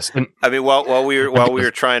yes. And I mean, while we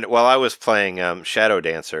were trying, while I was playing Shadow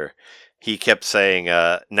Dancer, he kept saying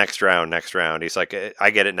next round. He's like,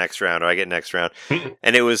 I get it next round, or I get next round,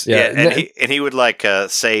 and it was and he would like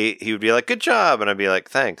say, he would be like, good job, and I'd be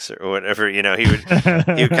like, thanks, or whatever, you know. He would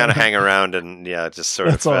kind of hang around and just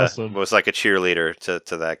sort That's of awesome. was like a cheerleader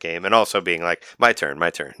to that game, and also being like, my turn,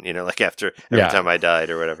 you know, like after every time I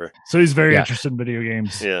died or whatever. So he's very Yeah. interested in video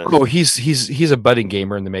games. Yeah. Oh, he's a budding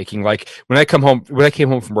gamer in the making. Like when I came home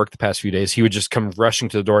from work the past few days, he would just come rushing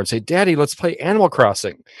to the door and say, "Daddy, let's play Animal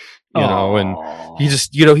Crossing." You know, and he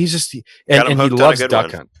just, you know, Got him he hooked on a loves good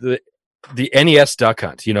Duck one. Hunt, the NES Duck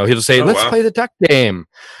Hunt. You know, he'll say, Oh, "Let's wow. play the Duck game,"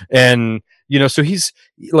 and you know, so he's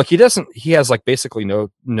like, he has like basically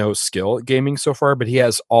no skill at gaming so far, but he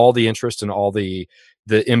has all the interest and all the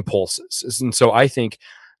impulses, and so I think.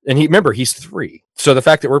 And he's 3, so the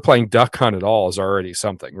fact that we're playing Duck Hunt at all is already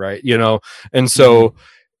something, right? You know, and so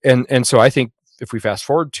and so I think. If we fast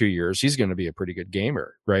forward 2 years, he's going to be a pretty good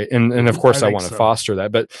gamer, right? And of course, I think want to so. foster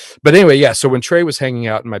that. But anyway, yeah. So when Trey was hanging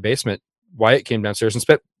out in my basement, Wyatt came downstairs and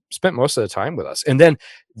spent most of the time with us. And then,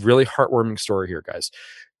 really heartwarming story here, guys.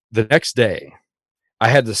 The next day, I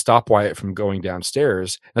had to stop Wyatt from going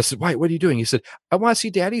downstairs. And I said, "Wyatt, what are you doing?" He said, "I want to see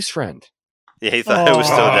Daddy's friend." Yeah, he thought it was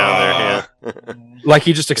still down there. Yeah. Like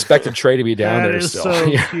he just expected Trey to be down That there is still. so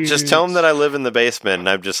Yeah. cute. Just tell him that I live in the basement and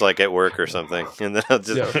I'm just like at work or something, and then I'll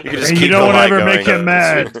just Yeah. you can just And keep you the don't lie ever going. make him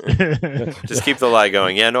mad. Just keep the lie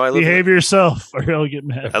going. Yeah, no, I live. Behave yourself, or he'll get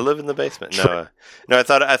mad. I live in the basement. No, I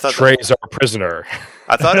thought Trey's our prisoner.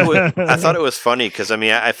 I thought it was funny because I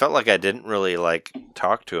mean I felt like I didn't really like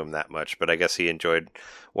talk to him that much, but I guess he enjoyed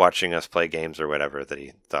watching us play games or whatever that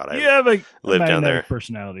he thought You have a lived down magnetic there.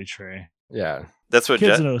 personality, Trey. Yeah. That's what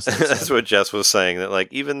Kids Jess, know sex that's ed. what Jess was saying, that like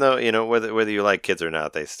even though, you know, whether you like kids or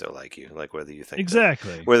not, they still like you, like whether you think that-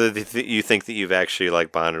 Exactly. whether you think that you've actually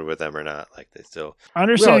like bonded with them or not, like they still.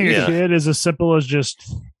 Understanding Well, your yeah. kid is as simple as just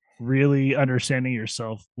really understanding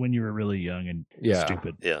yourself when you were really young and Yeah.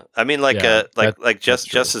 stupid. Yeah, I mean, like, Yeah, like that's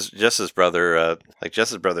true. Jess's brother, like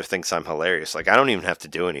Jess's brother thinks I'm hilarious. Like, I don't even have to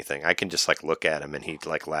do anything. I can just like look at him and he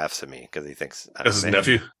like laughs at me because he thinks That's his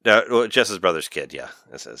nephew. Well, Jess's brother's kid. Yeah,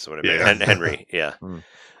 that's what it means. Yeah. Henry. Yeah.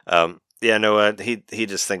 Hmm. Yeah, no, he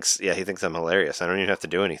just thinks, he thinks I'm hilarious. I don't even have to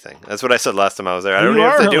do anything. That's what I said last time I was there. I don't You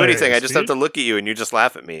even have are to do anything. I hilarious, just dude. have to look at you and you just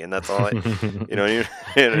laugh at me, and that's all I, you know.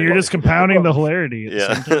 And you're just compounding the hilarity.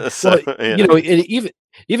 At the same time. yeah. So, Well, yeah. you know,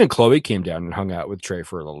 even Chloe came down and hung out with Trey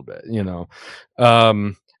for a little bit, you know.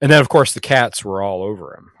 And then of course the cats were all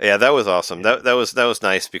over him. Yeah, that was awesome. That was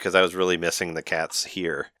nice because I was really missing the cats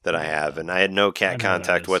here that I have, and I had no I cat know that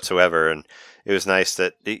contact is. whatsoever. And it was nice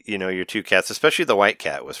that, you know, your two cats, especially the white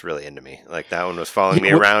cat, was really into me. Like that one was following me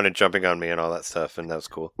Yeah, around and jumping on me and all that stuff, and that was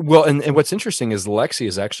cool. Well, and what's interesting is Lexi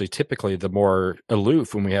is actually typically the more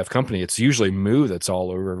aloof when we have company. It's usually Moo that's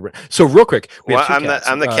all over. everybody. So real quick, we Well, have two I'm cats.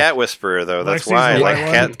 the cat whisperer though. That's Lexi's why the like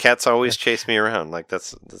white one. cats always chase me around. Like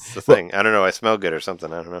that's the thing. I don't know. I smell good or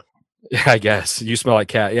something. I don't know. Yeah, I guess you smell like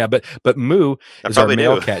cat. Yeah, but Moo I is our probably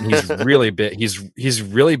male do. cat, and he's really big. He's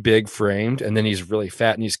really big framed, and then he's really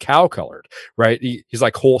fat, and he's cow colored, right? He's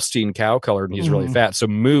like Holstein cow colored, and he's really Mhm. fat. So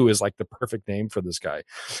Moo is like the perfect name for this guy,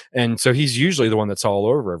 and so he's usually the one that's all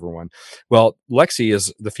over everyone. Well, Lexi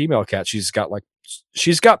is the female cat. She's got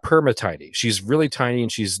perma tiny. She's really tiny,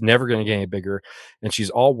 and she's never going to get any bigger. And she's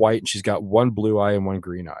all white, and she's got one blue eye and one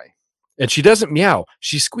green eye, and she doesn't meow.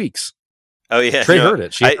 She squeaks. Oh yeah, Trey no, heard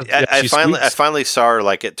it. She I squeaks. finally saw her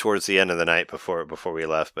like it towards the end of the night before we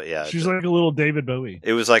left. But yeah, She's like a little David Bowie.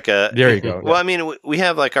 it was like a. There you go. Well, I mean, we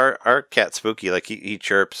have like our cat Spooky. Like he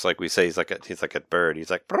chirps, like we say he's like a bird. He's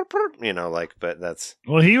like, "Brr, brr," you know, like. But that's.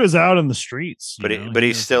 Well, he was out in the streets. you But know, but he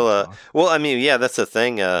he's was still like, Well, I mean, yeah, that's the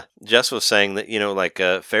thing. Jess was saying that, you know, like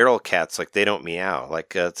feral cats, like they don't meow.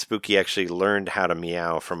 Like Spooky actually learned how to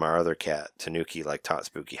meow from our other cat. Tanuki like taught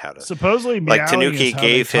Spooky how to. supposedly like, meowing Tanuki is how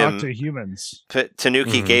gave they talk him- to humans. words.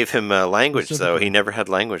 Tanuki gave him language, though. Specifically. He never had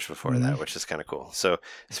language before that, which is kind of cool. So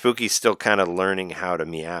Spooky's still kind of learning how to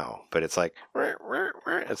meow, but it's like,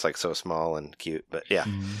 it's like so small and cute. But yeah.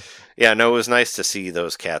 Yeah, no, it was nice to see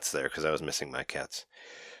those cats there because I was missing my cats.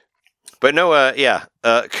 But no,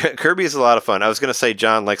 Kirby is a lot of fun. I was going to say,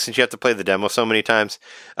 John, like, since you have to play the demo so many times,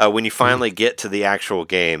 when you finally get to the actual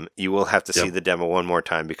game, you will have to see the demo one more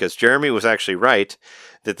time, because Jeremy was actually right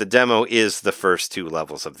that the demo is the first 2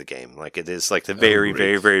 levels of the game. Like, it is like the very,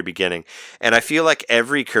 very, very beginning. And I feel like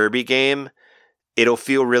every Kirby game, it'll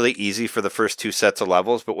feel really easy for the first 2 sets of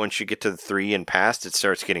levels, but once you get to the 3 and past, it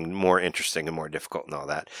starts getting more interesting and more difficult and all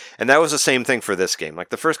that. And that was the same thing for this game. Like,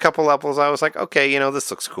 the first couple levels, I was like, okay,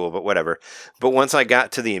 this looks cool, but whatever. But once I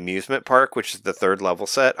got to the amusement park, which is the 3rd level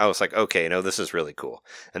set, I was like, okay, this is really cool.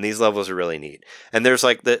 And these levels are really neat. And there's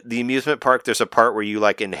like the amusement park, there's a part where you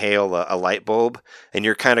like inhale a light bulb, and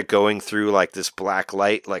you're kind of going through like this black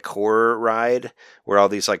light, like horror ride, where all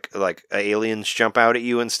these like aliens jump out at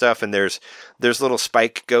you and stuff. And there's little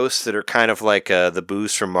spike ghosts that are kind of like the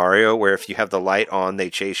boos from Mario, where if you have the light on, they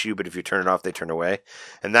chase you, but if you turn it off, they turn away.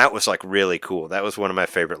 And that was like really cool. That was one of my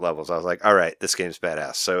favorite levels. I was like, all right, this game's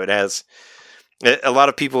badass. So it has a lot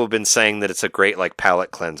of people have been saying that it's a great like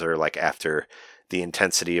palate cleanser, like after the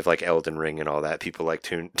intensity of like Elden Ring and all that. People like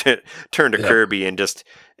turn to Kirby and just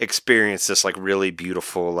experience this like really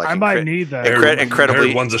beautiful, like I might need that.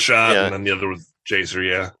 Incredibly, one's a shot, and then the other was Chaser.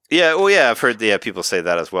 Yeah, well, yeah, I've heard people say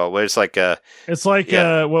that as well. Where it's like what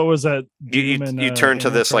was that? You turn to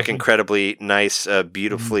this like incredibly nice,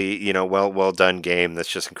 beautifully, well done game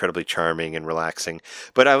that's just incredibly charming and relaxing.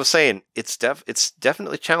 But I was saying it's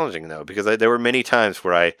definitely challenging though, because there were many times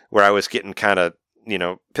where I was getting kind of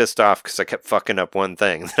pissed off because I kept fucking up one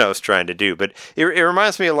thing that I was trying to do. But it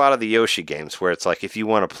reminds me a lot of the Yoshi games, where it's like if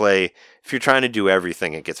you're trying to do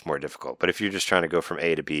everything, it gets more difficult. But if you're just trying to go from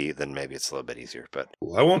A to B, then maybe it's a little bit easier. But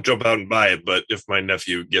I won't jump out and buy it, but if my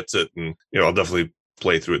nephew gets it, and I'll definitely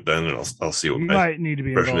play through it then, and I'll see what you my might need to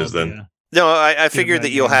be impression involved, is then. Yeah. No, I figured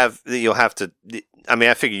that you'll have to. I mean,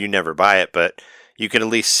 I figure you never buy it, but you can at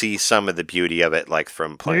least see some of the beauty of it, like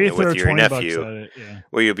from playing it with your nephew,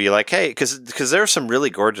 where you'll be like, hey, because there are some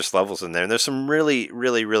really gorgeous levels in there, and there's some really,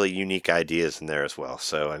 really, really unique ideas in there as well.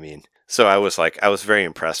 So I mean, I was very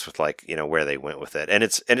impressed with like where they went with it, and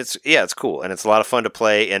it's cool, and it's a lot of fun to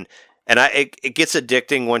play, and it gets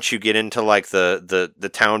addicting once you get into like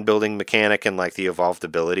the town building mechanic and like the evolved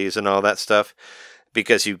abilities and all that stuff.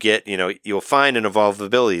 Because you get, you'll find an evolved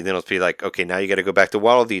ability, then it'll be like, okay, now you got to go back to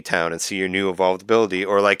Waddle Dee Town and see your new evolved ability,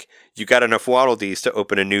 or like you got enough Waddle Dees to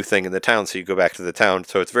open a new thing in the town, so you go back to the town.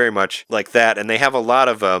 So it's very much like that, and they have a lot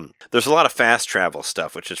of there's a lot of fast travel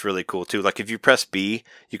stuff, which is really cool too. Like if you press B,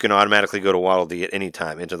 you can automatically go to Waddle Dee at any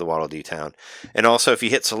time into the Waddle Dee Town, and also if you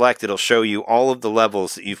hit select, it'll show you all of the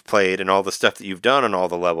levels that you've played and all the stuff that you've done on all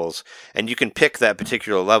the levels, and you can pick that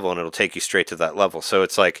particular level, and it'll take you straight to that level. So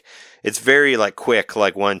it's like it's very like quick,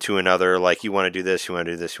 like one to another. Like you want to do this, you want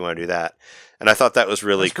to do this, you want to do that. And I thought that was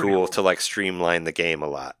really cool to like streamline the game a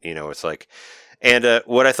lot. It's like, and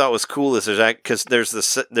what I thought was cool is because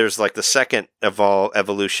there's like the second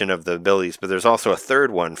evolution of the abilities, but there's also a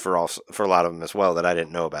third one for a lot of them as well that I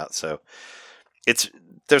didn't know about. So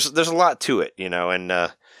there's a lot to it, and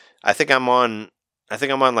I think I'm on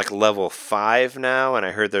like level 5 now, and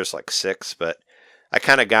I heard there's like 6, but I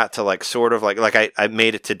kind of got to like sort of like I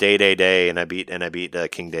made it to Day, and I beat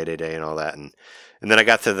King Day and all that, and then I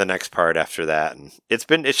got to the next part after that, and it's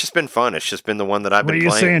just been fun. It's just been the one that I've been playing.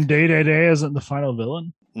 What are you saying? Day isn't the final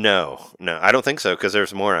villain? No, I don't think so, because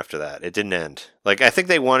there's more after that. It didn't end. Like I think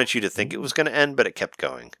they wanted you to think it was going to end, but it kept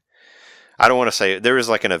going. I don't want to say there is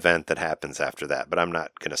like an event that happens after that, but I'm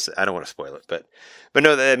not going to say, I don't want to spoil it, but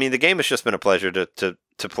no, I mean, the game has just been a pleasure to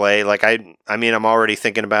play. Like I mean, I'm already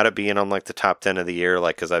thinking about it being on like the top 10 of the year,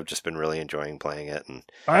 like, cause I've just been really enjoying playing it. And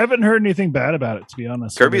I haven't heard anything bad about it, to be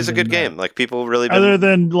honest. Kirby is a good game. Like people really been other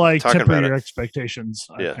than like temper your it. Expectations.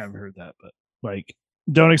 I've kind of heard that, but like,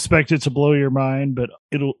 don't expect it to blow your mind, but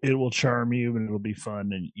it will charm you, and it'll be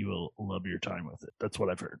fun, and you will love your time with it. That's what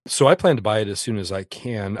I've heard. So I plan to buy it as soon as I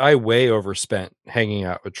can. I way overspent hanging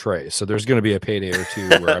out with Trey, so there's going to be a payday or two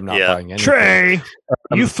where I'm not buying anything. Trey,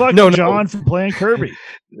 you fucked John for playing Kirby.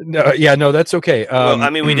 No, that's okay. Well, I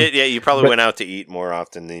mean, we did. Yeah, you probably went out to eat more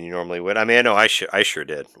often than you normally would. I mean, I know I sure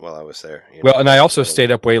did while I was there. Well, and I also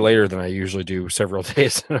stayed up way later than I usually do, several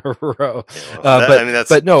days in a row. Yeah,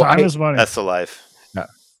 well, time is money. That's the life.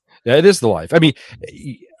 Yeah, it is the life. I mean,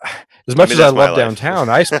 as much as I love downtown,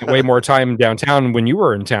 I spent way more time downtown when you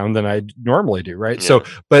were in town than I normally do, right? Yeah. So,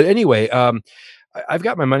 but anyway, I've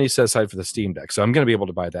got my money set aside for the Steam Deck, so I'm going to be able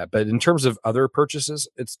to buy that. But in terms of other purchases,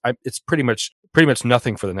 it's pretty much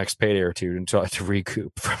nothing for the next payday or two until I have to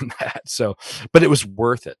recoup from that. So, but it was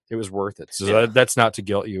worth it. It was worth it. So that's not to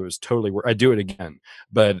guilt you. It was totally worth. I do it again.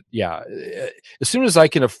 But yeah, as soon as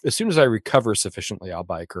I recover sufficiently, I'll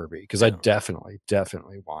buy Kirby because I definitely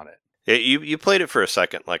want it. Yeah, you played it for a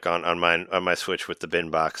second, like on my Switch with the bin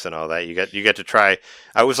box and all that. You get to try.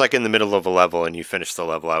 I was like in the middle of a level, and you finished the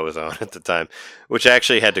level I was on at the time, which I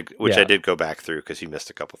actually had to, I did go back through because you missed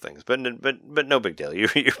a couple things. But no big deal. You're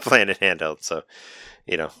playing it handheld, so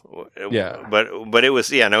yeah. But it was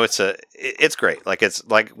it's great. Like it's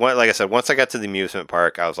like I said, once I got to the amusement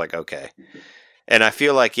park, I was like, okay. And I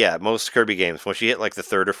feel like, most Kirby games, once you hit like the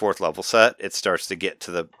third or fourth level set, it starts to get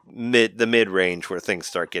to the mid range where things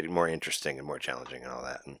start getting more interesting and more challenging and all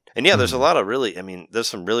that. And there's a lot of there's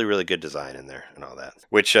some really, really good design in there and all that.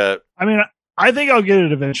 Which, I think I'll get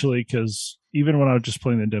it eventually because even when I was just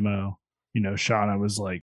playing the demo, Shauna was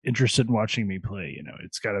like interested in watching me play.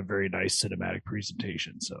 It's got a very nice cinematic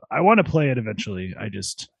presentation, so I want to play it eventually.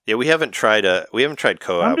 we haven't tried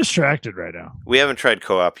co-op. I'm distracted right now. We haven't tried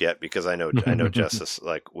co-op yet because I know Justice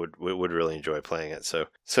would really enjoy playing it. So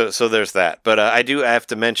there's that. But I have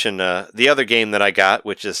to mention the other game that I got,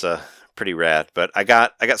 which is pretty rad. But I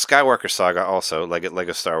got Skywalker Saga also,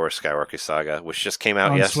 Lego Star Wars Skywalker Saga, which just came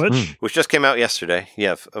out Switch. Which just came out yesterday.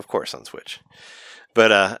 Yeah, of course on Switch.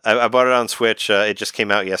 But I bought it on Switch. It just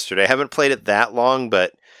came out yesterday. I haven't played it that long,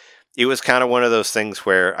 but it was kind of one of those things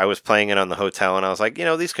where I was playing it on the hotel, and I was like,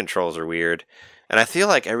 these controls are weird. And I feel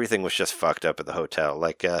like everything was just fucked up at the hotel.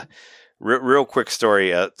 Like, real quick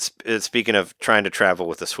story, speaking of trying to travel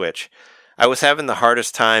with the Switch, I was having the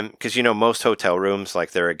hardest time, because most hotel rooms,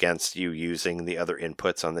 like, they're against you using the other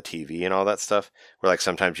inputs on the TV and all that stuff, where, like,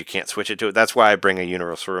 sometimes you can't switch it to it. That's why I bring a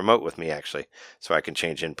universal remote with me, actually, so I can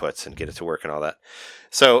change inputs and get it to work and all that.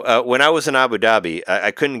 So when I was in Abu Dhabi, I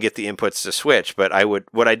couldn't get the inputs to switch, but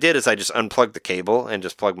what I did is I just unplugged the cable and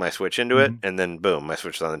just plugged my Switch into it, and then boom, my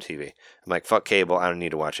Switch is on the TV. I'm like, fuck cable, I don't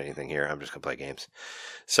need to watch anything here, I'm just going to play games.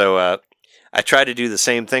 So I tried to do the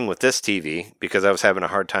same thing with this TV because I was having a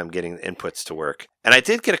hard time getting the inputs to work. And I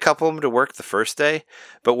did get a couple of them to work the first day,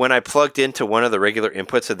 but when I plugged into one of the regular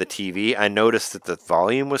inputs of the TV, I noticed that the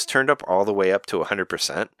volume was turned up all the way up to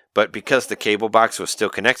 100%. But because the cable box was still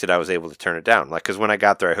connected, I was able to turn it down. Like, because when I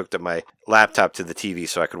got there, I hooked up my laptop to the TV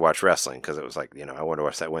so I could watch wrestling because it was like, I wanted to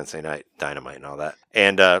watch that Wednesday night Dynamite and all that.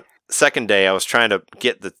 And second day, I was trying to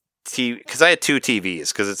get the TV, because I had two TVs,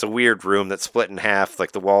 because it's a weird room that's split in half.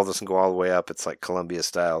 Like, the wall doesn't go all the way up. It's like Columbia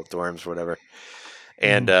style dorms, whatever.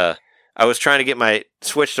 And I was trying to get my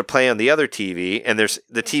Switch to play on the other TV, and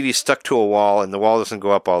the TV stuck to a wall, and the wall doesn't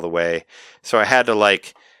go up all the way. So I had to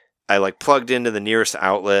I plugged into the nearest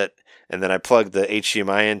outlet, and then I plugged the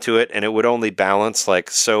HDMI into it, and it would only balance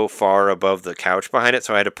so far above the couch behind it.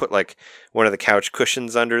 So I had to put one of the couch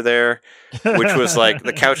cushions under there, which was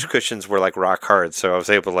the couch cushions were rock hard. So I was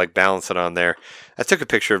able to balance it on there. I took a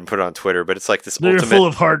picture and put it on Twitter, but it's this They're ultimate full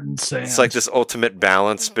of hardened sand. It's this ultimate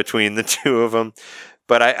balance between the two of them.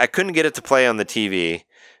 But I couldn't get it to play on the TV.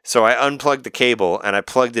 So I unplugged the cable and I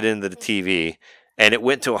plugged it into the TV, and it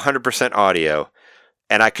went to 100% audio.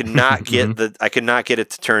 And I could not get it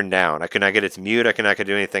to turn down. I could not get it to mute. I could not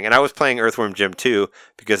do anything. And I was playing Earthworm Jim 2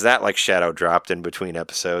 because that shadow dropped in between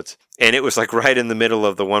episodes. And it was right in the middle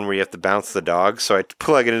of the one where you have to bounce the dog. So I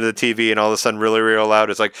plug it into the TV, and all of a sudden, really, real loud,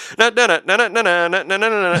 it's like na na na na na na na na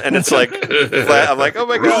na, and it's flat. I'm like, oh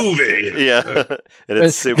my god, movie. Yeah. And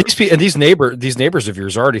it's super. These neighbors of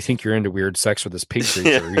yours already think you're into weird sex with this pig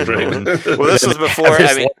creature. Well, this was before.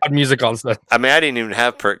 Loud music on stuff. I mean, I didn't even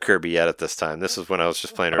have Kirby yet at this time. This was when I was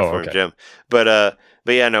just playing Earthworm Jim.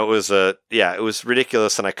 But yeah, no, it was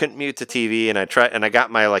ridiculous, and I couldn't mute the TV, and I got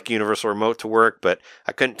my universal remote to work, but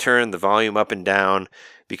I couldn't turn the volume up and down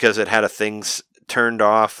because it had a things turned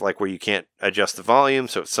off, where you can't adjust the volume,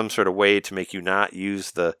 so it's some sort of way to make you not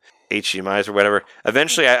use the HDMIs or whatever.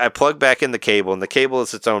 Eventually, I plugged back in the cable, and the cable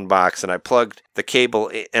is its own box, and I plugged the cable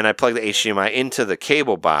and I plugged the HDMI into the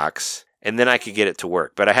cable box. And then I could get it to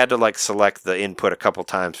work. But I had to select the input a couple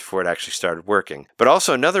times before it actually started working. But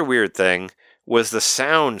also another weird thing was the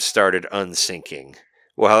sound started unsyncing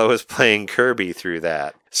while I was playing Kirby through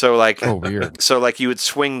that. So weird. So you would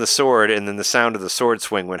swing the sword, and then the sound of the sword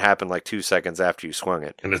swing would happen 2 seconds after you swung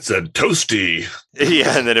it. And it said toasty.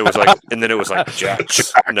 Yeah, and then it was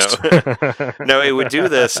Jax. No, it would do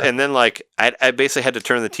this, and then I basically had to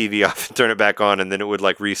turn the TV off and turn it back on, and then it would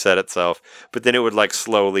reset itself. But then it would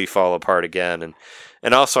slowly fall apart again,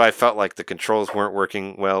 and also I felt like the controls weren't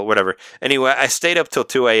working well, whatever. Anyway, I stayed up till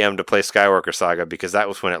 2 a.m. to play Skywalker Saga because that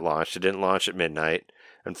was when it launched. It didn't launch at midnight.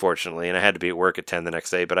 unfortunately, and I had to be at work at 10 the next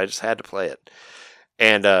day, but I just had to play it.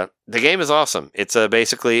 And the game is awesome. It's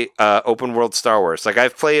basically open world Star Wars. Like,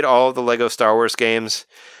 I've played all of the Lego Star Wars games,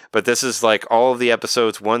 but this is like all of the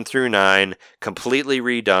episodes 1 through 9, completely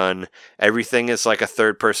redone. Everything is like a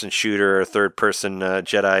third-person shooter, a third-person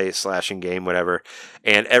Jedi slashing game, whatever.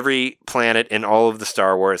 And every planet in all of the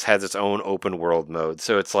Star Wars has its own open world mode.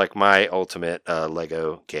 So it's like my ultimate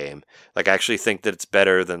Lego game. Like, I actually think that it's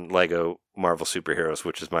better than Lego Marvel Superheroes,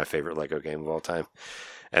 which is my favorite Lego game of all time.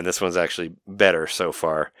 And this one's actually better so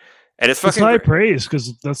far. And it's fucking high great. praise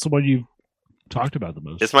because that's the one you talked about the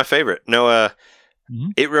most. It's my favorite. No,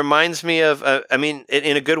 it reminds me of, in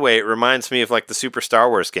a good way, it reminds me of like the Super Star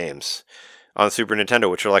Wars games on Super Nintendo,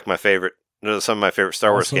 which are like my favorite, some of my favorite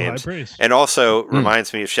Star Wars games. High praise. And also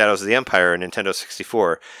reminds me of Shadows of the Empire and Nintendo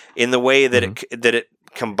 64 in the way that it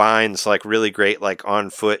combines like really great like on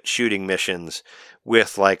foot shooting missions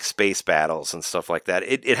with like space battles and stuff like that.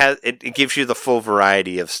 It gives you the full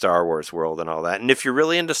variety of Star Wars world and all that. And if you're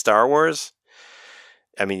really into Star Wars,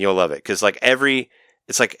 I mean, you'll love it because like every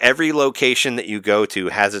location that you go to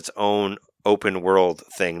has its own open world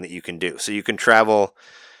thing that you can do. So you can travel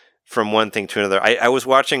from one thing to another. I was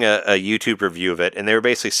watching a YouTube review of it, and they were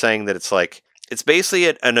basically saying that it's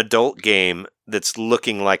basically an adult game that's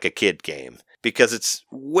looking like a kid game because it's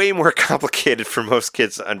way more complicated for most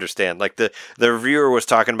kids to understand. Like the reviewer was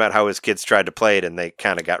talking about how his kids tried to play it and they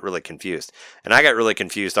kind of got really confused. And I got really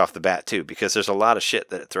confused off the bat too because there's a lot of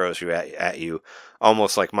shit that it throws you at you,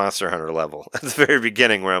 almost like Monster Hunter level at the very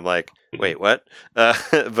beginning where I'm like, wait, what?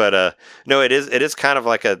 But no, it is kind of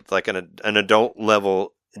like an adult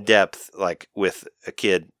level depth, like with a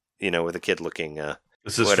kid, with a kid looking.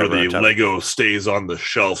 This is for the Lego stays on the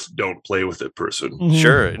shelf, don't play with it person. Mm-hmm.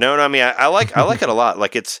 Sure. No, I mean, I like it a lot.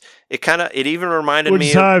 Like it even reminded Which me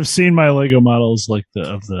is how I've seen my Lego models, like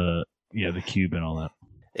the cube and all that.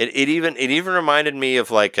 It even reminded me of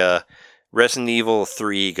like Resident Evil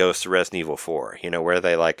 3 goes to Resident Evil 4, where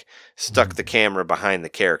they like stuck the camera behind the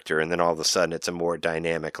character and then all of a sudden it's a more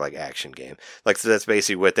dynamic like action game. Like, so that's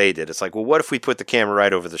basically what they did. It's like, well, what if we put the camera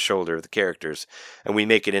right over the shoulder of the characters and we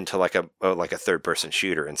make it into like a third person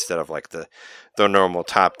shooter instead of like the normal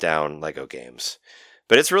top down Lego games.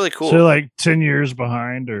 But it's really cool. So like 10 years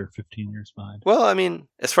behind or 15 years behind. Well, I mean,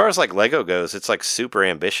 as far as like Lego goes, it's like super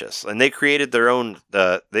ambitious and they created their own,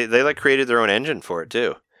 they like created their own engine for it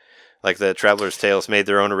too. Like the Traveler's Tales made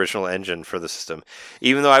their own original engine for the system.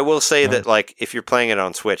 Even though I will say that, like, if you're playing it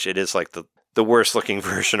on Switch, it is like the worst looking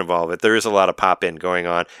version of all of it. There is a lot of pop in going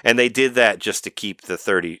on, and they did that just to keep the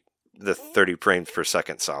 30 frames per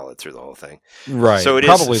second solid through the whole thing. Right. So it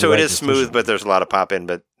Probably is. So it is smooth, but there's a lot of pop in.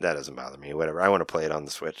 But that doesn't bother me. Whatever. I want to play it on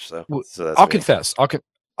the Switch. So that's I'll me. confess.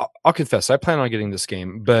 I'll confess. I plan on getting this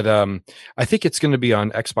game, but I think it's going to be on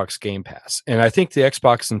Xbox Game Pass, and I think the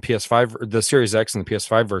Xbox and PS5, the Series X and the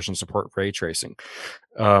PS5 version support ray tracing.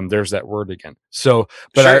 There's that word again. So,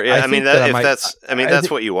 but sure, yeah, I mean, that's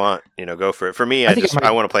what you want. Go for it. For me,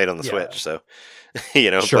 I want to play it on the Switch. So, play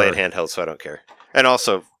it handheld. So I don't care. And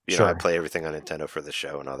also, I play everything on Nintendo for the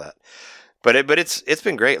show and all that. But it's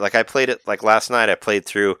been great. Like I played it like last night. I played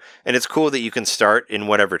through, and it's cool that you can start in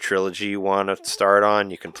whatever trilogy you want to start on.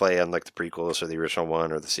 You can play on like the prequels or the original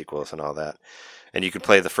one or the sequels and all that. And you can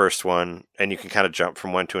play the first one, and you can kind of jump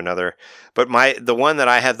from one to another. But the one that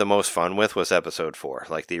I had the most fun with was Episode 4,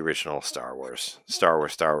 like the original Star Wars,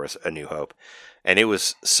 A New Hope. And it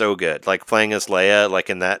was so good. Like playing as Leia, like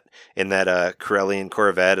in that Corellian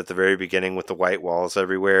Corvette at the very beginning with the white walls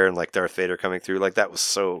everywhere and like Darth Vader coming through. Like that was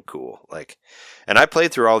so cool. Like, and I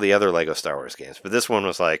played through all the other Lego Star Wars games, but this one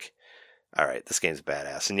was like, all right, this game's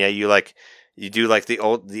badass. And yeah, you do like the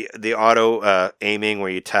auto aiming where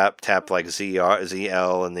you tap like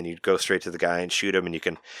ZL and then you go straight to the guy and shoot him, and you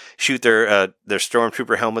can shoot their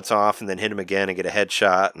stormtrooper helmets off and then hit him again and get a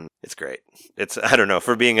headshot, and it's great. It's, I don't know,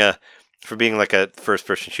 for being like a first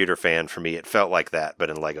person shooter fan, for me it felt like that, but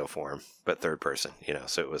in Lego form, but third person,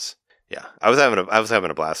 so it was, yeah, I was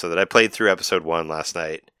having a blast with it. I played through Episode 1 last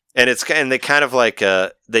night. And they kind of like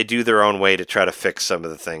they do their own way to try to fix some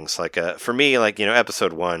of the things. Like for me, like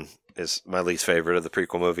Episode 1 is my least favorite of the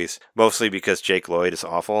prequel movies, mostly because Jake Lloyd is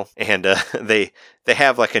awful, and they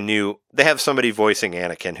have like they have somebody voicing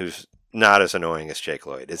Anakin who's not as annoying as Jake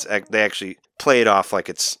Lloyd. They actually play it off like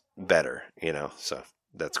it's better, so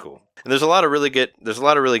that's cool. And there's a lot of really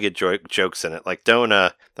good jokes in it. Like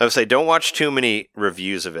I would say don't watch too many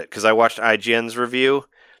reviews of it, because I watched IGN's review.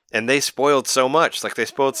 And they spoiled so much. Like, they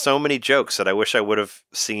spoiled so many jokes that I wish I would have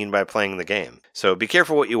seen by playing the game. So be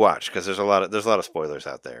careful what you watch, because there's a lot of spoilers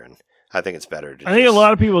out there, and I think it's better to I think a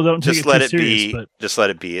lot of people don't just take let it it too serious, be. but Just let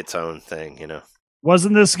it be its own thing,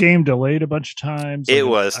 Wasn't this game delayed a bunch of times? It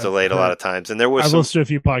was delayed a lot of times, and there was I've some, listened to a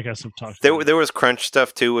few podcasts have talked about there was crunch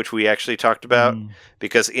stuff too, which we actually talked about Mm.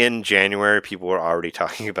 because in January people were already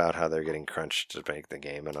talking about how they're getting crunched to make the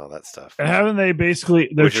game and all that stuff. And haven't they basically?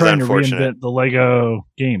 They're Which is trying to unfortunate. reinvent the Lego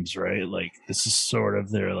games, right? Like this is sort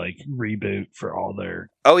of their like reboot for all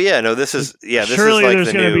their. Oh yeah, no, this is this Surely is like there's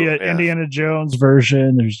the going to new. be an yeah. Indiana Jones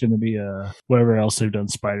version. There's going to be a whatever else they've done,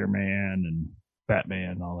 Spider-Man and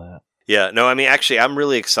Batman and all that. Yeah, no, I mean, actually, I'm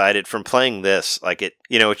really excited from playing this. Like it,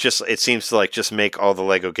 it seems to like just make all the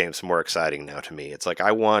Lego games more exciting now to me. It's like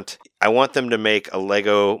I want them to make a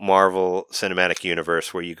Lego Marvel Cinematic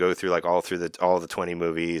Universe where you go through like all the 20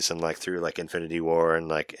 movies and like through like Infinity War and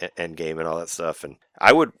like Endgame and all that stuff. And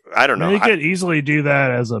I don't know. They could easily do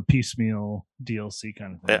that as a piecemeal DLC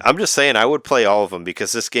kind of thing. I'm just saying I would play all of them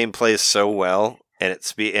because this game plays so well. And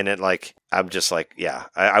I'm just like, yeah,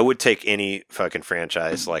 I would take any fucking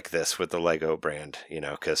franchise like this with the Lego brand,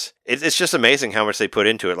 because it's just amazing how much they put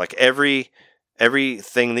into it. Like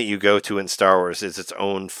everything that you go to in Star Wars is its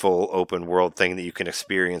own full open world thing that you can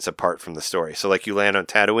experience apart from the story. So like you land on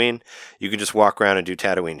Tatooine, you can just walk around and do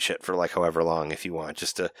Tatooine shit for like however long if you want,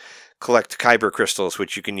 just to collect Kyber crystals,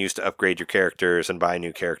 which you can use to upgrade your characters and buy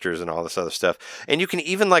new characters and all this other stuff. And you can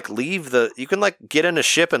even like get in a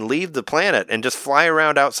ship and leave the planet and just fly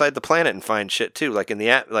around outside the planet and find shit too, like in the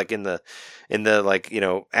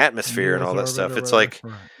atmosphere and all that stuff. It's like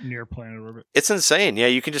near planet orbit. it's insane. Yeah,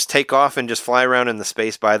 you can just take off and just fly around in the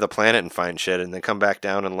space by the planet and find shit, and then come back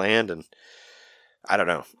down and land. And I don't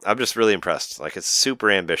know. I'm just really impressed. Like it's super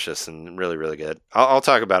ambitious and really, really good. I'll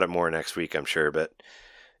talk about it more next week, I'm sure, but.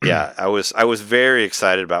 Yeah, I was very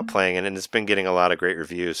excited about playing it, and it's been getting a lot of great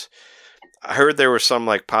reviews. I heard there were some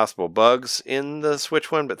like possible bugs in the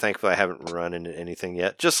Switch one, but thankfully I haven't run into anything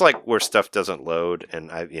yet. Just like where stuff doesn't load,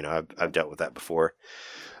 and I've dealt with that before,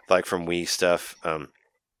 like from Wii stuff.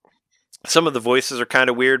 Some of the voices are kind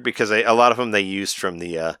of weird because a lot of them they used from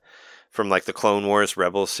the like the Clone Wars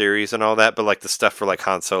Rebels series and all that, but like the stuff for like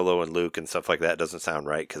Han Solo and Luke and stuff like that doesn't sound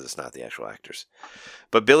right because it's not the actual actors.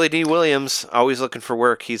 But Billy D. Williams, always looking for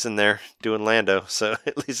work. He's in there doing Lando, so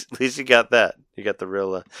at least you got that. You got the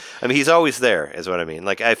real. I mean, he's always there, is what I mean.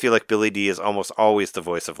 Like I feel like Billy D. is almost always the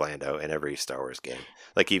voice of Lando in every Star Wars game.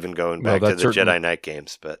 Like even going back to the Jedi Knight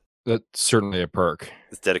games, but that's certainly a perk.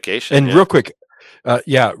 It's dedication. And real quick.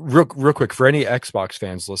 Real quick for any Xbox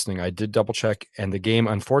fans listening, I did double check, and the game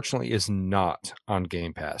unfortunately is not on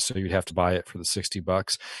Game Pass, so you'd have to buy it for the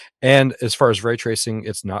 $60. And as far as ray tracing,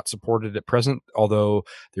 it's not supported at present, although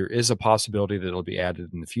there is a possibility that it'll be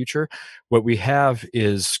added in the future. What we have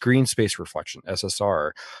is screen space reflection,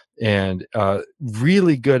 SSR, and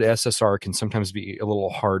really good SSR can sometimes be a little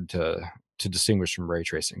hard to distinguish from ray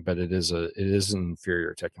tracing, but it is an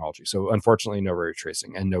inferior technology. So unfortunately, no ray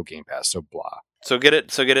tracing and no Game Pass. So blah. So get it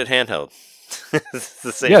handheld. It's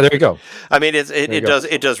the same. Yeah, there you go. I mean,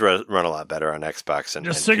 it does run a lot better on Xbox and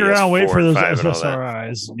just and stick around, wait for those SSRIs.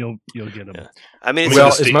 SSRIs. You'll get them. Yeah. I mean,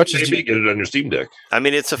 as much as you get it on your Steam Deck. I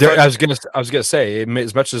mean, it's I was gonna say,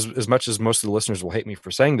 as much as most of the listeners will hate me for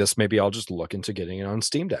saying this, maybe I'll just look into getting it on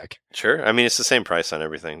Steam Deck. Sure. I mean, it's the same price on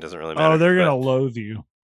everything. Doesn't really matter. Oh, they're gonna loathe you.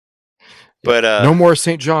 But no more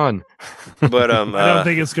St. John. But I don't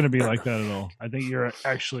think it's gonna be like that at all. I think you're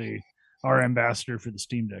actually our ambassador for the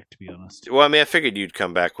Steam Deck, to be honest. Well, I mean, I figured you'd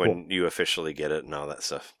come back when you officially get it and all that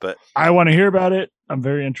stuff. But I want to hear about it. I'm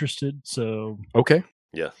very interested. So okay,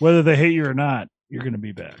 yeah. Whether they hate you or not, you're going to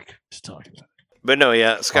be back to talk about it. But no,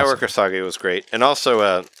 yeah, Skywalker Saga was great, and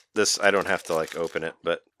also this I don't have to like open it,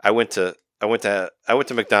 but I went to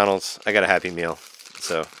McDonald's. I got a Happy Meal.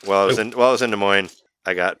 So while I was in Des Moines,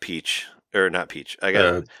 I got Peach or not Peach. I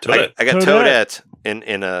got Toadette. I got Toadette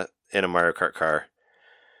in a Mario Kart car.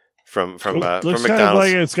 From Looks McDonald's. kind of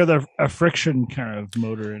like it's got a friction kind of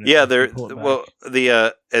motor in it. Yeah,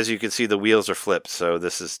 the as you can see, the wheels are flipped. So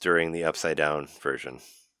this is during the upside down version.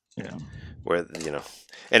 Yeah, where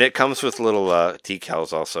and it comes with little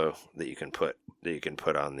decals also that you can put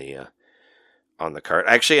on the cart.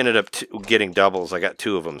 I actually ended up getting doubles. I got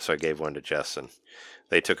 2 of them, so I gave one to Jess, and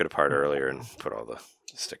they took it apart earlier and put all the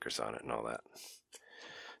stickers on it and all that.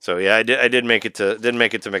 So yeah, I didn't make it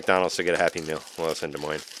to McDonald's to get a Happy Meal while I was in Des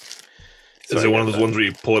Moines. So is it one of those ones where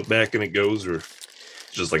you pull it back and it goes, or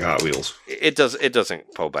just like Hot Wheels? It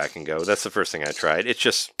doesn't pull back and go. That's the first thing I tried. It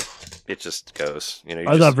just goes.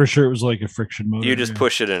 I thought for sure it was like a friction motor. You just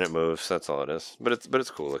push it and it moves. That's all it is. But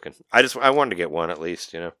it's cool looking. I wanted to get one at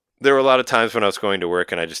least. there were a lot of times when I was going to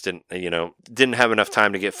work and I just didn't have enough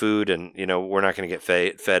time to get food, and we're not going to get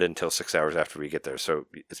fed until 6 hours after we get there, so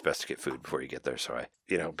it's best to get food before you get there. So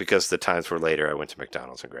because the times were later, I went to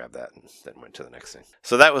McDonald's and grabbed that and then went to the next thing.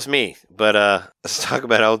 So that was me. But let's talk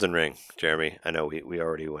about Elden Ring, Jeremy. I know we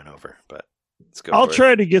already went over, but let's go. I'll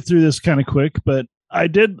try to get through this kind of quick, but I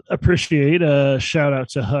did appreciate a shout out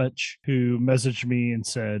to Hutch, who messaged me and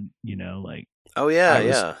said, oh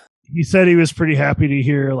yeah. He said he was pretty happy to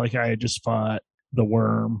hear like I had just fought the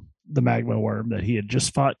magma worm that he had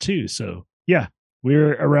just fought too. So yeah,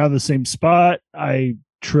 we're around the same spot. I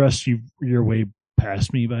trust you're way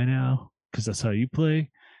past me by now because that's how you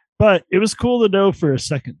play. But it was cool to know for a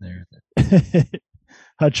second there that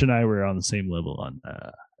Hutch and I were on the same level on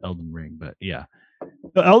Elden Ring. But yeah,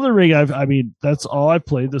 the Elden Ring, I mean, that's all I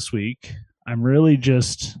played this week. I'm really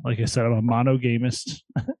just, like I said, I'm a monogamist.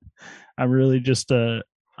 I'm really just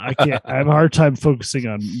I have a hard time focusing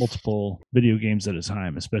on multiple video games at a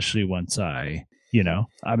time, especially once I'm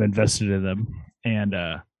invested in them. And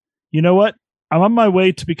you know what? I'm on my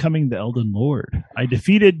way to becoming the Elden Lord. I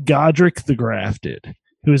defeated Godric the Grafted,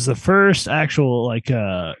 who is the first actual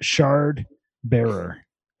shard bearer.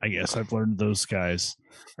 I guess I've learned those guys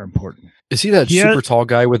are important. Is he that super tall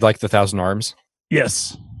guy with like the 1,000 arms?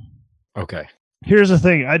 Yes. Okay. Here's the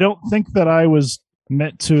thing. I don't think that I was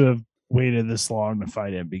meant to have waited this long to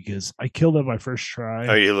fight him because I killed him my first try.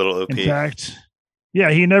 Are you a little OP? In fact,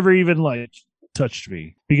 yeah, he never even touched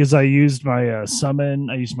me because I used my summon.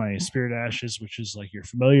 I used my Spirit Ashes, which is like your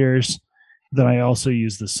familiars. Then I also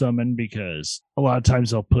use the summon because a lot of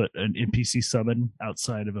times I'll put an NPC summon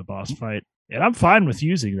outside of a boss fight, and I'm fine with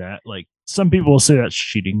using that. Like some people will say that's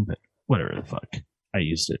cheating, but whatever the fuck. I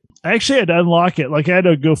used it. I actually had to unlock it. Like I had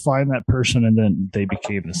to go find that person, and then they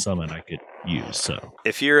became the summon I could use. So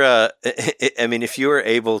if you're, if you are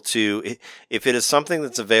able to, if it is something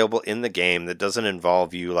that's available in the game that doesn't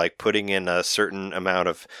involve you like putting in a certain amount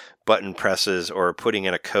of button presses or putting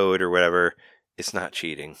in a code or whatever, it's not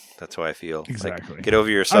cheating. That's how I feel. Exactly. Like, get over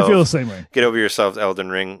yourself. I feel the same way. Get over yourselves, Elden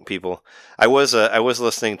Ring people. I was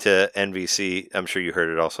listening to NVC. I'm sure you heard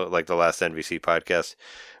it also, like the last NVC podcast,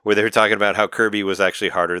 where they were talking about how Kirby was actually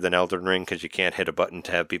harder than Elden Ring because you can't hit a button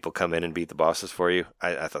to have people come in and beat the bosses for you.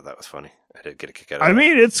 I thought that was funny. I did get a kick out of it. I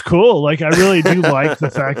mean, it's cool. Like I really do like the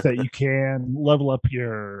fact that you can level up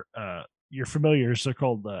your familiars. They're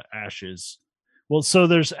called the ashes. Well, so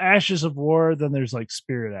there's Ashes of War, then there's like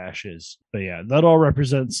Spirit Ashes. But yeah, that all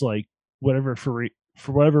represents like whatever for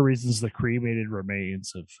whatever reasons the cremated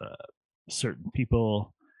remains of certain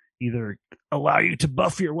people either allow you to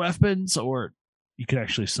buff your weapons or you can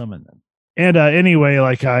actually summon them. And anyway,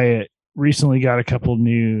 like I recently got a couple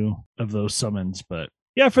new of those summons, but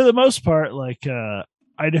yeah, for the most part, like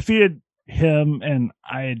I defeated him, and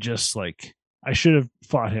I had just I should have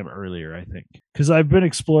fought him earlier, I think, because I've been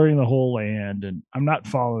exploring the whole land and I'm not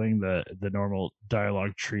following the normal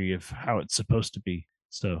dialogue tree of how it's supposed to be.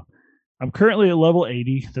 So I'm currently at level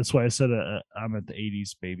 80. That's why I said I'm at the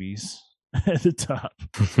 80s babies at the top.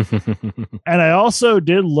 And I also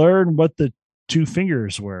did learn what the two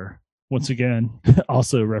fingers were. Once again,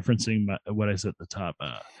 also referencing what I said at the top.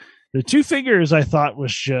 The two fingers I thought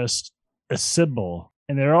was just a symbol.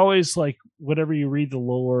 And they're always like, whatever you read the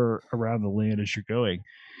lore around the land as you're going,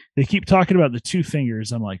 they keep talking about the two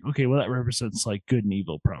fingers. I'm like, okay, well, that represents like good and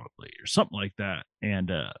evil probably, or something like that.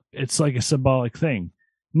 And it's like a symbolic thing.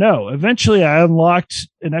 No, eventually I unlocked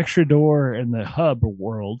an extra door in the hub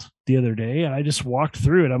world the other day, and I just walked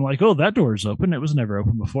through it. I'm like, oh, that door is open. It was never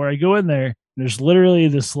open before. I go in there, and there's literally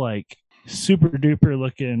this like super duper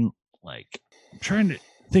looking, like, I'm trying to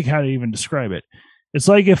think how to even describe it. It's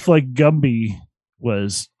like if like Gumby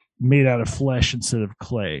was made out of flesh instead of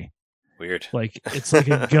clay. Weird. Like it's like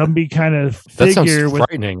a Gumby kind of that sounds figure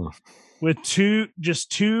frightening. with two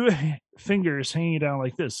fingers hanging down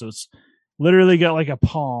like this. So it's literally got like a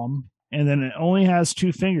palm, and then it only has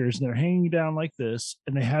two fingers, and they're hanging down like this,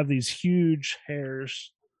 and they have these huge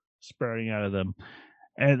hairs sprouting out of them.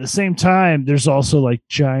 And at the same time, there's also like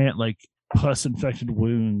giant like pus infected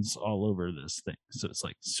wounds all over this thing. So it's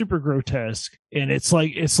like super grotesque. And it's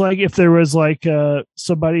like if there was like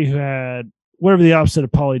somebody who had whatever the opposite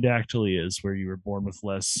of polydactyly is, where you were born with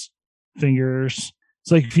less fingers.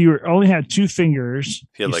 It's like if you only had two fingers,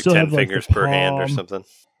 if you had like 10 fingers per hand or something.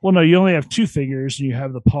 Well, no, you only have two fingers, and you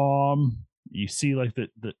have the palm. You see like the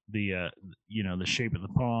the shape of the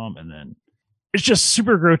palm, and then it's just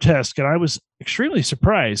super grotesque. And I was extremely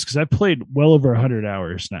surprised because I played well over 100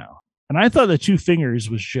 hours now. And I thought the two fingers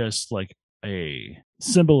was just like a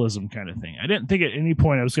symbolism kind of thing. I didn't think at any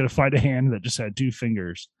point I was going to find a hand that just had two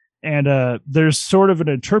fingers. And there's sort of an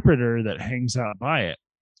interpreter that hangs out by it.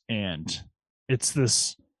 and it's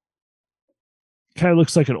this kind of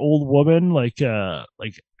looks like an old woman, like a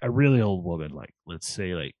really old woman, like let's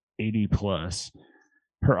say like 80 plus.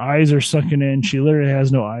 Her eyes are sunken in. She literally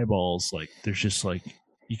has no eyeballs. Like there's just like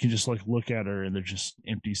you can just like look at her and there's just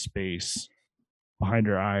empty space behind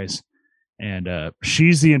her eyes. And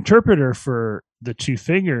she's the interpreter for the two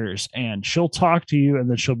fingers, and she'll talk to you, and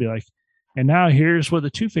then she'll be like, and now here's what the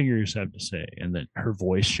two fingers have to say. And then her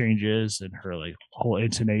voice changes and her like whole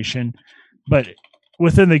intonation. But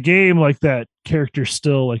within the game, like that character's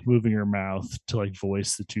still like moving her mouth to like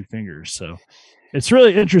voice the two fingers. So it's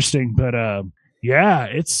really interesting. But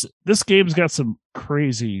yeah, this game's got some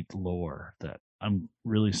crazy lore that I'm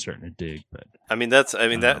really starting to dig. But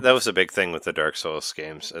that was a big thing with the Dark Souls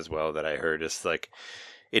games as well that I heard, is like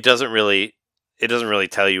it doesn't really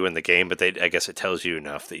tell you in the game, but I guess it tells you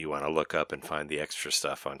enough that you want to look up and find the extra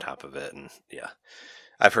stuff on top of it. And yeah,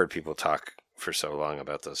 I've heard people talk for so long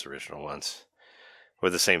about those original ones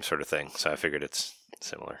with the same sort of thing. So I figured it's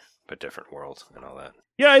similar, but different world and all that.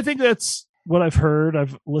 Yeah, I think that's what I've heard.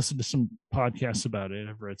 I've listened to some podcasts about it.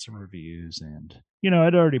 I've read some reviews, and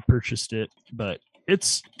I'd already purchased it, but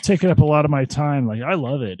it's taken up a lot of my time. Like, I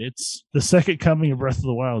love it. It's the second coming of Breath of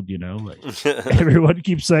the Wild, like everyone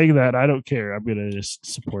keeps saying that. I don't care. I'm going to just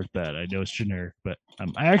support that. I know it's generic, but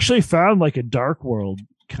I actually found like a dark world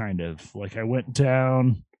kind of. Like I went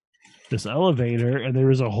down this elevator and there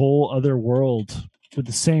was a whole other world with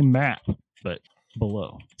the same map, but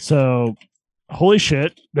below. So holy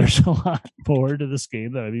shit, there's a lot more to this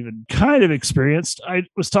game that I've even kind of experienced. I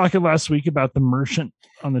was talking last week about the merchant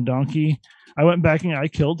on the donkey. I went back and I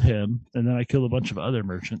killed him, and then I killed a bunch of other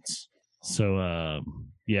merchants. So,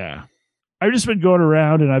 yeah. I've just been going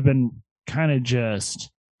around, and I've been kind of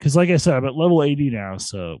because like I said, I'm at level 80 now,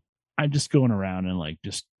 so I'm just going around and like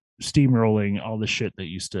just steamrolling all the shit that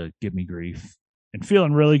used to give me grief and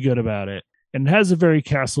feeling really good about it. And it has a very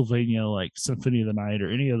Castlevania, like Symphony of the Night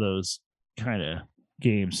or any of those kind of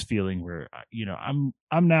games feeling where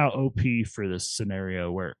I'm now OP for this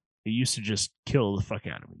scenario where it used to just kill the fuck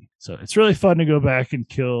out of me. So it's really fun to go back and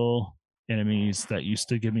kill enemies that used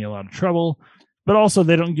to give me a lot of trouble, but also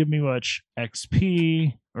they don't give me much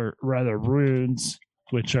XP, or rather runes,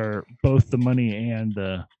 which are both the money and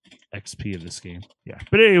the XP of this game. Yeah,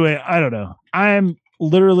 but anyway, I don't know. I'm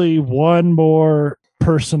literally one more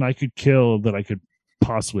person I could kill that I could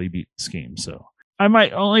possibly beat this game. So I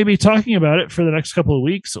might only be talking about it for the next couple of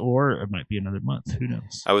weeks, or it might be another month. Who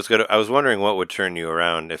knows? I was wondering what would turn you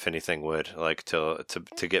around, if anything would, like to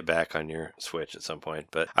get back on your Switch at some point.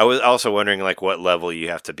 But I was also wondering like what level you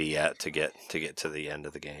have to be at to get to the end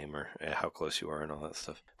of the game, or how close you are and all that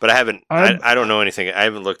stuff. But I don't know anything. I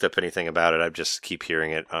haven't looked up anything about it. I just keep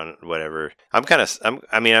hearing it on whatever. I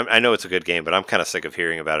know it's a good game, but I'm kind of sick of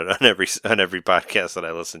hearing about it on every podcast that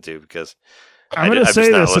I listen to, because I'm going to say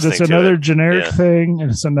this, and it's another generic thing, and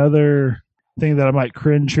it's another thing that I might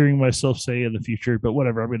cringe hearing myself say in the future, but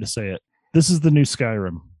whatever, I'm going to say it. This is the new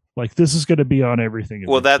Skyrim. Like, this is going to be on everything.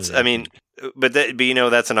 Well, that's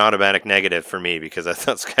an automatic negative for me, because I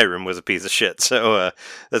thought Skyrim was a piece of shit. So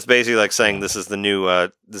that's basically like saying this is the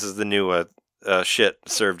new shit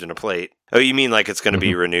served in a plate. Oh, you mean like it's going to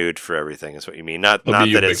be renewed for everything? Is what you mean? Not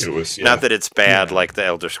that it's bad like the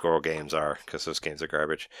Elder Scroll games are, because those games are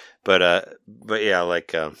garbage. But yeah,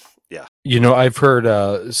 like yeah. I've heard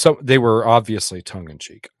they were obviously tongue in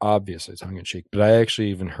cheek, but I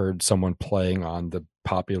actually even heard someone playing on the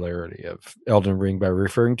popularity of Elden Ring by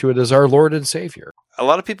referring to it as our Lord and Savior. A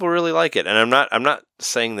lot of people really like it, and I'm not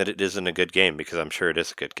saying that it isn't a good game, because I'm sure it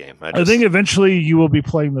is a good game. I think eventually you will be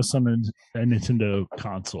playing this on a Nintendo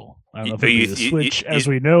console. I don't know if it'll be the Switch as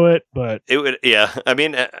we know it, but it would. Yeah, I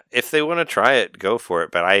mean, if they want to try it, go for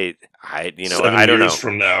it. But I don't know. 7 years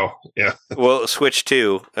from now, yeah. Well, Switch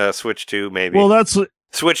 2 maybe. Well, that's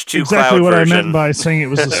Switch 2 exactly cloud what version. I meant by saying it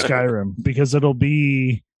was a Skyrim, because it'll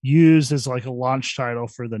be used as like a launch title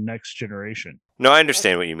for the next generation. No, I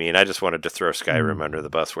understand what you mean. I just wanted to throw Skyrim under the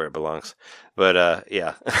bus where it belongs. But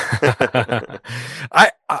yeah.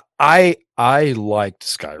 I liked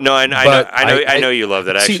Skyrim. No, I know you loved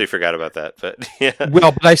it. I actually forgot about that. But yeah.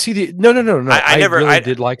 Well, but I see the no. I really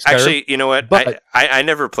did like Skyrim. Actually, you know what? But I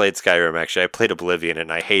never played Skyrim. Actually, I played Oblivion,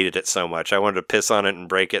 and I hated it so much. I wanted to piss on it and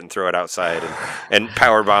break it and throw it outside and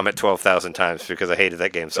power bomb it 12,000 times, because I hated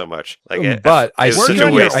that game so much. Like, but I see such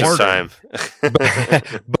a waste of time.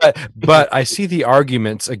 but I see the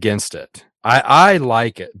arguments against it. I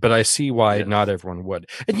like it, but I see why not everyone would.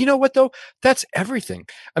 And you know what, though? That's everything.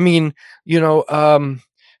 I mean,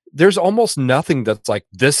 there's almost nothing that's like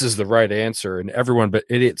this is the right answer, and everyone but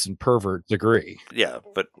idiots and perverts agree. Yeah,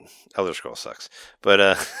 but Elder Scrolls sucks.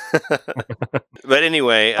 But but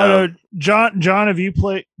anyway, John, have you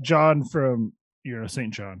played John from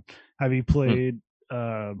St. John? Have you played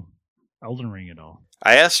Elden Ring at all?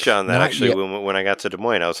 I asked John that Not actually yet. when I got to Des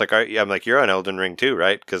Moines. I was like, I'm like, you're on Elden Ring too,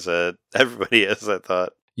 right? Because everybody is. I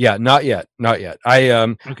thought. Yeah, not yet. I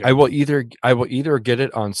Okay. I will either get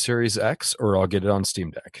it on Series X or I'll get it on Steam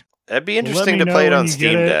Deck. That'd be Well, let interesting me to know play it when on you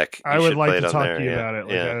Steam get it. Deck. I You would should like play it to on talk there, to you yeah. about it.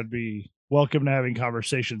 Like, Yeah. I would be welcome to having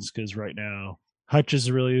conversations because right now Hutch is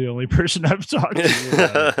really the only person I've talked to.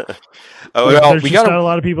 About it. Oh, Well, There's we just gotta- not a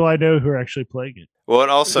lot of people I know who are actually playing it. well, and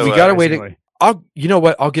also We gotta wait. Surprisingly. You know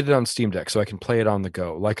what? I'll get it on Steam Deck so I can play it on the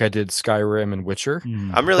go, like I did Skyrim and Witcher.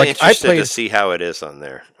 I'm really Like, I interested to played- see how it is on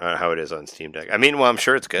there, how it is on Steam Deck. I mean, well, I'm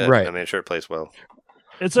sure it's good. Right. I mean, I'm sure it plays well.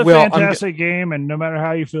 It's a Well, I'm fantastic game, and no matter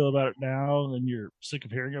how you feel about it now, and you're sick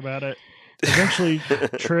of hearing about it, eventually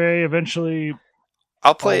Trey, eventually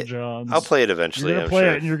I'll Paul play it. Johns, I'll play it you're eventually. gonna I'm play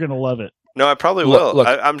sure. it, and you're gonna love it. No, I probably Look- will.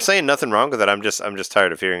 look. I'm saying nothing wrong with it. I'm just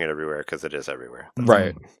tired of hearing it everywhere because it is everywhere.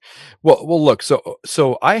 Right. Well, look.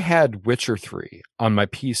 So I had Witcher 3 on my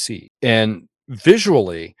PC, and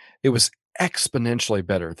visually, it was exponentially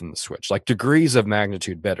better than the Switch, like degrees of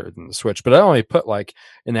magnitude better than the Switch. But I only put like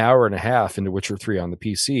an hour and a half into Witcher 3 on the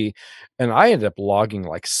PC, and I ended up logging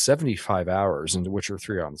like 75 hours into Witcher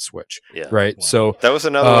 3 on the Switch. Yeah. Right. Wow. So That was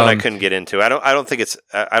another one I Um, couldn't get into. I don't think it's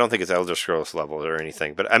Elder Scrolls level or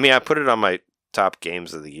anything. But I mean, I put it on my top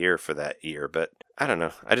games of the year for that year. But I don't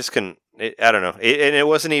know. I just couldn't. I don't know. And it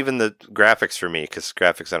wasn't even the graphics for me because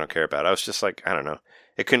graphics I don't care about. I was just like, I don't know.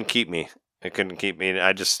 It couldn't keep me.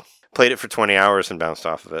 I just played it for 20 hours and bounced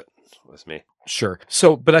off of it. Was me. Sure.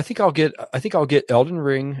 So, but I think I'll get Elden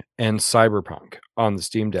Ring and Cyberpunk on the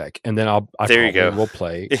Steam Deck, and then I There you probably go. will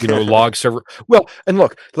play, log server. Well, and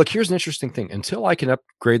look, here's an interesting thing. Until I can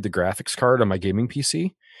upgrade the graphics card on my gaming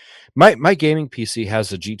PC, my gaming PC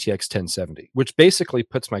has a GTX 1070, which basically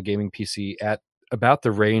puts my gaming PC at about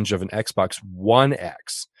the range of an Xbox One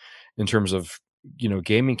X in terms of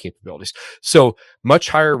gaming capabilities. So much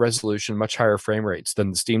higher resolution, much higher frame rates than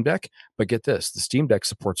the Steam Deck. But get this, the Steam Deck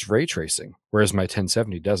supports ray tracing, whereas my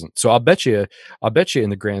 1070 doesn't. So I'll bet you in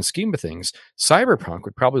the grand scheme of things, Cyberpunk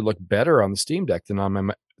would probably look better on the Steam Deck than on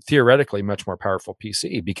my theoretically much more powerful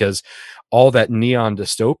PC, because all that neon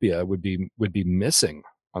dystopia would be missing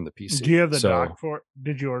on the PC. Do you have the So- dock for it?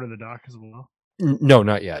 Did you order the dock as well? No,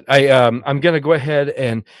 not yet. I'm gonna go ahead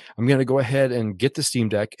and get the Steam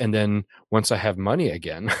Deck, and then once I have money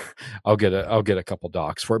again, I'll get a couple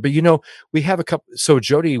docks for it. But we have a couple. So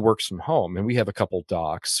Jody works from home, and we have a couple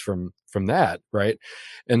docks from that, right?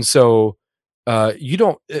 And so you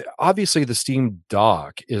don't obviously the Steam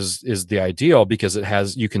dock is the ideal because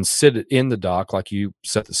you can sit it in the dock like you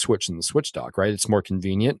set the Switch in the Switch dock, right? It's more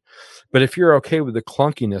convenient. But if you're okay with the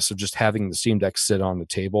clunkiness of just having the Steam Deck sit on the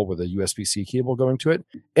table with a USB-C cable going to it,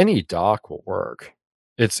 any dock will work.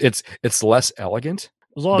 It's less elegant,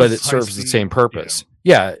 As long but as it it's serves the high-speed, same purpose.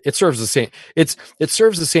 Yeah, it serves the same. It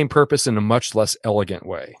serves the same purpose in a much less elegant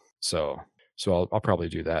way. So I'll probably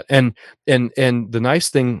do that. And the nice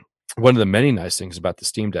thing, one of the many nice things about the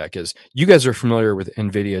Steam Deck is you guys are familiar with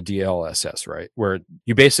NVIDIA DLSS, right? Where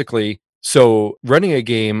you basically running a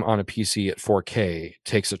game on a PC at 4K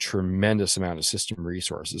takes a tremendous amount of system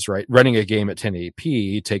resources, right? Running a game at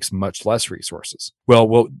 1080p takes much less resources. Well,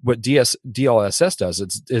 what DLSS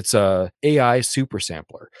does, it's a AI super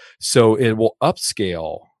sampler. So it will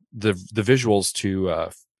upscale the visuals to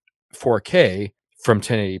 4K from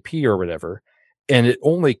 1080p or whatever. And it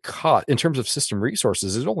only in terms of system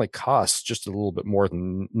resources, it only costs just a little bit more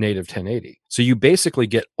than native 1080. So you basically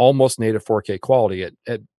get almost native 4K quality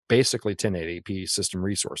at basically 1080p system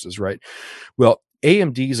resources, right? Well,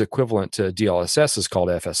 AMD's equivalent to DLSS is called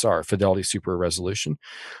FSR, Fidelity Super Resolution.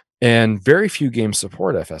 And very few games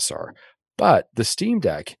support FSR. But the Steam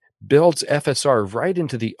Deck builds FSR right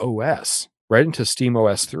into the OS, right into Steam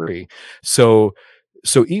OS 3.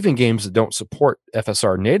 So even games that don't support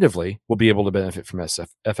FSR natively will be able to benefit from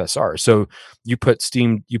FSR. So you put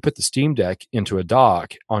the Steam Deck into a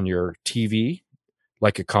dock on your TV,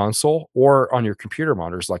 like a console, or on your computer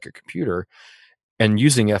monitors, like a computer, and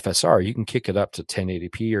using FSR, you can kick it up to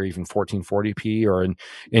 1080p or even 1440p. Or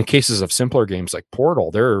in cases of simpler games like Portal,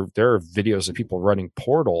 there are videos of people running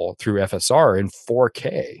Portal through FSR in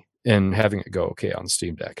 4K and having it go okay on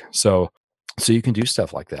Steam Deck. So you can do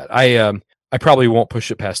stuff like that. I probably won't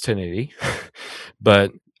push it past 1080,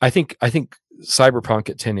 but I think Cyberpunk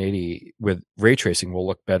at 1080 with ray tracing will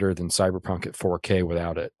look better than Cyberpunk at 4K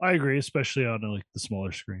without it. I agree, especially on like the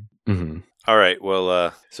smaller screen. Mm-hmm. All right.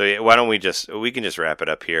 Well, so yeah, why don't we can just wrap it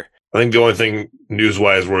up here. I think the only thing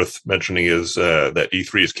news-wise worth mentioning is that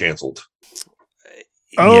E3 is canceled.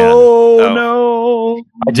 Oh, Oh. no!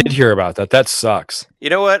 I did hear about that. That sucks. You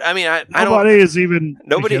know what? I mean, I don't. Nobody is even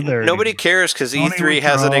Nobody in there nobody anymore. cares because Sony E3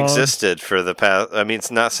 hasn't withdrawn. existed for the past. I mean,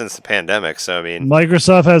 it's not since the pandemic. So I mean,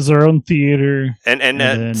 Microsoft has their own theater. and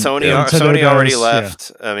then Sony Nintendo Sony already does,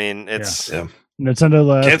 left. I mean, it's Yeah. Nintendo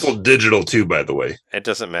left. Canceled digital too, by the way. it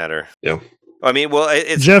doesn't matter. Yeah. I mean, well,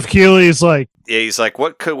 it's Jeff Keighley's like, yeah, he's like,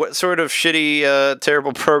 what sort of shitty,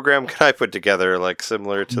 terrible program can I put together, like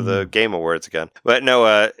similar to the Game Awards again? But no,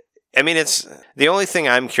 I mean, it's the only thing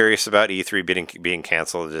I'm curious about E3 being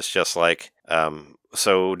canceled is just like,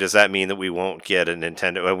 so does that mean that we won't get a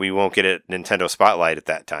Nintendo Spotlight at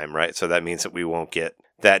that time, right? So that means that we won't get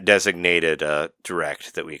that designated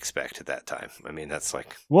direct that we expect at that time. I mean, that's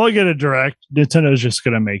like, we'll get a direct. Nintendo's just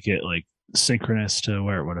going to make it like synchronous to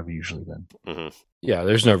where it would have usually been. mm-hmm. Yeah,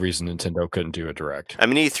 there's no reason Nintendo couldn't do a direct. I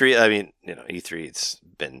mean, E3. I mean, E3's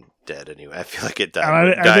been dead anyway. I feel like it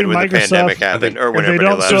I died think when the Microsoft- pandemic happened, or If when they everybody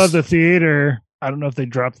don't left. still have the theater, I don't know if they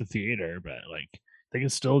drop the theater, but like they can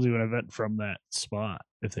still do an event from that spot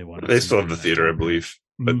if they want. They still have the theater, I believe.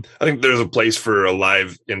 But I think there's a place for a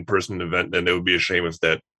live in-person event, and it would be a shame if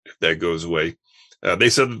that goes away. They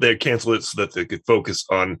said that they canceled it so that they could focus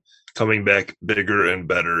on coming back bigger and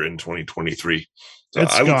better in 2023. So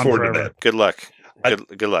It's I look gone forward forever. to that. Good luck.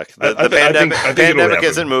 Good luck. The I think it'll pandemic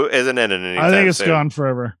happen. isn't ending anytime I think it's soon. gone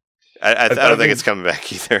forever. I don't think think- it's coming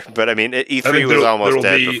back either. But I mean, E3 think was almost there'll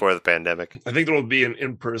dead be- before the pandemic. I think there will be an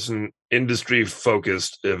in-person,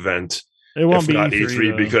 industry-focused event, It won't if be not E3,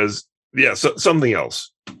 E3, though. because something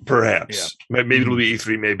else, perhaps. Maybe it'll be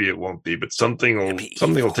E3, maybe it won't be, but something will be take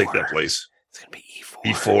E4. that place. It's gonna be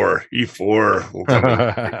E4. E4 will come.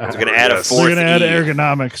 They're gonna add a Yes. fourth They're going to add E.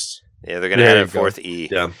 ergonomics. Yeah, they're gonna There add you a go. fourth E.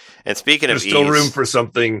 Yeah. And speaking There's of still E's, room for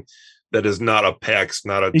something that is not a PAX,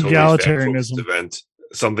 not a totally Egalitarianism. fan-focused event.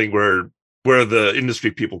 Something where the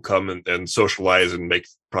industry people come and socialize and make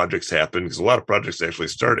projects happen, because a lot of projects actually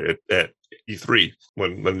start at E3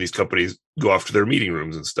 when these companies go off to their meeting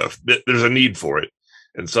rooms and stuff. There's a need for it,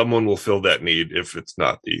 and someone will fill that need if it's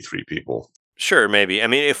not the E3 people. sure, maybe. I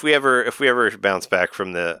mean, if we ever bounce back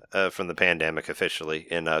from the pandemic officially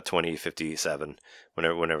in 2057,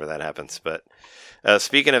 whenever that happens. But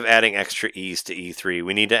speaking of adding extra E's to E3,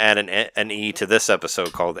 we need to add an E to this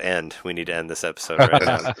episode called End. We need to end this episode right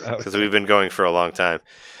now because we've been going for a long time.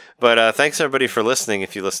 But thanks everybody for listening.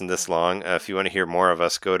 If you listened this long, if you want to hear more of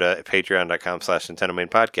us, go to patreon.com/Nintendo Main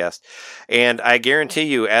Podcast. And I guarantee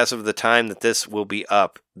you, as of the time that this will be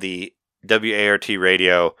up, the WART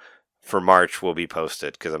radio for March will be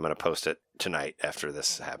posted, because I'm going to post it tonight after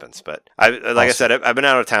this happens. But I said, I've been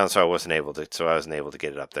out of town, so I wasn't able to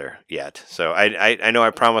get it up there yet. So I know I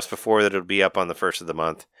promised before that it would be up on the first of the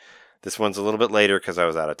month. This one's a little bit later because I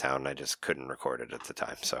was out of town and I just couldn't record it at the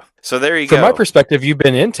time. So there you go. From my perspective, you've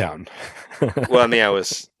been in town. Well, I mean, I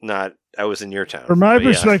was in your town. From my but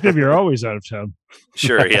yeah. perspective, you're always out of town.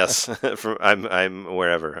 Sure, yes. I'm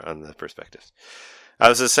wherever on the perspectives. I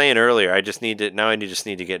was just saying earlier, I just need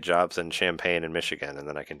to get jobs in Champaign and Michigan, and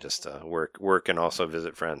then I can just work and also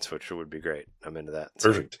visit friends, which would be great. I'm into that. So,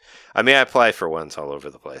 Perfect. I mean, I apply for ones all over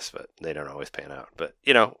the place, but they don't always pan out. But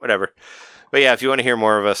whatever. But yeah, if you want to hear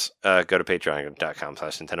more of us, go to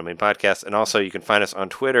patreon.com/Nintendo Main Podcast, and also you can find us on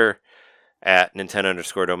Twitter at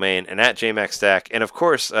Nintendo_domain and at JMaxStack, and of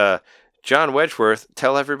course, John Wedgeworth,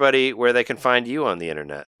 tell everybody where they can find you on the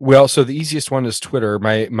internet. Well, so the easiest one is Twitter.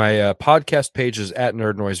 My podcast page is at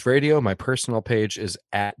Nerd Noise Radio. My personal page is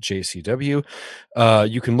at JCW.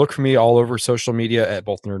 You can look for me all over social media at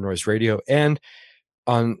both Nerd Noise Radio and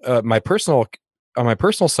on my personal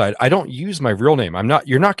side. I don't use my real name.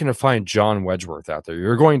 You're not going to find John Wedgeworth out there.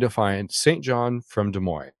 You're going to find St. John from Des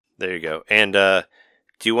Moines. There you go. And do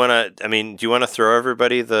you want to throw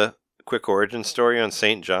everybody the quick origin story on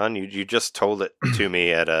St. John? You just told it to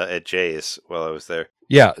me at Jay's while I was there.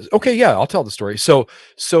 Yeah. Okay. Yeah, I'll tell the story. So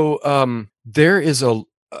there is a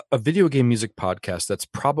video game music podcast that's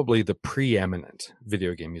probably the preeminent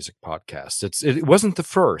video game music podcast. It wasn't the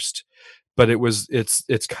first, but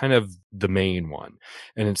it's kind of the main one,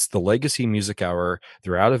 and it's the Legacy Music Hour.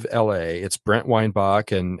 They're out of LA. It's Brent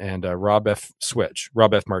Weinbach and Rob F.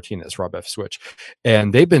 Martinez,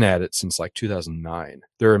 and they've been at it since like 2009.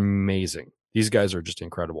 They're amazing. These guys are just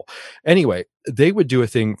incredible. Anyway, they would do a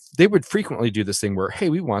thing. They would frequently do this thing where, hey,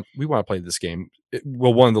 we want to play this game.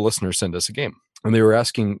 Well, one of the listeners sent us a game, and they were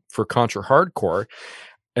asking for Contra Hardcore.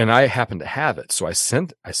 and I happened to have it, so I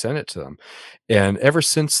sent it to them, and ever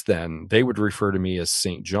since then they would refer to me as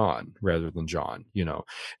St. John rather than John,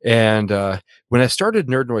 And when I started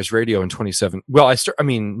Nerd Noise Radio in 2017,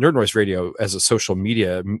 Nerd Noise Radio as a social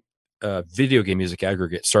media video game music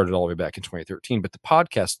aggregate started all the way back in 2013, but the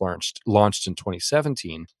podcast launched in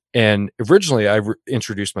 2017. And originally I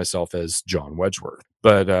introduced myself as John Wedgeworth,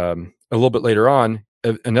 but a little bit later on,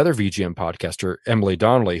 another VGM podcaster, Emily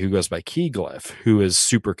Donnelly, who goes by Keyglyph, who is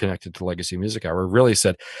super connected to Legacy Music Hour, really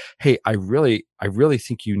said, "Hey, I really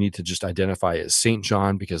think you need to just identify as St.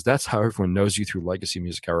 John, because that's how everyone knows you through Legacy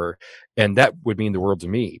Music Hour. And that would mean the world to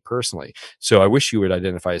me personally. So I wish you would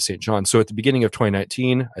identify as St. John." So at the beginning of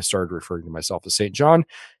 2019, I started referring to myself as St. John,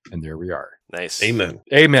 and there we are. Nice. Amen.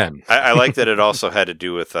 Amen. I like that it also had to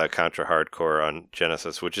do with Contra Hardcore on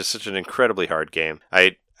Genesis, which is such an incredibly hard game.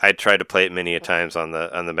 I tried to play it many a times on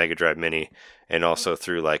the Mega Drive Mini, and also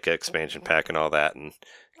through like an expansion pack and all that, and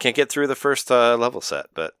can't get through the first level set,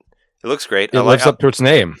 but it looks great. It lives up to its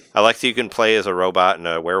name. I like that you can play as a robot and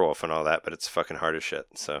a werewolf and all that, but it's fucking hard as shit.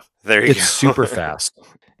 So there you go. It's super fast.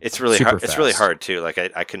 It's really Super hard. It's really fast. hard too. Like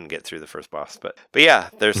I couldn't get through the first boss, but yeah,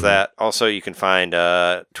 there's that. Also, you can find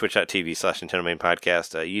twitch.tv/Nintendo Main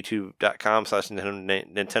Podcast,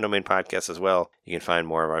 youtube.com/Nintendo Main Podcast as well. You can find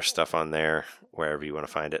more of our stuff on there wherever you want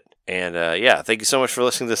to find it. And yeah, thank you so much for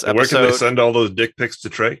listening to this And where episode. can they send all those dick pics to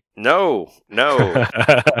Trey? No. No,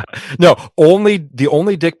 the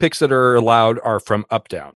only dick pics that are allowed are from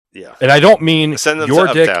Updown. Yeah. And I don't mean Send them your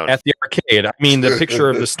to dick Updown. at the arcade. I mean the picture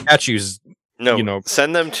of the statues. No.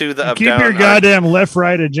 Send them to the Keep Updown. your goddamn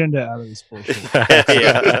left-right agenda out of this bullshit.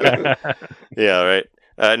 Yeah. Yeah, right.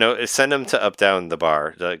 No, send them to Updown the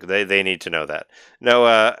bar. They need to know that. No,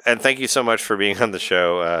 and thank you so much for being on the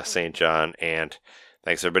show, St. John, and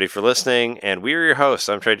thanks everybody for listening. And we are your hosts.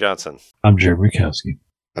 I'm Trey Johnson. I'm Jeremy Kowski.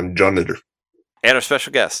 I'm John Nitter. And our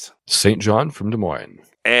special guest. St. John from Des Moines.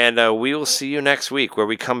 And we will see you next week, where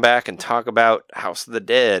we come back and talk about House of the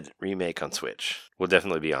Dead remake on Switch. We'll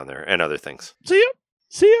definitely be on there, and other things. See ya.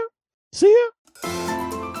 See ya. See ya.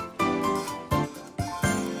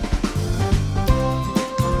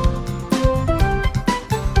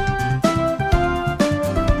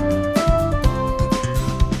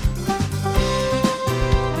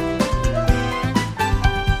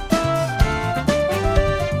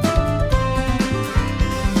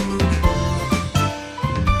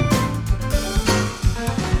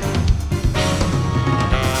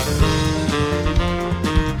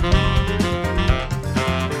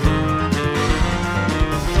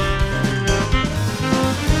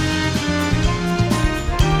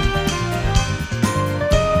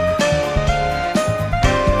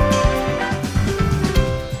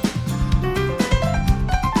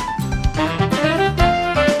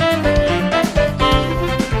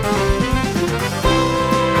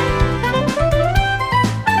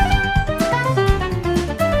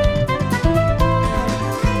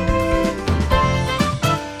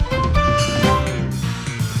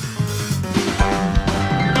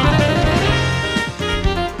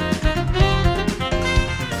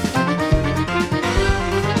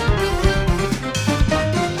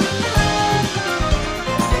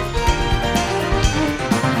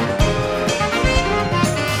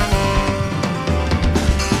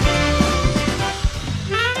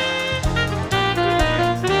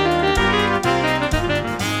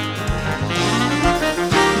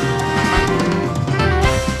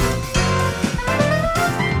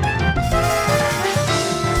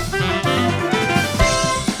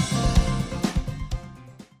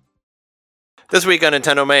 This week on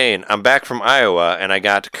Nintendo Main, I'm back from Iowa, and I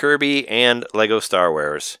got Kirby and Lego Star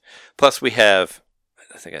Wars. Plus, we have,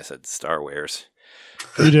 I think I said Star Wars.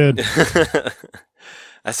 You did.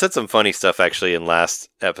 I said some funny stuff, actually, in last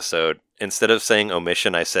episode. Instead of saying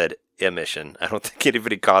omission, I said emission. I don't think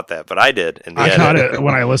anybody caught that, but I did. In the I edit. caught it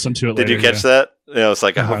when I listened to it Did later. you catch that? Yeah, I was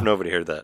like, I hope nobody heard that.